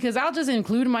 Okay? Because I'll just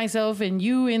include myself and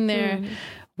you in there.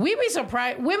 We be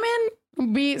surprised. Women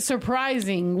be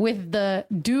surprising with the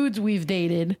dudes we've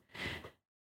dated.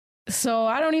 So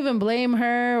I don't even blame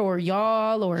her or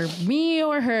y'all or me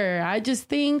or her. I just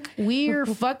think we're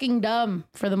fucking dumb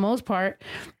for the most part.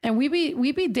 And we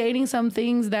be dating some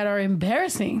things that are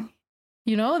embarrassing.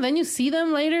 You know, then you see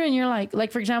them later and you're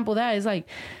like for example, that is like,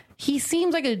 he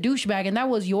seems like a douchebag and that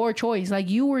was your choice. Like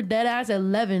you were dead ass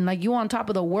 11, like you on top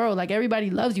of the world. Like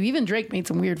everybody loves you. Even Drake made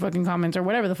some weird fucking comments or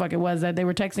whatever the fuck it was that they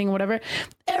were texting or whatever.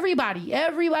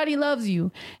 Everybody loves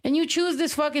you. And you choose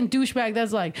this fucking douchebag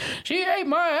that's like, she ate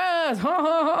my ass. Ha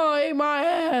ha ha, ate my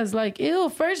ass. Like, ew,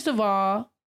 first of all,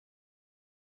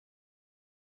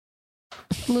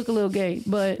 look a little gay,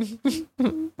 but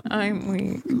I'm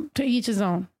weak. To each his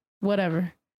own.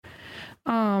 Whatever.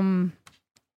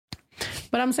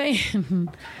 But I'm saying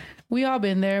we all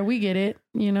been there. We get it.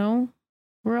 You know,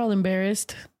 we're all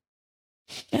embarrassed.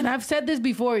 And I've said this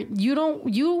before.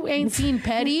 You ain't seen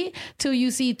petty till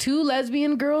you see two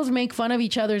lesbian girls make fun of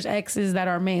each other's exes that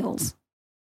are males.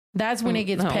 That's when it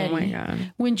gets petty. Oh my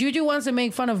God. When Juju wants to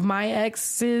make fun of my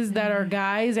exes that are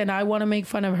guys and I want to make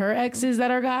fun of her exes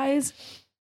that are guys.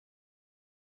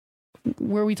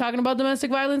 Were we talking about domestic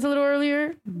violence a little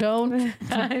earlier? Don't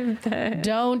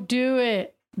do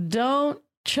it. Don't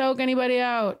choke anybody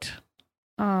out.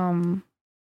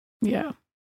 Yeah.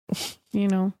 You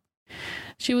know,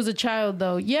 she was a child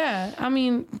though. Yeah. I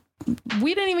mean,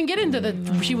 we didn't even get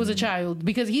into she was a child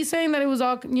because he's saying that it was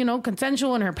all, you know,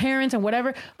 consensual and her parents and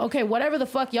whatever. Okay. Whatever the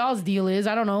fuck y'all's deal is.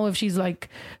 I don't know if she's like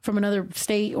from another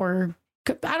state or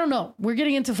I don't know. We're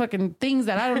getting into fucking things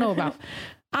that I don't know about.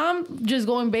 I'm just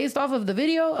going based off of the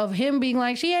video of him being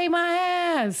like, she ate my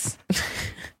ass.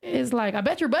 It's like, I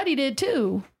bet your buddy did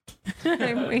too.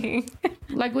 I mean,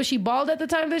 like, was she bald at the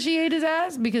time that she ate his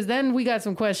ass? Because then we got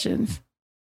some questions.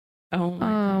 Oh my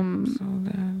God, so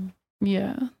bad.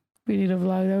 Yeah, we need a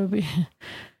vlog. That would be.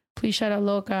 Please shout out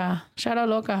Loca. Shout out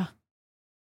Loca.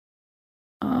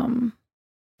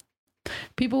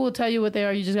 People will tell you what they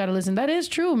are. You just got to listen. That is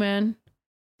true, man.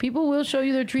 People will show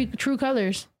you their true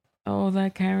colors. Oh,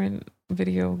 that Karen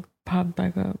video popped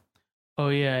back up. Oh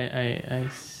yeah, I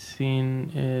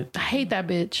seen it. I hate that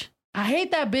bitch. I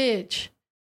hate that bitch.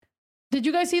 Did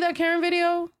you guys see that Karen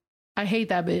video? I hate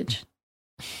that bitch.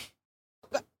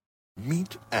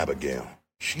 Meet Abigail.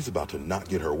 She's about to not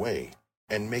get her way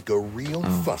and make a real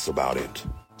fuss about it.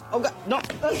 Oh God, no,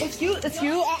 it's you.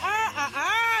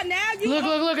 Now you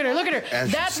look at her.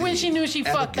 As That's you when see, she knew she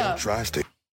fucked Abigail up. tries to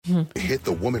hit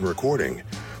the woman recording,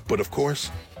 but of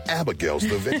course, Abigail's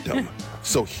the victim.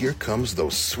 So here comes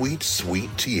those sweet, sweet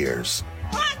tears.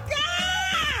 Oh my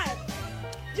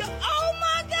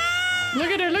God!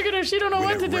 Look at her. She don't know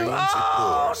what to do.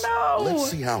 Oh no! Let's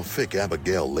see how thick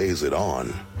Abigail lays it on.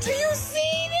 Do you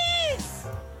see this?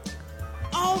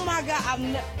 Oh my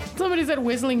God! Somebody said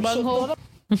whistling bunghole.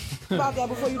 About that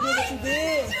before you did what you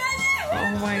did.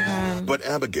 Oh my God! But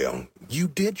Abigail, you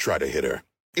did try to hit her.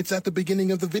 It's at the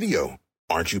beginning of the video.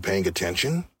 Aren't you paying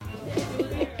attention?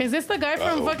 Is this the guy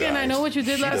from fucking guys, I Know What You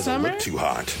Did she Last doesn't Summer? Look too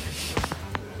hot.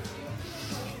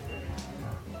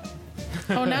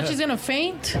 Oh, now she's gonna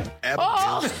faint?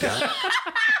 Abigail's down.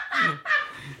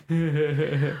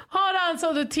 Hold on,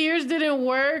 so the tears didn't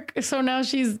work, so now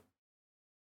she's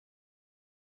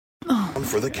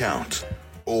For the count.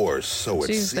 Or so it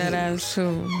She's seems. that ass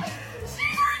too.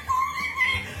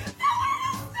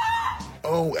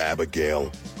 Oh,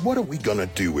 Abigail, what are we gonna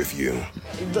do with you?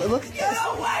 Look, get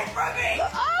away from me!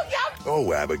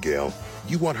 Oh, Abigail,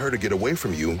 you want her to get away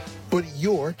from you, but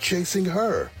you're chasing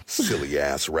her. Silly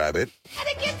ass rabbit.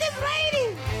 Gotta get this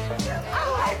lady!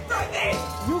 Away from me!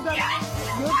 You got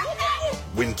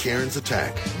When Karen's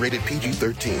Attack, rated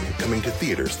PG-13, coming to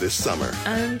theaters this summer.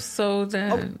 I'm so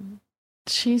dead.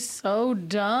 She's so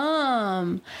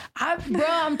dumb.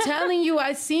 I'm telling you,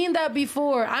 I seen that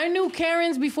before. I knew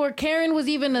Karens before Karen was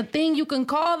even a thing you can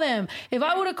call them. If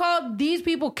I would have called these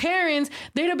people Karens,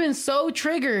 they'd have been so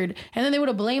triggered. And then they would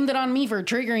have blamed it on me for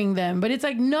triggering them. But it's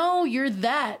like, no, you're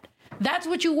that. That's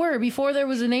what you were. Before there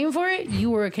was a name for it,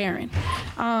 you were a Karen.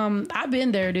 I've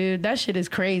been there, dude. That shit is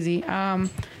crazy.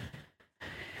 And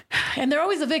they're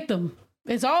always a victim.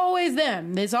 It's always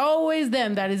them. It's always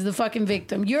them that is the fucking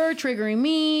victim. You're triggering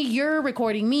me. You're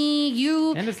recording me.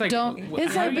 You and it's like, don't.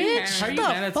 It's like, bitch, how are you the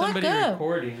mad at fuck somebody up.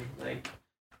 recording? Like,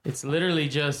 it's literally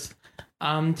just,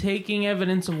 I'm taking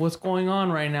evidence of what's going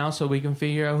on right now so we can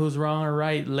figure out who's wrong or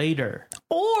right later.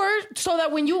 Or so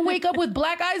that when you wake up with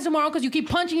black eyes tomorrow because you keep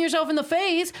punching yourself in the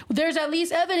face, there's at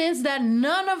least evidence that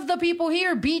none of the people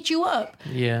here beat you up.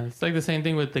 Yeah, it's like the same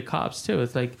thing with the cops too.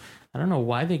 It's like, I don't know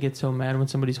why they get so mad when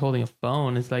somebody's holding a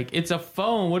phone. It's like, it's a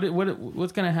phone.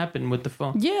 What's gonna happen with the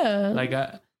phone? Yeah. Like,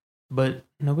 but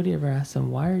nobody ever asked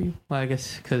them, why are you? Well, I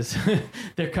guess because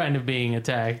they're kind of being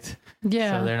attacked.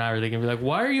 Yeah. So they're not really gonna be like,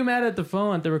 why are you mad at the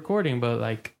phone at the recording? But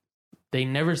like, they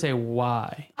never say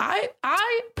why. I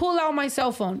pull out my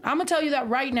cell phone. I'm gonna tell you that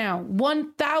right now.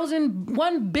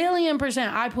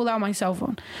 1,000,000,000,000% I pull out my cell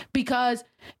phone because,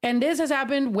 and this has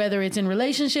happened whether it's in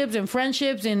relationships and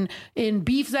friendships and in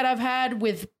beefs that I've had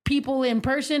with people in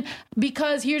person,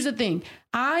 because here's the thing.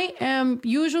 I am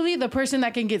usually the person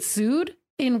that can get sued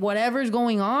in whatever's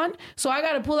going on. So I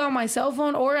got to pull out my cell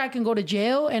phone or I can go to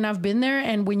jail, and I've been there.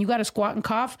 And when you got to squat and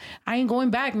cough, I ain't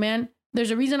going back, man. There's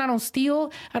a reason I don't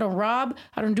steal, I don't rob,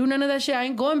 I don't do none of that shit. I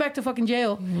ain't going back to fucking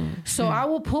jail. So I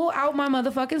will pull out my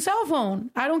motherfucking cell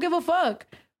phone. I don't give a fuck.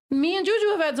 Me and Juju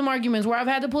have had some arguments where I've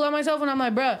had to pull out my cell phone. I'm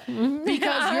like, bruh,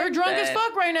 because you're drunk as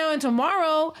fuck right now. And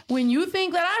tomorrow, when you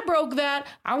think that I broke that,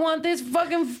 I want this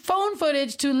fucking phone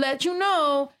footage to let you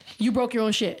know you broke your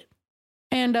own shit.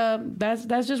 And that's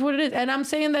just what it is. And I'm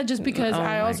saying that just because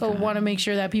I also want to make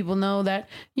sure that people know that,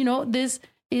 you know, this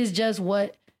is just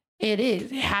what it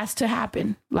is. It has to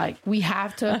happen. Like, we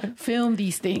have to film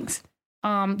these things.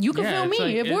 You can film me.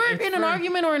 Like, if we're in an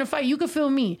argument or in a fight, you can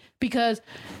film me, because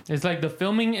it's like the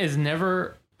filming is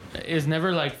never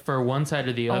like for one side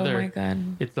or the other. Oh my God.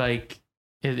 It's like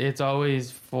it's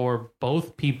always for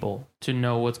both people to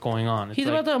know what's going on. It's He's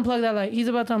about to unplug that light.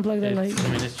 I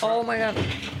mean, oh my God.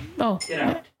 Oh. Get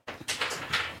out.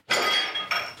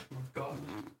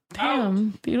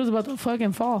 Damn, Theodore's about to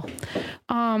fucking fall.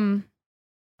 I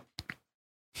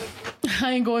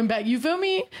ain't going back. You feel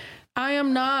me? I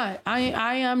am not.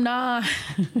 I am not.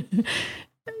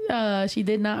 She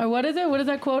did not. Or what is it? What is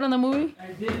that quote on the movie?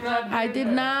 I did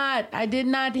not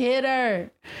hit her.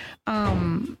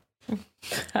 I'm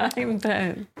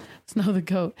dead. Snow the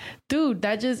goat. Dude,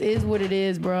 that just is what it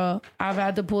is, bro. I've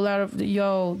had to pull out of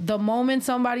the moment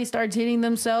somebody starts hitting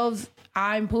themselves,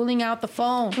 I'm pulling out the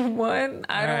phone. What?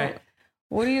 I don't.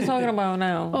 What are you talking about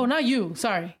now? Oh, not you.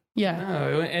 Sorry. Yeah.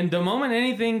 No, and the moment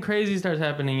anything crazy starts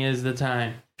happening is the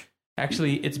time.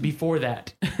 Actually, it's before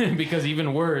that, because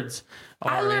even words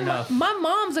are enough. My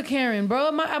mom's a Karen,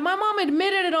 bro. My mom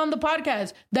admitted it on the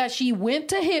podcast that she went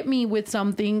to hit me with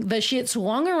something. The shit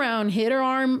swung around, hit her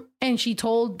arm, and she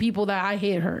told people that I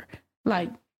hit her.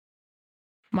 Like,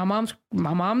 my mom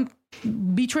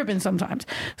be tripping sometimes.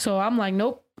 So I'm like,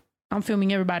 nope, I'm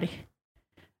filming everybody.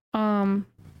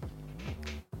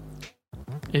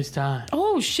 It's time.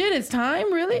 Oh shit, it's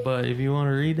time, really? But if you want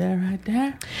to read that right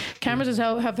there. Cameras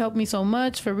have helped me so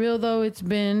much. For real though, it's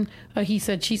been he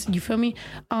said, she said, you feel me?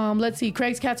 Let's see,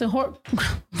 Craig's Cats and Horror.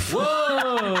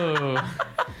 Whoa.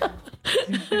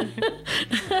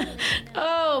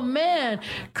 Oh man,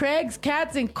 Craig's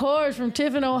Cats and Cores from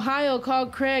Tiffin, Ohio. Call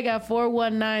Craig at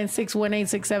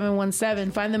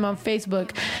 419-618-6717. Find them on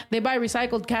Facebook. They buy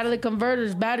recycled catalytic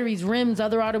converters, batteries, rims,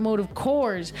 other automotive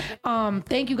cores.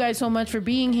 Thank you guys so much for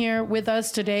being here with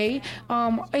us today.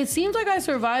 It seems like I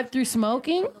survived through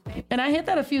smoking, and I hit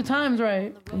that a few times,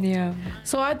 right? Yeah.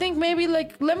 So I think maybe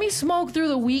let me smoke through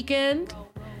the weekend.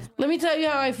 Let me tell you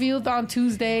how I feel on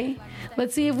Tuesday.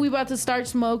 Let's see if we about to start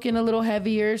smoking a little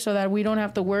heavier so that we don't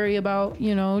have to worry about,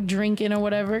 drinking or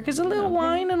whatever. Because a little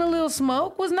wine and a little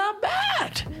smoke was not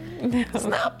bad. It's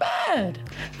not bad.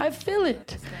 I feel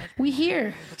it. We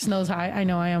here. Snow's high. I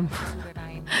know I am.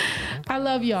 I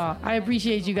love y'all. I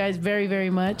appreciate you guys very, very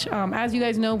much. As you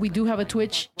guys know, we do have a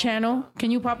Twitch channel. Can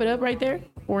you pop it up right there?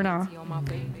 Or not?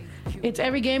 It's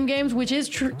Every Game Games, which is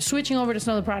switching over to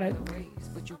Snow the Product.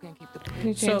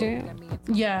 So,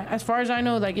 yeah, as far as I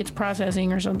know, like, it's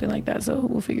processing or something like that, so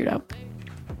we'll figure it out.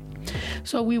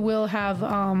 So we will have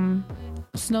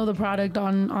Snow the Product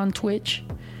on Twitch.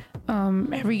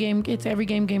 It's Every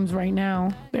Game Games right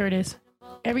now. There it is.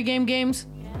 Every Game Games.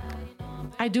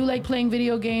 I do like playing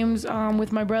video games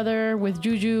with my brother, with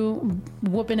Juju,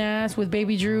 whooping ass with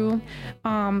Baby Drew.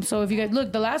 So if you guys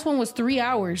look, the last one was 3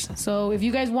 hours. So if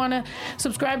you guys want to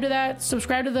subscribe to that,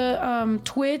 subscribe to the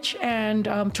Twitch and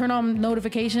turn on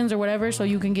notifications or whatever, so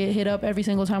you can get hit up every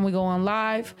single time we go on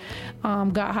live.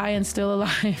 Got high and still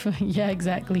alive. Yeah,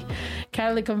 exactly.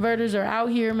 Catalytic converters are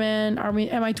out here, man.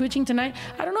 Am I twitching tonight?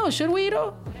 I don't know. Should we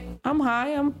though? I'm high.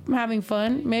 I'm having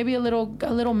fun. Maybe a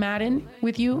little Madden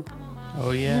with you.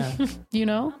 Oh yeah.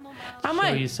 I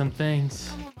might show you some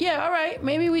things. Yeah, all right.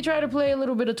 Maybe we try to play a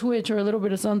little bit of Twitch or a little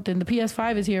bit of something. The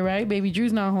PS5 is here, right? Baby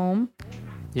Drew's not home.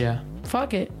 Yeah.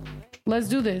 Fuck it. Let's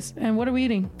do this. And what are we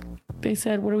eating? They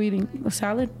said, what are we eating? A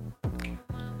salad?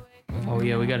 Oh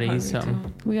yeah, we gotta eat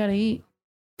something. We gotta eat.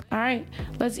 All right,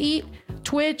 let's eat.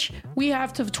 Twitch. We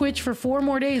have to Twitch for 4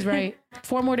 more days, right?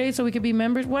 4 more days so we could be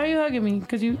members. Why are you hugging me?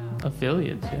 Because you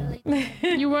affiliates.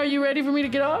 Yeah. You ready for me to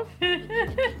get off?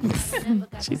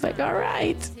 She's like, all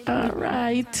right,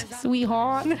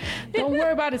 sweetheart. Don't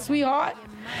worry about it, sweetheart.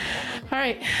 All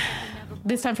right,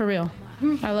 this time for real.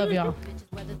 I love y'all.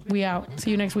 We out. See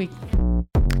you next week.